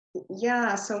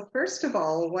 Yeah, so first of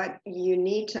all, what you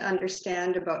need to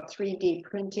understand about 3D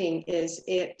printing is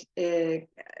it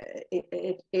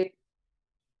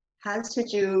has to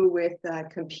do with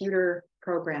computer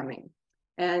programming.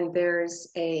 And there's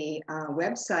a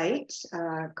website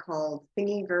called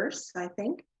Thingiverse, I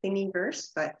think,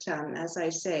 Thingiverse, but as I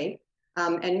say,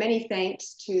 and many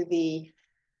thanks to the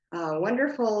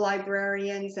wonderful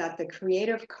librarians at the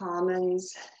Creative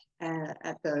Commons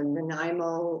at the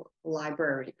Nanaimo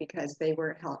Library, because they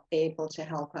were able to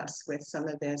help us with some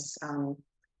of this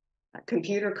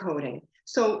computer coding.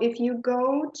 So if you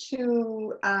go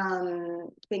to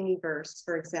Thingiverse,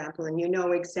 for example, and you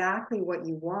know exactly what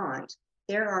you want,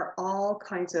 there are all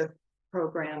kinds of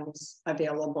programs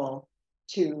available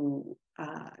to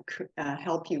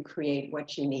help you create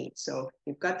what you need. So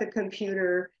you've got the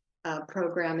computer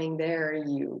programming there,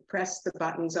 you press the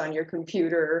buttons on your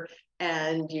computer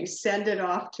and you send it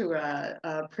off to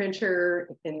a printer.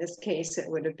 In this case, it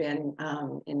would have been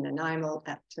in Nanaimo,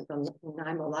 to the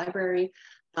Nanaimo Library,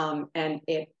 and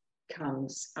it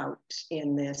comes out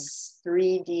in this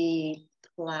 3D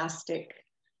plastic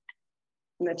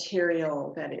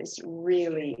material that is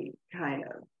really kind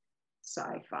of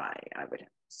sci-fi, I would have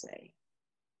to say.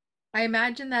 I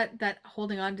imagine that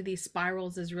holding on to these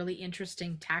spirals is really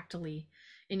interesting tactily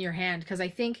in your hand, because I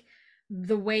think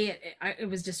the way it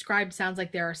was described sounds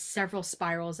like there are several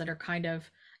spirals that are kind of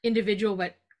individual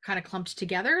but kind of clumped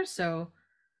together. So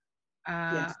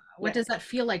what Yes. does that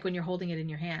feel like when you're holding it in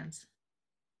your hands?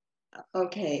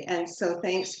 Okay, and so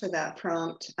thanks for that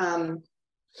prompt.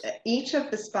 Each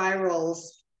of the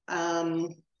spirals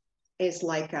is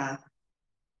like a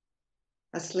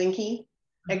slinky,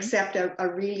 except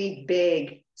a really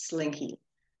big slinky,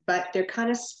 but they're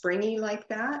kind of springy like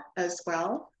that as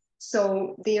well.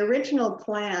 So the original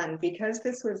plan, because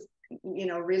this was,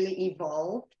 really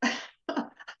evolved,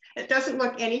 it doesn't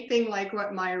look anything like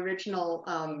what my original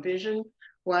vision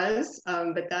was,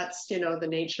 but that's, the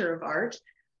nature of art.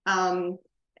 I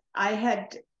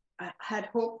had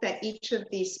hoped that each of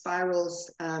these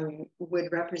spirals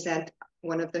would represent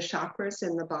one of the chakras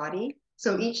in the body.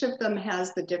 So each of them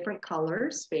has the different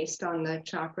colors based on the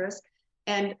chakras.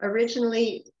 And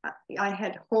originally I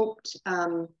had hoped,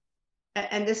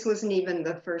 and this wasn't even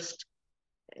the first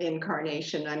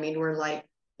incarnation. I mean, we're like,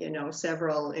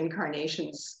 several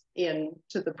incarnations into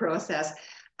the process.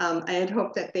 I had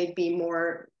hoped that they'd be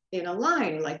more in a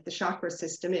line like the chakra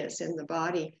system is in the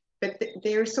body. But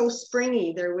they're so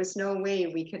springy, there was no way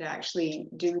we could actually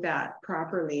do that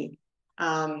properly.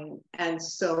 And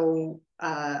so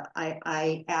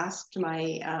I asked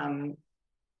my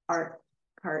art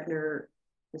partner,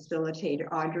 facilitator,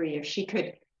 Audrey, if she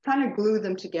could kind of glue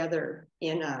them together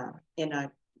in a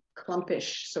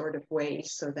clumpish sort of way,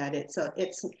 so that it's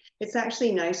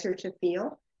actually nicer to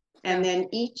feel. And then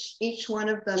each one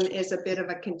of them is a bit of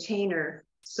a container.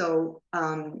 So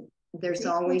there's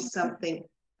always something.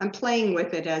 I'm playing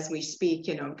with it as we speak,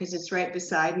 because it's right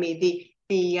beside me.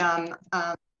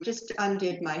 Just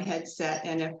undid my headset,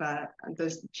 and if the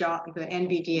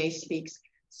NVDA speaks,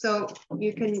 so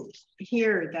you can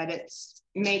hear that it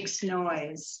makes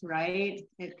noise, right?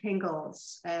 It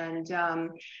tingles, and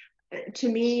to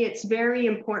me, it's very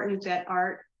important that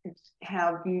art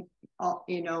have,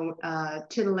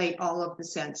 titillate all of the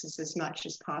senses as much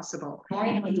as possible.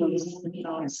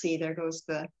 See, there goes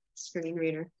the screen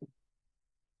reader.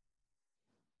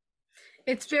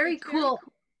 It's very cool.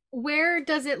 Where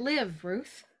does it live,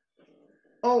 Ruth?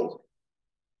 Oh,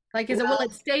 like, will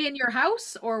it stay in your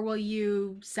house, or will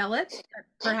you sell it?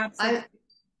 Perhaps.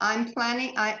 I'm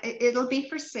planning. It'll be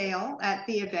for sale at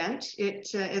the event.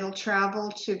 It'll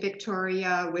travel to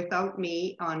Victoria without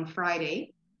me on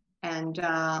Friday, and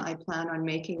I plan on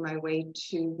making my way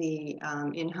to the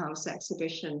in-house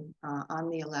exhibition on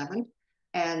the 11th,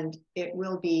 and it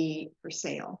will be for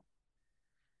sale.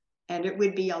 And it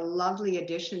would be a lovely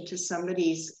addition to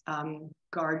somebody's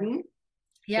garden,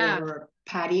 or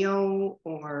patio,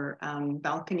 or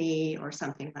balcony, or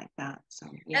something like that. So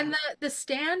yeah. And the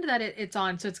stand that it's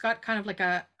on, so it's got kind of like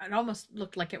it almost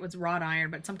looked like it was wrought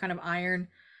iron, but some kind of iron,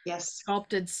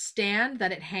 sculpted stand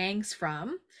that it hangs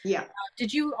from. Yeah.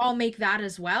 Did you all make that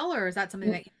as well, or is that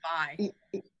something that you buy?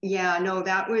 Yeah, no,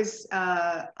 that was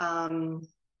by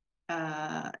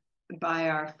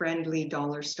our friendly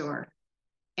dollar store.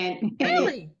 And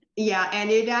really? And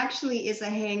it actually is a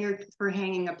hanger for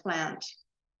hanging a plant,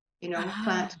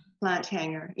 plant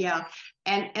hanger. Yeah.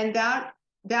 And that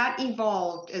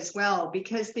evolved as well,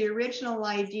 because the original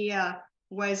idea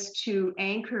was to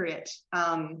anchor it,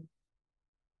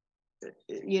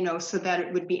 so that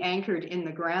it would be anchored in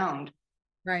the ground.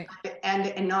 Right.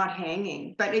 And not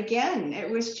hanging. But again, it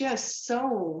was just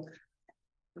so,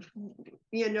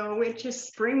 it just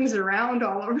springs around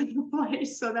all over the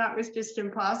place. So that was just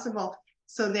impossible.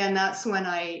 So then that's when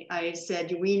I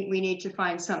said, we need to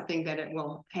find something that it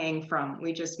will hang from.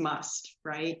 We just must,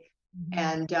 right?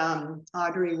 Mm-hmm. And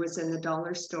Audrey was in the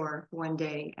dollar store one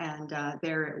day, and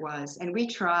there it was. And we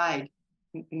tried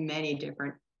many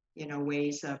different,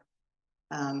 ways of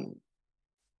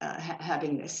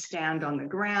having this stand on the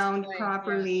ground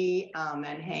properly, and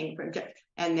hang from,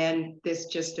 and then this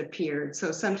just appeared.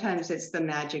 So sometimes it's the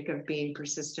magic of being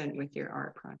persistent with your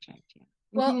art project. Yeah.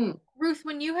 Well, Ruth,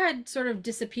 when you had sort of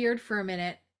disappeared for a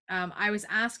minute, I was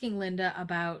asking Linda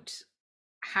about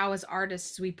how, as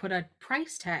artists, we put a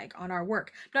price tag on our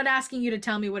work. I'm not asking you to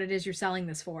tell me what it is you're selling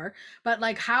this for, but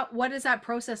like, what is that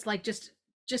process like, just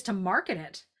to market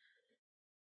it?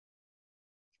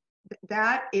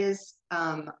 That is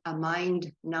a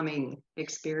mind-numbing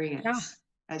experience,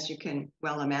 as you can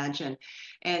well imagine.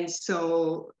 And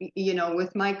so,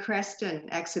 with my Creston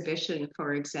exhibition,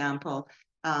 for example,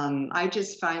 I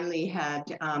just finally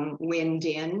had Win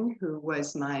Din, who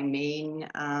was my main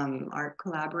art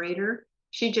collaborator.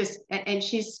 She's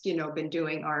been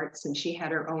doing arts, and she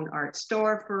had her own art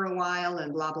store for a while,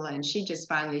 and blah, blah. And she just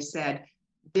finally said,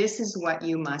 this is what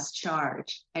you must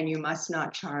charge, and you must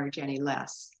not charge any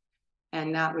less.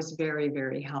 And that was very,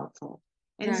 very helpful.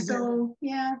 And so,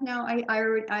 yeah, no,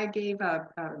 I gave a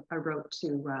rope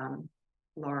to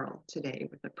Laurel today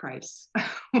with the price.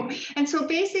 And so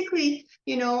basically,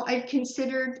 you know, I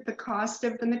considered the cost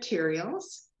of the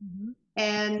materials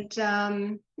and,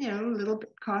 you know, a little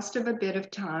bit cost of a bit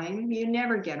of time. You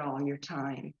never get all your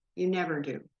time. You never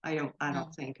do. I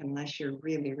don't think, unless you're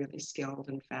really, really skilled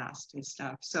and fast and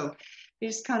stuff. So you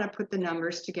just kind of put the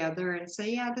numbers together and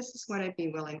say, yeah, this is what I'd be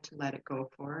willing to let it go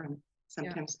for, and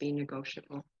sometimes be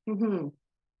negotiable.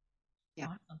 Yeah,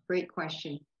 awesome. Great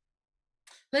question.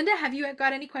 Linda, have you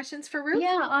got any questions for Ruth?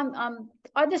 Yeah,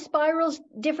 are the spirals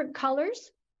different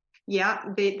colors? Yeah,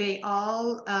 they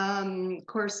all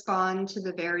correspond to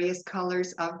the various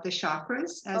colors of the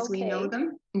chakras as we know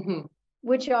them.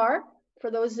 Which are, for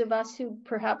those of us who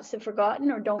perhaps have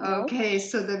forgotten or don't know? Okay,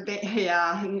 so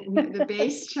the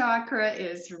base chakra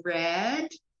is red,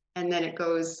 and then it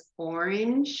goes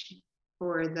orange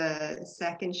for the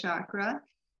second chakra,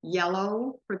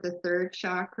 yellow for the third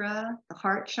chakra, the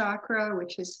heart chakra,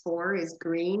 which is 4, is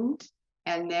green,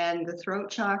 and then the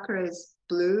throat chakra is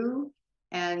blue,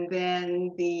 and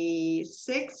then the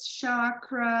 6th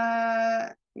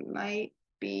chakra might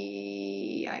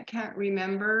be, I can't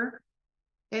remember.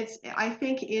 It's, I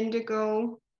think,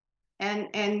 indigo, and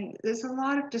there's a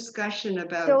lot of discussion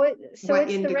about what it's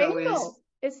indigo the rainbow. is.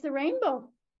 It's the rainbow.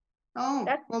 Oh,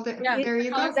 well, there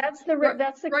you go. That's the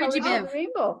color of the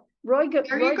rainbow. Roy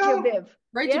Jabiv.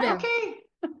 Roy Jabiv. Okay.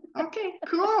 Okay,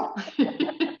 cool.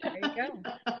 There you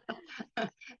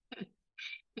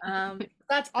go.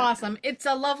 That's awesome. It's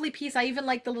a lovely piece. I even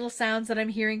like the little sounds that I'm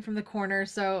hearing from the corner.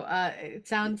 So it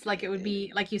sounds like it would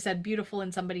be, like you said, beautiful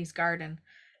in somebody's garden.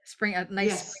 A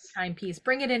nice springtime piece.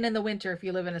 Bring it in the winter if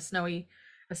you live in a snowy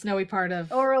part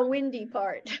of, or a windy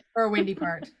part. Or a windy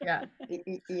part. Yeah.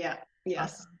 Yeah.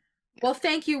 Yes. Awesome. Well,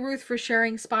 thank you, Ruth, for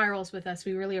sharing spirals with us.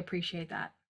 We really appreciate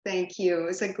that. Thank you. It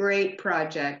was a great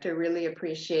project. I really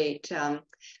appreciate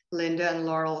Linda and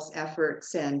Laurel's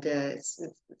efforts, and it's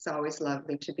always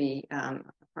lovely to be a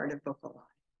part of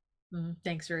VocalEye.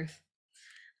 Thanks, Ruth.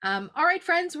 All right,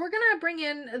 friends, we're gonna bring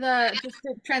in just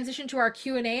to transition to our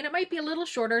Q&A, and it might be a little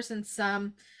shorter since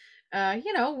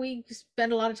you know, we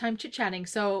spend a lot of time chit-chatting.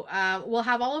 So we'll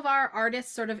have all of our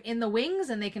artists sort of in the wings,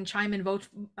 and they can chime in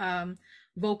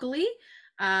vocally.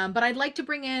 But I'd like to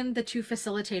bring in the 2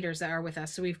 facilitators that are with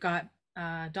us. So we've got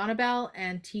Donnabelle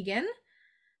and Tegan.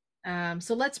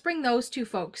 So let's bring those 2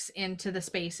 folks into the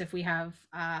space if we have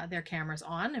their cameras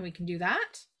on, and we can do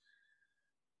that.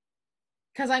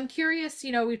 Because I'm curious,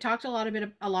 you know, we've talked a lot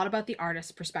about the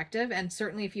artist perspective, and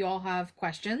certainly if you all have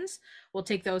questions, we'll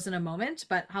take those in a moment.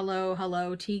 But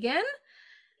hello, Tegan,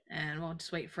 and we'll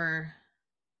just wait for.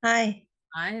 Hi,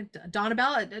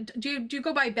 Donnabelle. Do you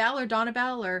go by Belle or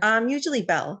Donnabelle or? Usually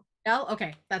Belle. Belle,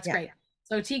 okay, that's great.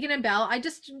 So Tegan and Belle, I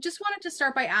just wanted to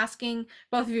start by asking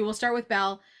both of you. We'll start with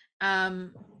Belle.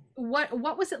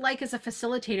 What was it like as a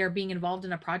facilitator being involved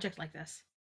in a project like this?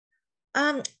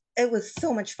 It was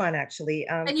so much fun, actually.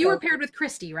 And you were paired with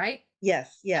Kristy, right?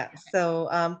 Yes, yeah. So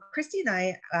Kristy and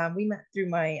I, we met through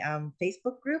my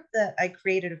Facebook group that I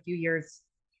created a few years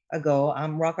ago,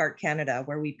 Rock Art Canada,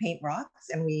 where we paint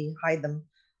rocks and we hide them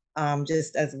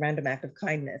just as a random act of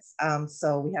kindness.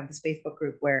 So we have this Facebook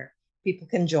group where people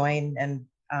can join and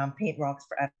paint rocks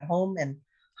at home and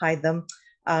hide them.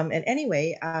 And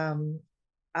anyway,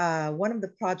 one of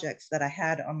the projects that I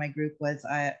had on my group was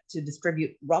to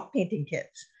distribute rock painting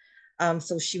kits.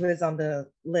 So she was on the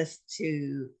list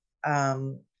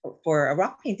for a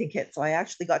rock painting kit. So I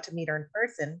actually got to meet her in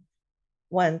person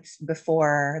once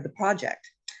before the project.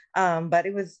 But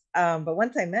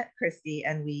once I met Kristy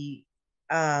and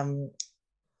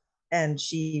and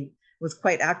she was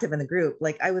quite active in the group,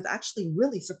 like I was actually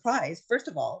really surprised, first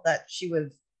of all, that she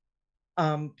was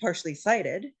partially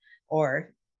sighted,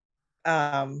 or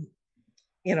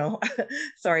you know,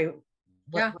 sorry.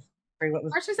 What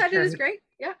was partially sighted is great.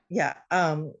 Yeah. Yeah.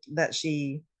 That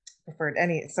she preferred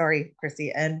sorry,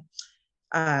 Kristy, and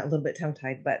a little bit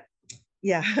tongue-tied, but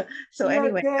yeah. So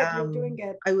anyway, You're doing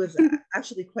good. I was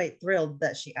actually quite thrilled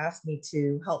that she asked me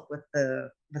to help with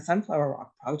the Sunflower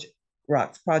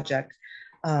Rocks project.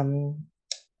 And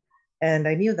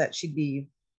I knew that she'd be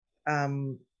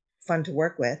fun to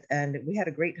work with, and we had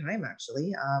a great time,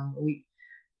 actually.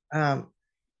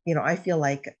 You know, I feel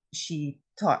like she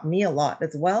taught me a lot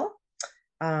as well.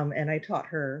 And I taught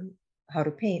her how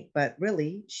to paint, but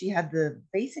really she had the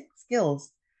basic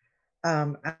skills.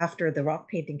 After the rock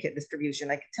painting kit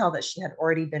distribution, I could tell that she had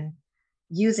already been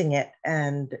using it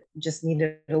and just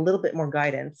needed a little bit more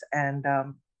guidance. And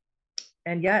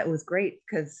yeah, it was great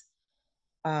because,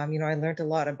 you know, I learned a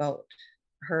lot about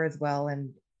her as well,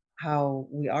 and how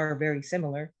we are very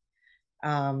similar.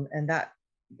 And that,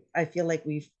 I feel like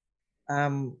we've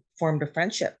formed a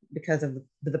friendship because of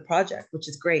the project, which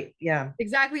is great. Yeah.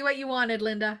 Exactly what you wanted,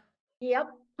 Linda. Yep.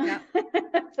 Yep.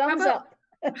 Thumbs up.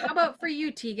 How about for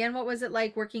you, Tegan? What was it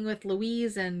like working with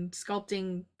Louise and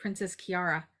sculpting Princess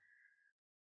Kiara?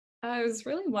 It was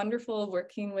really wonderful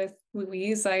working with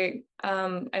Louise. I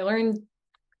learned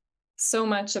so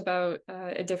much about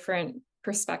a different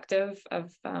perspective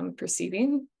of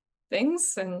perceiving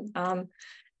things. And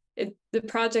the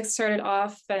project started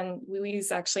off, and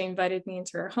Louise actually invited me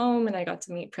into her home, and I got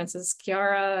to meet Princess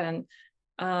Kiara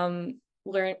and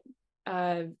learn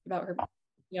about her,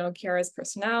 Kiara's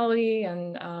personality,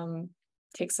 and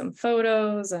take some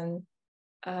photos. And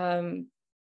then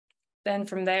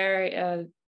from there, it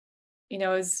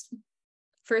was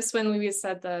first when Louise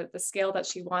said the scale that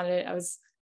she wanted, I was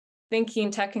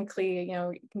thinking technically, it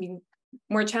can be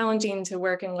more challenging to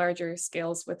work in larger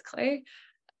scales with clay.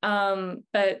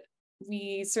 But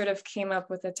we sort of came up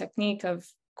with a technique of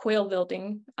coil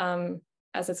building,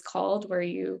 as it's called, where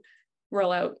you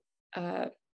roll out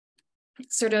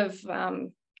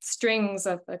strings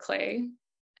of the clay.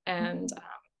 And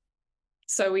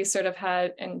so we sort of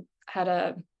had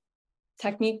a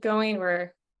technique going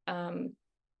where,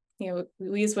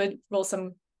 Louise would roll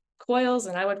some coils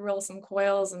and I would roll some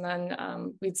coils, and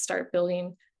then we'd start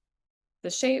building the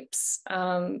shapes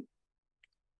from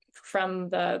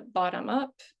the bottom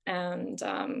up. And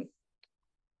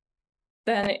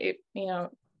then it,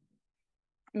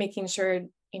 making sure,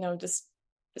 just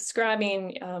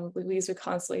describing, Louise would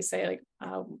constantly say, like,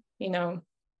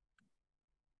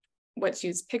 what she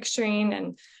was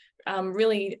picturing, and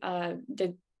really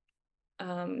did,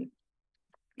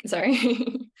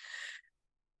 sorry.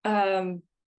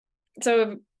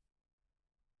 So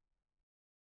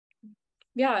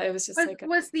yeah, it was just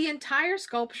was the entire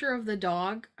sculpture of the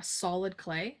dog a solid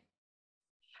clay?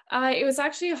 It was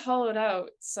actually hollowed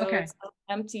out, so okay. It's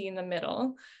empty in the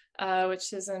middle,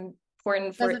 which is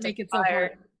important for Doesn't it to make it so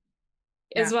hard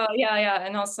as well. Yeah,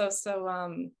 and also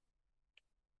so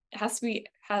it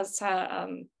has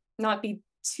to not be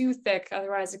too thick,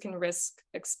 otherwise it can risk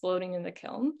exploding in the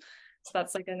kiln. So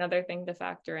that's like another thing to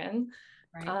factor in.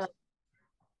 Right.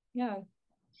 Yeah.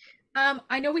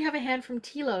 I know we have a hand from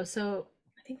Tilo, so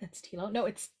I think that's Tilo. No,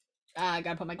 it's I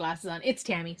gotta put my glasses on. It's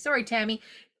Tammy. Sorry, Tammy.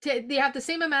 They have the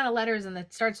same amount of letters and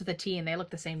it starts with a T and they look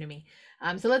the same to me.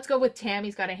 So let's go with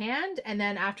Tammy's got a hand, and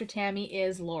then after Tammy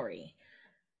is Lori.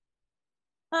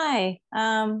 Hi.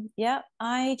 Yeah,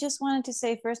 I just wanted to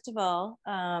say, first of all,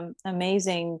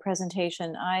 amazing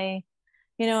presentation.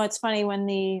 It's funny, when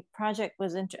the project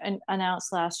was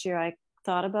announced last year, I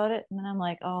thought about it and then I'm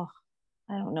like, oh,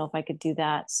 I don't know if I could do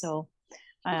that. So,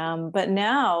 but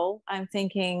now I'm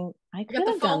thinking I could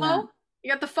have done that.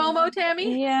 You got the FOMO,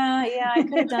 Tammy? Yeah, I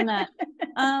could have done that.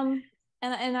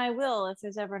 And I will if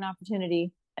there's ever an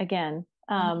opportunity again.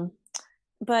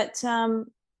 But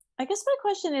I guess my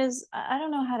question is, I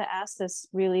don't know how to ask this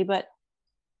really, but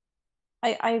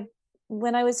I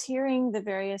when I was hearing the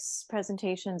various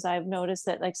presentations, I've noticed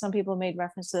that like some people made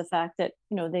reference to the fact that,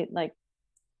 they like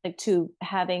to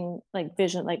having like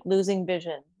vision, like losing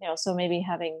vision, so maybe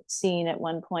having seen at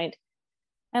one point.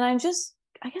 And I guess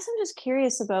I'm just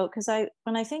curious about, because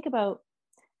when I think about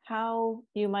how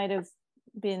you might have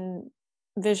been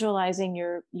visualizing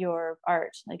your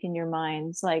art, like in your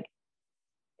minds, like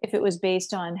if it was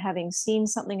based on having seen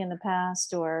something in the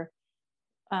past, or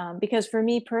because for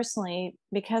me personally,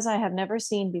 because I have never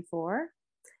seen before,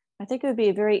 I think it would be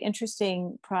a very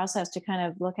interesting process to kind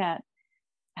of look at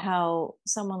how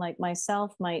someone like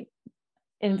myself might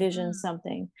envision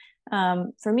something.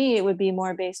 For me, it would be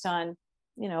more based on,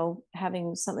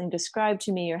 having something described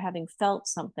to me or having felt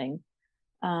something,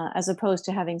 as opposed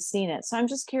to having seen it. So I'm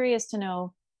just curious to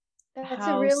know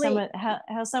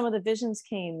how some of the visions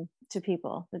came to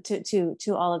people,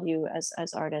 to all of you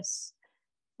as artists.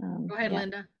 Go ahead,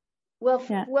 Linda. Well,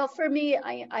 for me,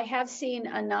 I have seen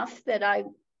enough that I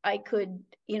could,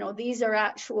 these are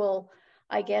actual,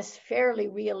 I guess, fairly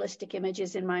realistic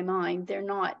images in my mind. They're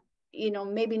not,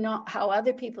 maybe not how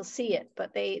other people see it,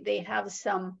 but they have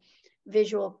some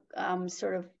visual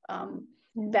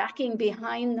backing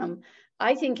behind them.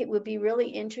 I think it would be really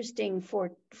interesting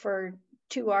for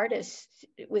two artists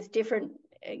with different,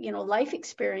 life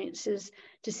experiences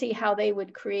to see how they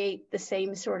would create the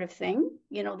same sort of thing,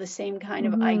 the same kind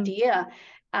of idea,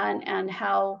 and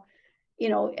how,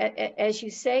 as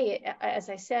you say, as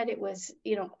I said, it was,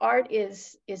 art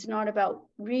is not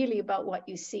really about what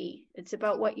you see. It's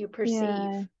about what you perceive.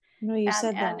 Yeah. No, you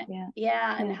said that.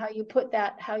 And how you put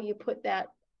that,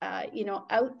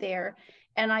 out there.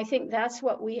 And I think that's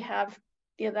what we have,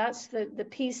 that's the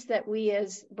piece that we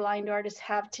as blind artists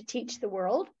have to teach the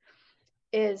world,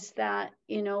 is that,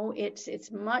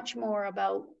 it's much more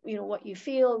about, what you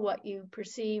feel, what you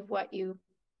perceive,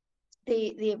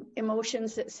 the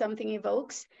emotions that something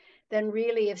evokes, than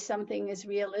really if something is a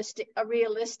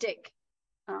realistic,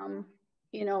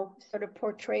 sort of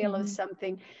portrayal of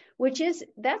something,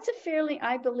 that's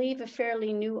I believe a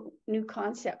fairly new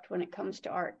concept when it comes to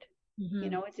art.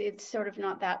 It's sort of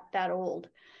not that old.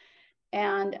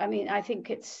 And I mean, I think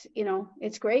it's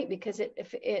great because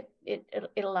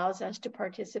it allows us to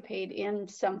participate in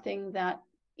something that,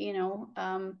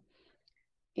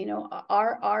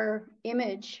 our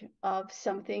image of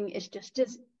something is just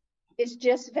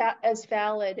as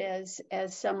valid as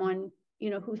someone,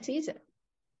 who sees it.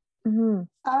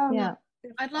 Yeah.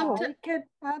 I'd love to could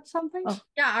add something.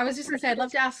 Yeah, I was just gonna say, I'd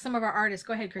love to ask some of our artists.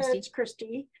 Go ahead, Kristy. It's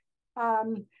Kristy.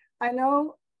 I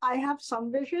know I have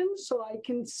some vision, so I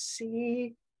can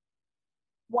see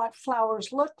what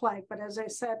flowers look like, but as I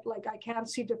said, like, I can't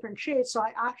see different shades. So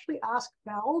I actually asked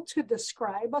Val to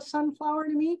describe a sunflower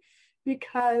to me,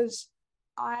 because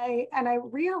I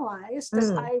realized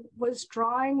that I was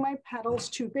drawing my petals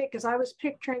too big, because I was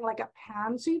picturing like a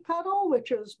pansy petal,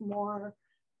 which is more,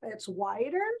 it's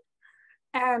wider.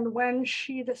 And when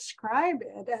she described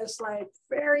it as like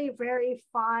very, very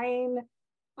fine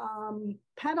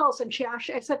petals, and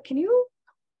I said, can you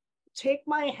take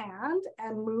my hand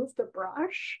and move the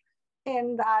brush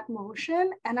in that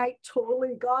motion? And I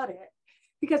totally got it,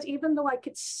 because even though I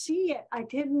could see it,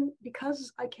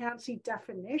 because I can't see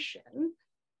definition,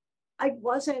 I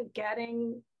wasn't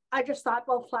getting, I just thought,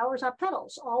 well, flowers have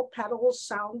petals. All petals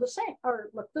sound the same or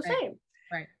look the same.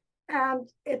 Right.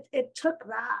 And it took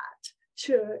that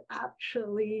to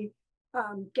actually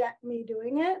get me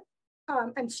doing it.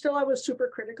 And still I was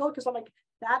super critical, because I'm like,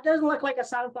 that doesn't look like a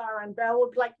sunflower. And Belle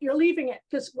would be like, you're leaving it.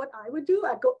 Because what I would do,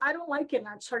 I'd go, I don't like it. And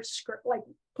I'd start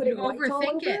putting white all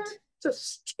over it.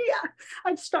 Just,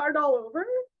 I'd start all over.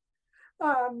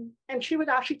 And she would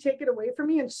actually take it away from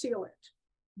me and seal it.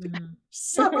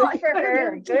 So good for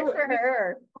her. Good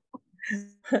for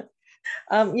her.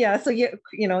 Yeah, so you're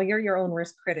your own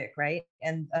worst critic, right?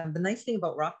 And the nice thing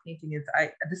about rock painting is,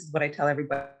 this is what I tell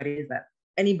everybody, is that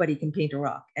anybody can paint a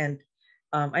rock, and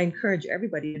I encourage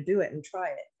everybody to do it and try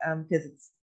it, because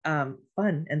it's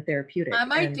fun and therapeutic. I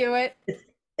might do it.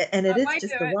 And it is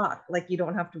just a rock. Like, you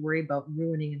don't have to worry about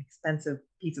ruining an expensive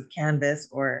piece of canvas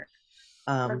or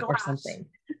something.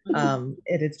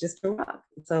 It is just a rock.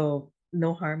 So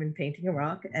no harm in painting a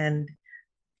rock, and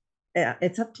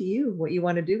it's up to you what you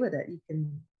want to do with it. You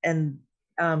can, and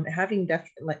having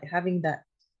that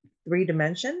 3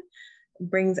 dimension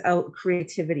brings out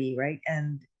creativity, right?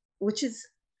 And which is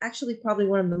actually probably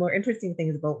one of the more interesting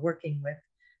things about working with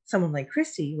someone like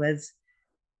Kristy, was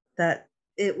that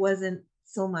it wasn't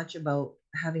so much about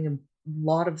having a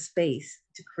lot of space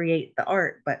to create the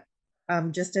art, but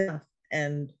just enough.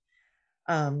 And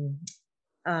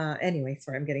anyway,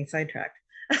 sorry, I'm getting sidetracked.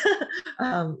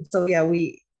 So yeah,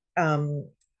 we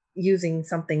using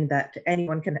something that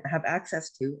anyone can have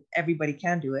access to. Everybody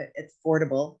can do it. It's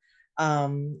affordable.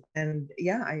 And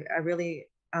yeah, I really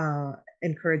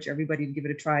encourage everybody to give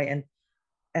it a try.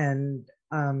 And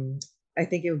I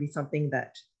think it would be something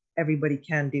that everybody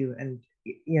can do. And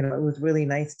it was really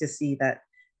nice to see that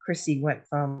Kristy went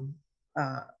from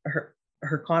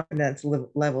her confidence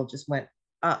level just went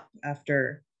up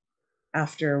after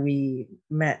we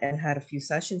met and had a few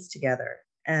sessions together.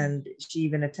 And she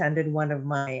even attended one of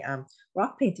my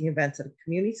rock painting events at a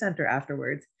community center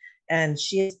afterwards. And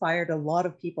she inspired a lot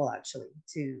of people actually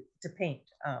to paint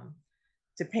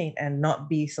and not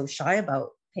be so shy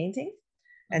about painting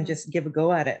and just give a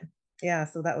go at it. Yeah,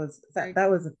 so that was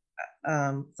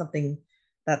something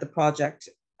that the project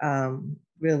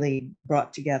really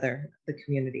brought together the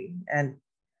community, and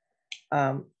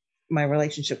my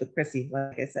relationship with Kristy,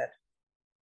 like I said.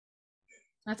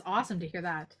 That's awesome to hear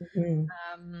that.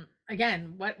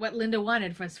 Again, what Linda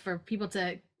wanted was for people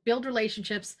to build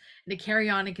relationships and to carry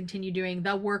on and continue doing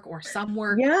the work or some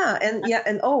work.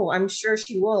 And oh, I'm sure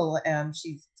she will.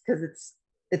 She's, because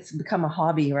it's become a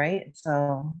hobby, right?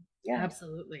 So yeah,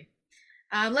 absolutely.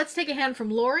 Let's take a hand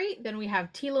from Lori. Then we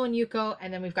have Tilo and Yuko,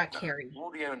 and then we've got Carrie.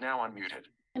 Audio now unmuted.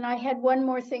 And I had one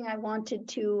more thing I wanted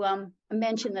to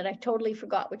mention that I totally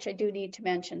forgot, which I do need to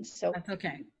mention. So that's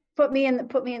okay. Put me in the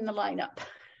lineup.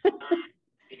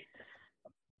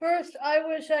 First, I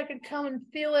wish I could come and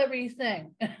feel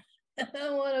everything. I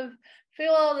want to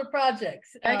feel all the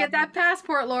projects. I get that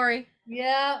passport, Lori.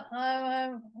 Yeah,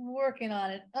 I'm working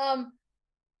on it.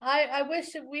 I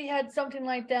wish that we had something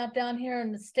like that down here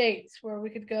in the States, where we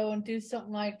could go and do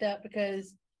something like that,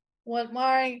 because what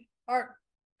my art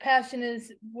passion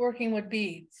is working with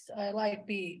beads. I like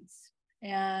beads.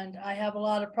 And I have a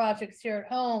lot of projects here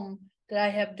at home that I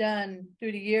have done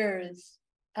through the years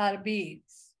out of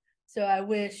beads. So I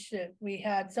wish that we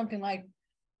had something like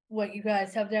what you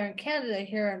guys have there in Canada,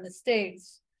 here in the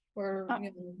States, where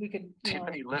we could,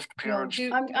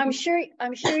 I'm sure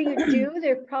you do.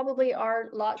 There probably are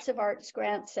lots of arts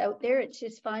grants out there. It's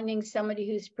just finding somebody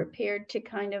who's prepared to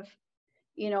kind of,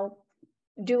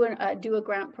 do a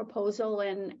grant proposal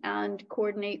and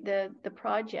coordinate the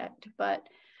project. But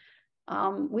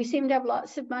we seem to have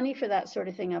lots of money for that sort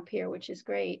of thing up here, which is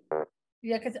great.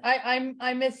 Yeah, because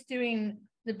I miss doing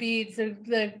the beads.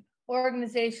 The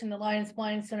organization, the Lions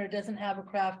Blind Center, doesn't have a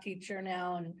craft teacher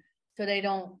now, and so they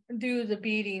don't do the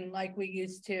beading like we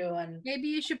used to. And maybe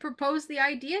you should propose the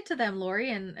idea to them,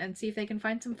 Lori, and see if they can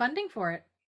find some funding for it.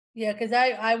 Yeah, because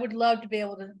I would love to be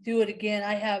able to do it again.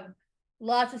 I have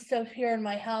lots of stuff here in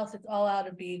my house. It's all out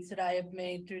of beads that I have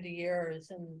made through the years,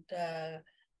 and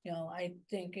I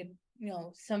think it,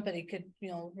 somebody could,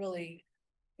 really,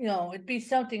 it'd be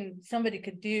something somebody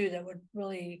could do that would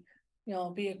really,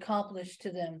 be accomplished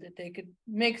to them, that they could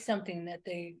make something that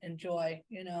they enjoy,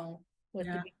 with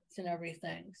the beads and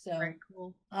everything. So very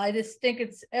cool. I just think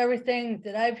it's everything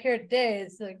that I've heard today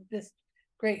is like this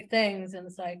great things, and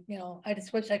it's like, I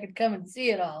just wish I could come and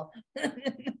see it all.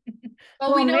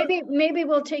 Well, maybe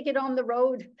we'll take it on the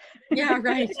road. Yeah,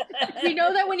 right. We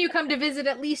know that when you come to visit,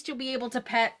 at least you'll be able to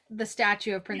pet the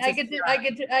statue of Princess Kiara.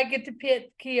 I get to pet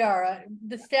Kiara,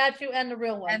 the statue and the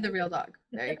real one. And the real dog.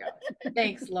 There you go.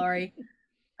 Thanks, Lori.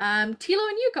 Tilo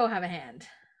and Yuko have a hand.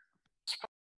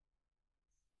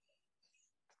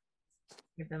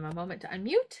 Give them a moment to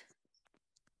unmute.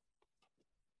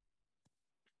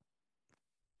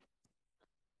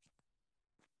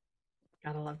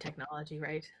 Gotta love technology,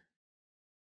 right?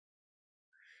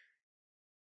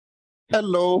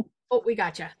 Hello. Oh, we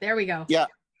got you. There we go. Yeah.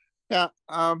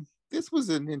 This was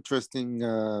an interesting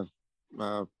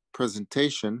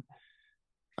presentation.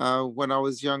 When I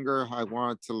was younger, I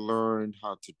wanted to learn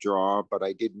how to draw, but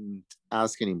I didn't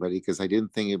ask anybody because I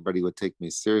didn't think anybody would take me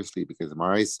seriously because of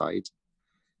my eyesight.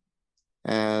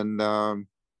 And I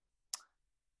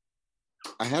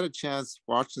had a chance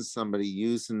watching somebody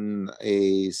using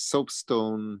a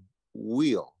soapstone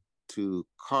wheel to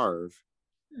carve.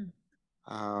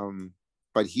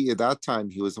 But at that time,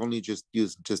 he was only just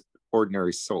using just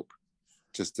ordinary soap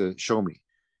just to show me.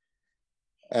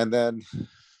 And then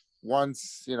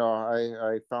once,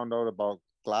 I found out about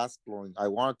glass blowing, I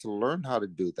wanted to learn how to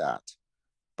do that.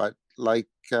 But like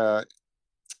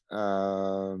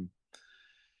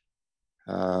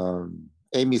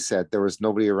Amy said, there was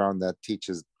nobody around that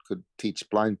could teach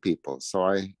blind people. So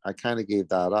I kind of gave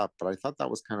that up, but I thought that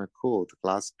was kind of cool, the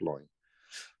glass blowing.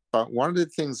 But one of the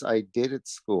things I did at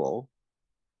school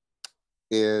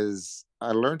is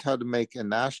I learned how to make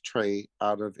an ashtray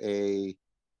out of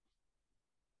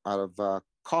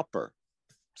copper.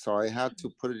 So I had to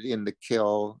put it in the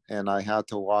kiln, and I had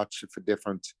to watch it for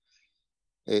different.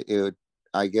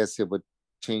 I guess it would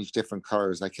change different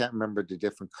colors. I can't remember the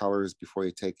different colors before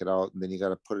you take it out, and then you got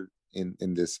to put it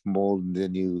in this mold, and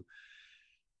then you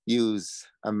use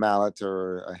a mallet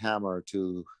or a hammer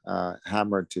to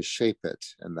hammer to shape it,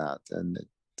 and it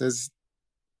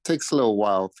takes a little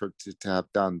while to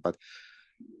have done, but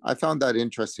I found that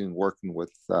interesting working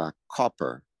with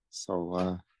copper.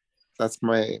 So that's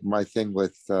my thing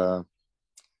with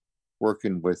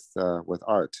working with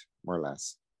art, more or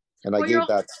less. And I gave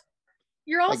that.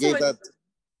 You're also.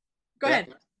 Go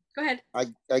ahead. Go ahead.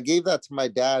 I gave that to my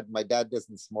dad. My dad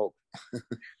doesn't smoke.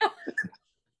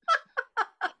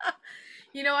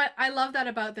 You know what? I love that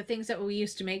about the things that we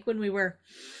used to make when we were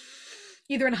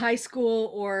either in high school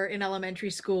or in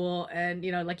elementary school. And,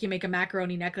 like you make a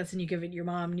macaroni necklace and you give it to your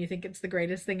mom and you think it's the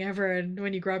greatest thing ever. And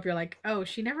when you grow up, you're like, oh,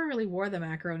 she never really wore the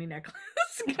macaroni necklace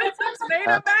because it's made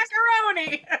of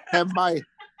macaroni. And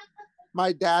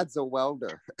my dad's a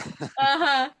welder.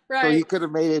 Right. So he could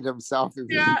have made it himself if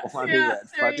he wanted it.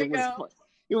 But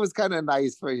it was kind of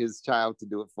nice for his child to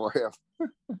do it for him.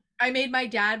 I made my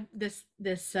dad this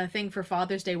thing for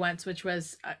Father's Day once, which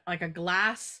was like a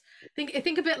glass. Think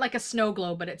of it like a snow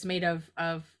globe, but it's made of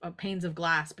panes of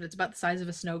glass, but it's about the size of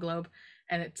a snow globe,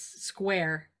 and it's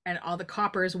square, and all the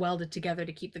copper is welded together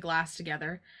to keep the glass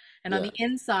together. And on the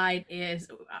inside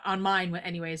on mine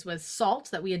anyways, was salt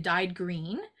that we had dyed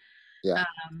green. Yeah.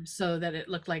 So that it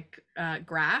looked like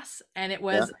grass, and it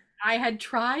was. I had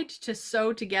tried to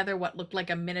sew together what looked like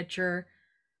a miniature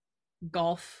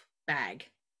golf bag.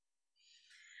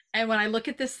 And when I look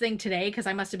at this thing today, because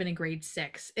I must have been in grade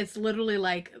 6, it's literally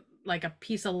like a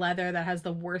piece of leather that has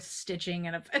the worst stitching,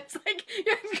 and it's like you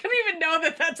couldn't even know know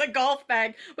that that's a golf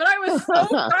bag, but I was so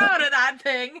proud of that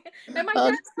thing. And my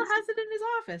dad still has it in his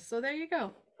office. So there you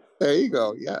go. There you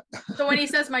go. Yeah. So when he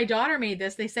says my daughter made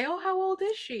this, they say, "Oh, how old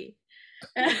is she?"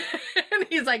 And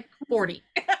he's like 40.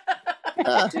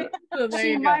 So there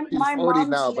you go. My 40 mom's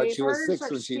now, but she was neighbors 6 are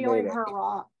when she made stealing it. her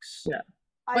rocks. Yeah.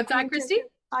 What's that, Kristy?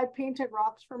 I painted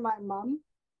rocks for my mom,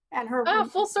 and her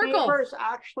full circle. neighbors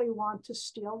actually want to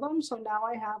steal them. So now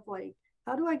I have like,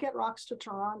 how do I get rocks to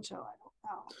Toronto?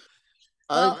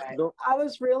 I don't know. I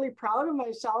was really proud of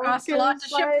myself. Cost a lot to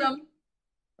ship them.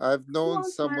 I've known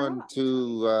someone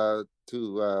to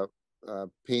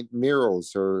paint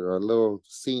murals or little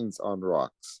scenes on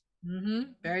rocks.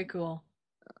 Very cool.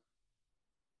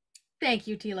 Thank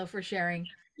you, Tilo, for sharing.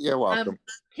 You're welcome.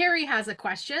 Carrie has a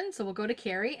question, so we'll go to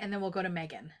Carrie and then we'll go to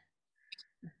Megan.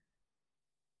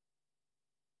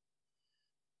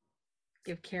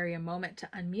 Give Carrie a moment to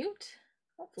unmute.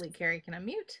 Hopefully Carrie can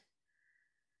unmute.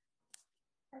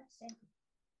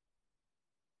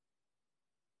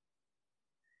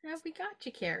 Have we got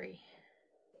you, Carrie?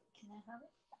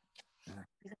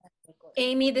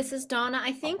 Amy, this is Donna.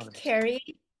 I think Carrie.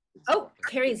 Oh,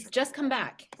 Carrie's just come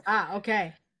back.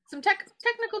 Okay. Some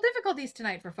technical difficulties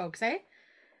tonight for folks, eh?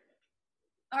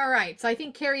 All right. So I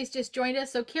think Carrie's just joined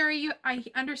us. So Carrie, I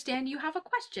understand you have a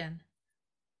question.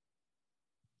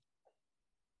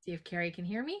 See if Carrie can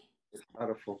hear me. It's out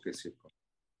of focus.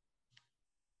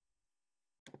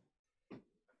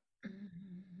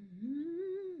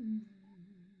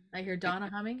 I hear Donna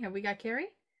humming. Have we got Carrie?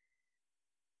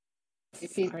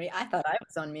 Sorry, I thought I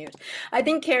was on mute. I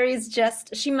think Carrie's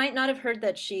just, she might not have heard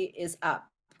that she is up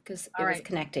because it was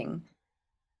connecting.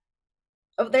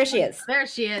 Oh, there she is. There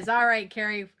she is. All right,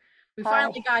 Carrie. We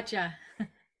finally got you.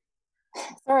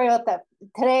 Sorry about that.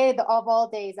 Today, of all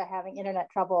days, I'm having internet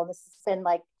trouble. And this has been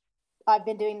like, I've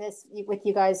been doing this with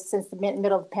you guys since the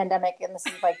middle of the pandemic. And this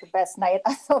is like the best night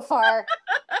so far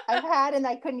I've had. And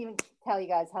I couldn't even tell you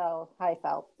guys how I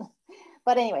felt.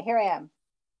 But anyway, here I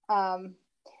am.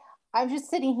 I'm just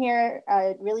sitting here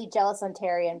really jealous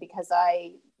Ontarian because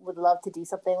I would love to do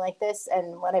something like this.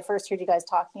 And when I first heard you guys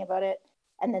talking about it,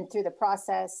 and then through the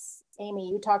process, Amy,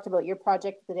 you talked about your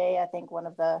project today. I think one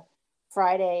of the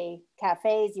Friday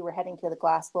cafes, you were heading to the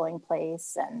glass blowing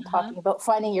place and talking about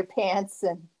finding your pants.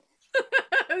 And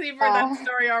you've heard that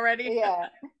story already. Yeah,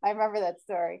 I remember that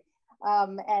story.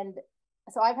 And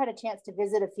so I've had a chance to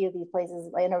visit a few of these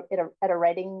places at a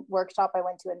writing workshop I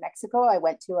went to in Mexico. I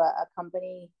went to a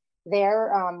company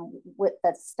there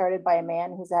that's started by a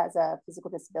man who has a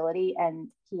physical disability, and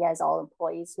he has all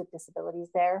employees with disabilities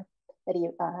there that he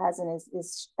has in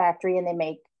his factory, and they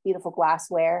make beautiful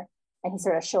glassware. And he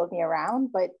sort of showed me around.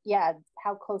 But yeah,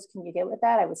 how close can you get with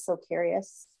that? I was so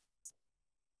curious.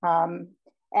 And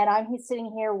I'm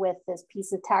sitting here with this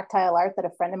piece of tactile art that a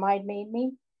friend of mine made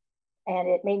me. And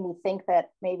it made me think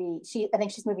that maybe I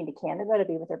think she's moving to Canada to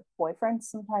be with her boyfriend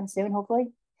sometime soon,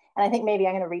 hopefully. And I think maybe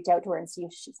I'm going to reach out to her and see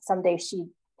if someday she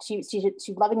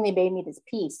lovingly made me this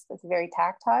piece that's very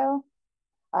tactile.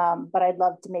 But I'd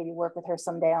love to maybe work with her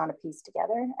someday on a piece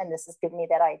together. And this has given me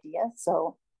that idea.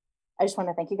 So I just want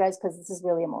to thank you guys because this is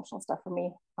really emotional stuff for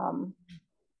me.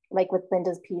 Like with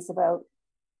Linda's piece about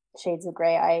shades of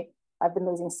gray, I've been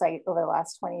losing sight over the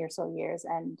last 20 or so years,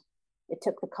 and it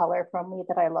took the color from me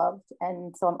that I loved.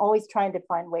 And so I'm always trying to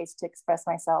find ways to express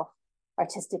myself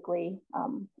artistically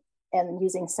and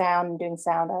using sound and doing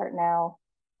sound art now.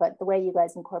 But the way you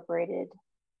guys incorporated,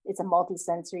 it's a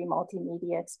multi-sensory,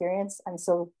 multimedia experience. And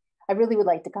so I really would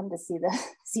like to come to see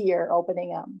your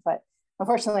opening. But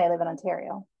unfortunately I live in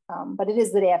Ontario. But it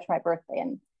is the day after my birthday,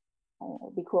 and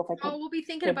it'd be cool if I could. Oh, we'll be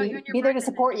thinking about you and your be there to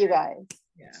support you guys.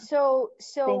 Yeah. So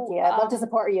thank you. I'd love to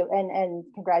support you and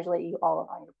congratulate you all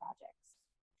on your projects.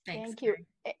 Thanks, thank you.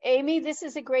 Amy, this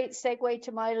is a great segue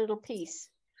to my little piece.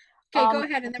 Okay, go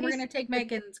ahead, and then we're going to take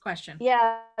Megan's question.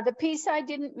 Yeah, the piece I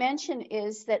didn't mention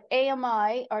is that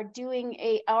AMI are doing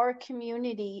Our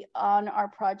Community on our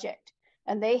project.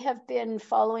 And they have been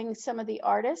following some of the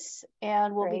artists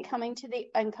and will be coming to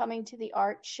the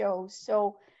art show.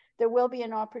 So there will be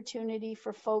an opportunity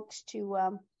for folks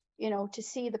to, to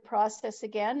see the process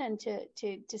again and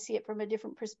to see it from a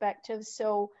different perspective.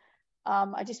 So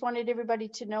I just wanted everybody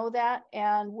to know that.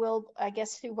 And I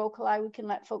guess through VocalEye, we can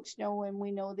let folks know when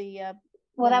we know the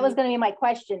well, that was going to be my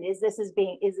question. Is this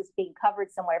being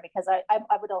covered somewhere? Because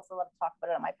I would also love to talk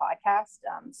about it on my podcast.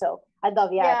 So I'd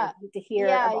love to hear.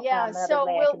 Yeah. So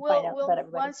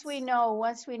we'll once we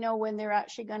know when they're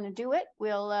actually going to do it,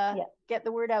 we'll get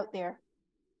the word out there.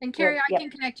 And Carrie, I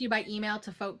can connect you by email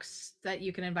to folks that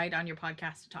you can invite on your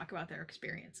podcast to talk about their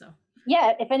experience. So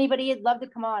yeah, if anybody would love to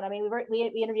come on. I mean,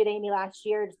 we interviewed Amy last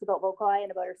year just about VocalEye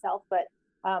and about herself, but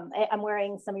I'm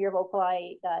wearing some of your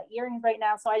VocalEye earrings right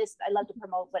now. So I love to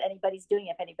promote what anybody's doing.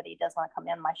 If anybody does want to come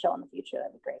in my show in the future,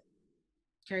 that'd be great.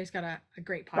 Carrie's got a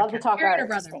great podcast. Love to talk Carrie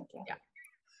artists. Thank you. Yeah.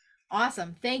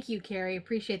 Awesome. Thank you, Carrie.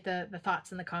 Appreciate the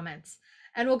thoughts and the comments.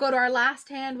 And we'll go to our last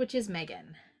hand, which is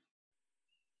Megan.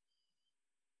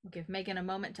 We'll give Megan a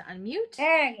moment to unmute.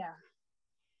 There you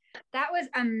go. That was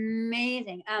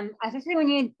amazing. Especially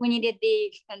when you did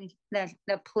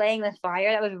the playing with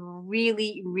fire, that was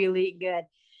really, really good.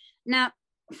 Now,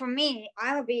 for me,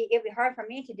 it'd be hard for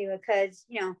me to do it because,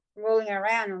 you know, rolling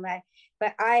around and that,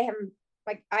 but I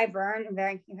burn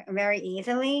very, very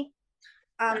easily.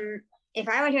 If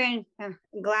I were doing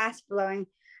glass blowing,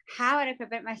 how would I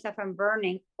prevent myself from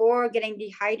burning or getting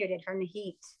dehydrated from the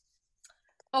heat?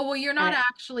 Oh, well, you're not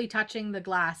actually touching the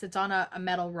glass. It's on a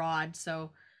metal rod.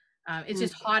 So it's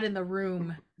just hot in the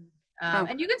room.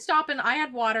 And you can stop, and I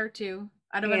had water too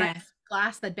out of a nice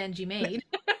glass that Benji made.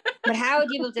 But how would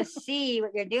you be able to see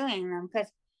what you're doing?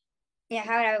 Because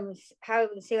how would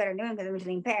I see what I'm doing because I'm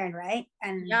visually impaired, right?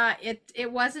 And yeah,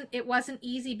 it wasn't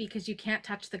easy because you can't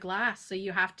touch the glass, so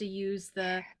you have to use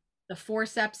the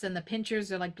forceps, and the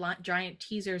pinchers are like giant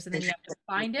teasers, and then you have to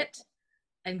find it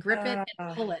and grip it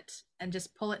and pull it, and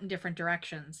just pull it in different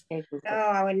directions. Oh,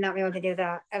 I would not be able to do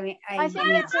that. I mean, I think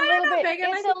it's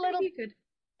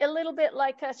a little bit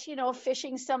like us, you know,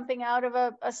 fishing something out of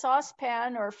a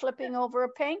saucepan or flipping over a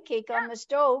pancake on the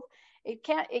stove. It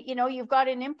can't, you know, you've got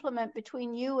an implement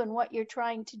between you and what you're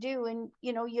trying to do, and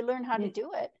you know, you learn how to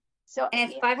do it. So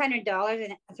and it's $500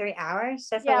 in 3 hours.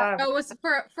 That's a lot. Oh, it was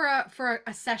for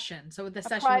a session. So the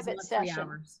session was like 3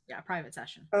 hours. Yeah, a private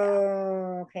session.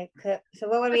 Oh, okay. So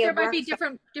what would be? There might be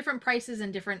different prices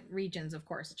in different regions, of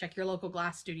course. Check your local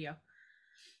glass studio.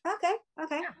 Okay.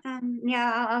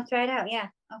 Yeah, I'll try it out. Yeah.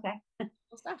 Okay.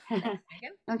 Cool stuff. Thanks,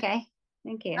 Megan. Okay.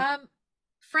 Thank you.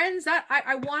 Friends, that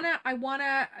I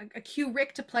wanna cue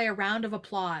Rick to play a round of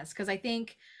applause, because I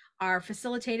think our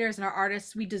facilitators and our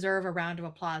artists, we deserve a round of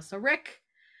applause. So Rick,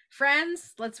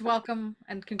 friends, let's welcome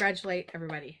and congratulate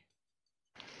everybody.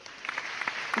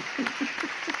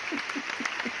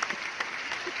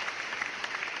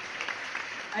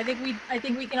 I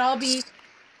think we can all be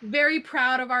very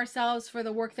proud of ourselves for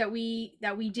the work that we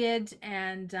did,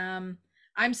 and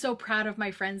I'm so proud of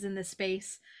my friends in this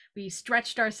space. We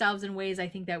stretched ourselves in ways I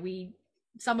think that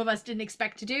some of us didn't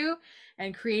expect to do,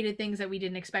 and created things that we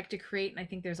didn't expect to create. And I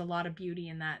think there's a lot of beauty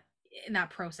in that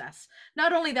process.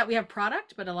 Not only that we have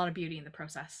product, but a lot of beauty in the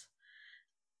process.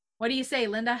 What do you say,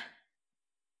 Linda?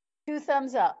 2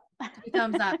 thumbs up. 2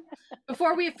 thumbs up.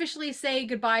 Before we officially say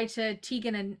goodbye to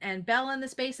Tegan and Belle in the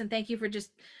space, and thank you for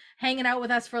just hanging out with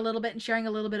us for a little bit and sharing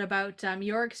a little bit about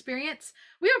your experience,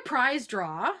 we have a prize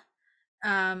draw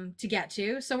to get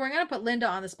to. So we're going to put Linda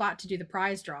on the spot to do the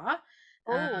prize draw.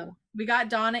 We got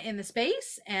Donna in the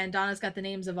space, and Donna's got the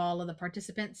names of all of the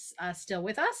participants still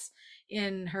with us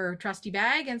in her trusty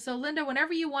bag. And so Linda,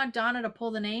 whenever you want Donna to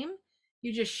pull the name,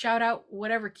 you just shout out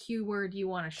whatever cue word you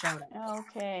want to shout out.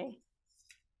 Okay.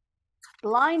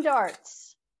 Blind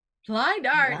arts. Blind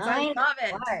arts. I love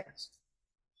it.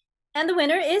 And the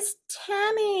winner is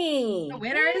Tammy. The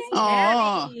winner is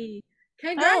Tammy.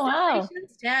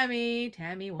 Congratulations, Tammy.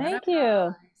 Tammy, thank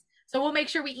you. So we'll make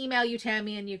sure we email you,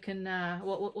 Tammy, and you can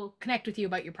we'll connect with you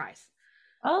about your prize.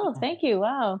 Oh, thank you.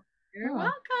 Wow. You're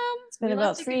welcome. It's been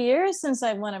about 3 years since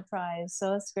I've won a prize,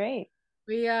 so that's great.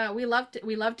 We love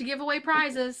to give away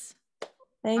prizes.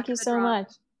 Thank you so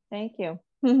much. Thank you.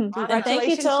 And thank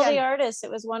you to all the artists.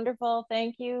 It was wonderful.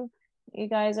 Thank you. You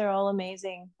guys are all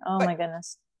amazing. Oh my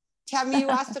goodness. Tammy, you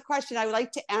asked a question I would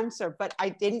like to answer, but I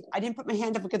didn't put my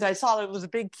hand up because I saw it was a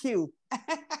big queue.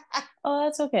 Oh,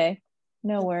 that's okay.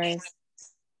 No worries.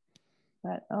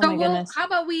 But oh so my goodness. How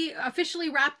about we officially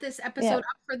wrap this episode up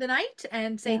for the night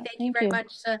and say thank you very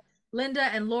much to Linda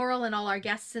and Laurel and all our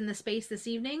guests in the space this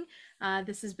evening.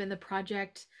 This has been the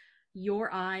project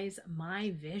Your Eyes,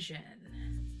 My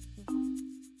Vision.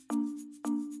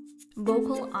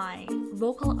 VocalEye,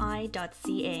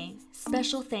 vocaleye.ca.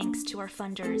 Special thanks to our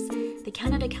funders, the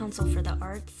Canada Council for the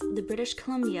Arts, the British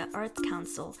Columbia Arts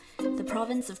Council, the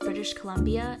Province of British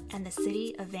Columbia, and the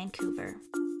City of Vancouver.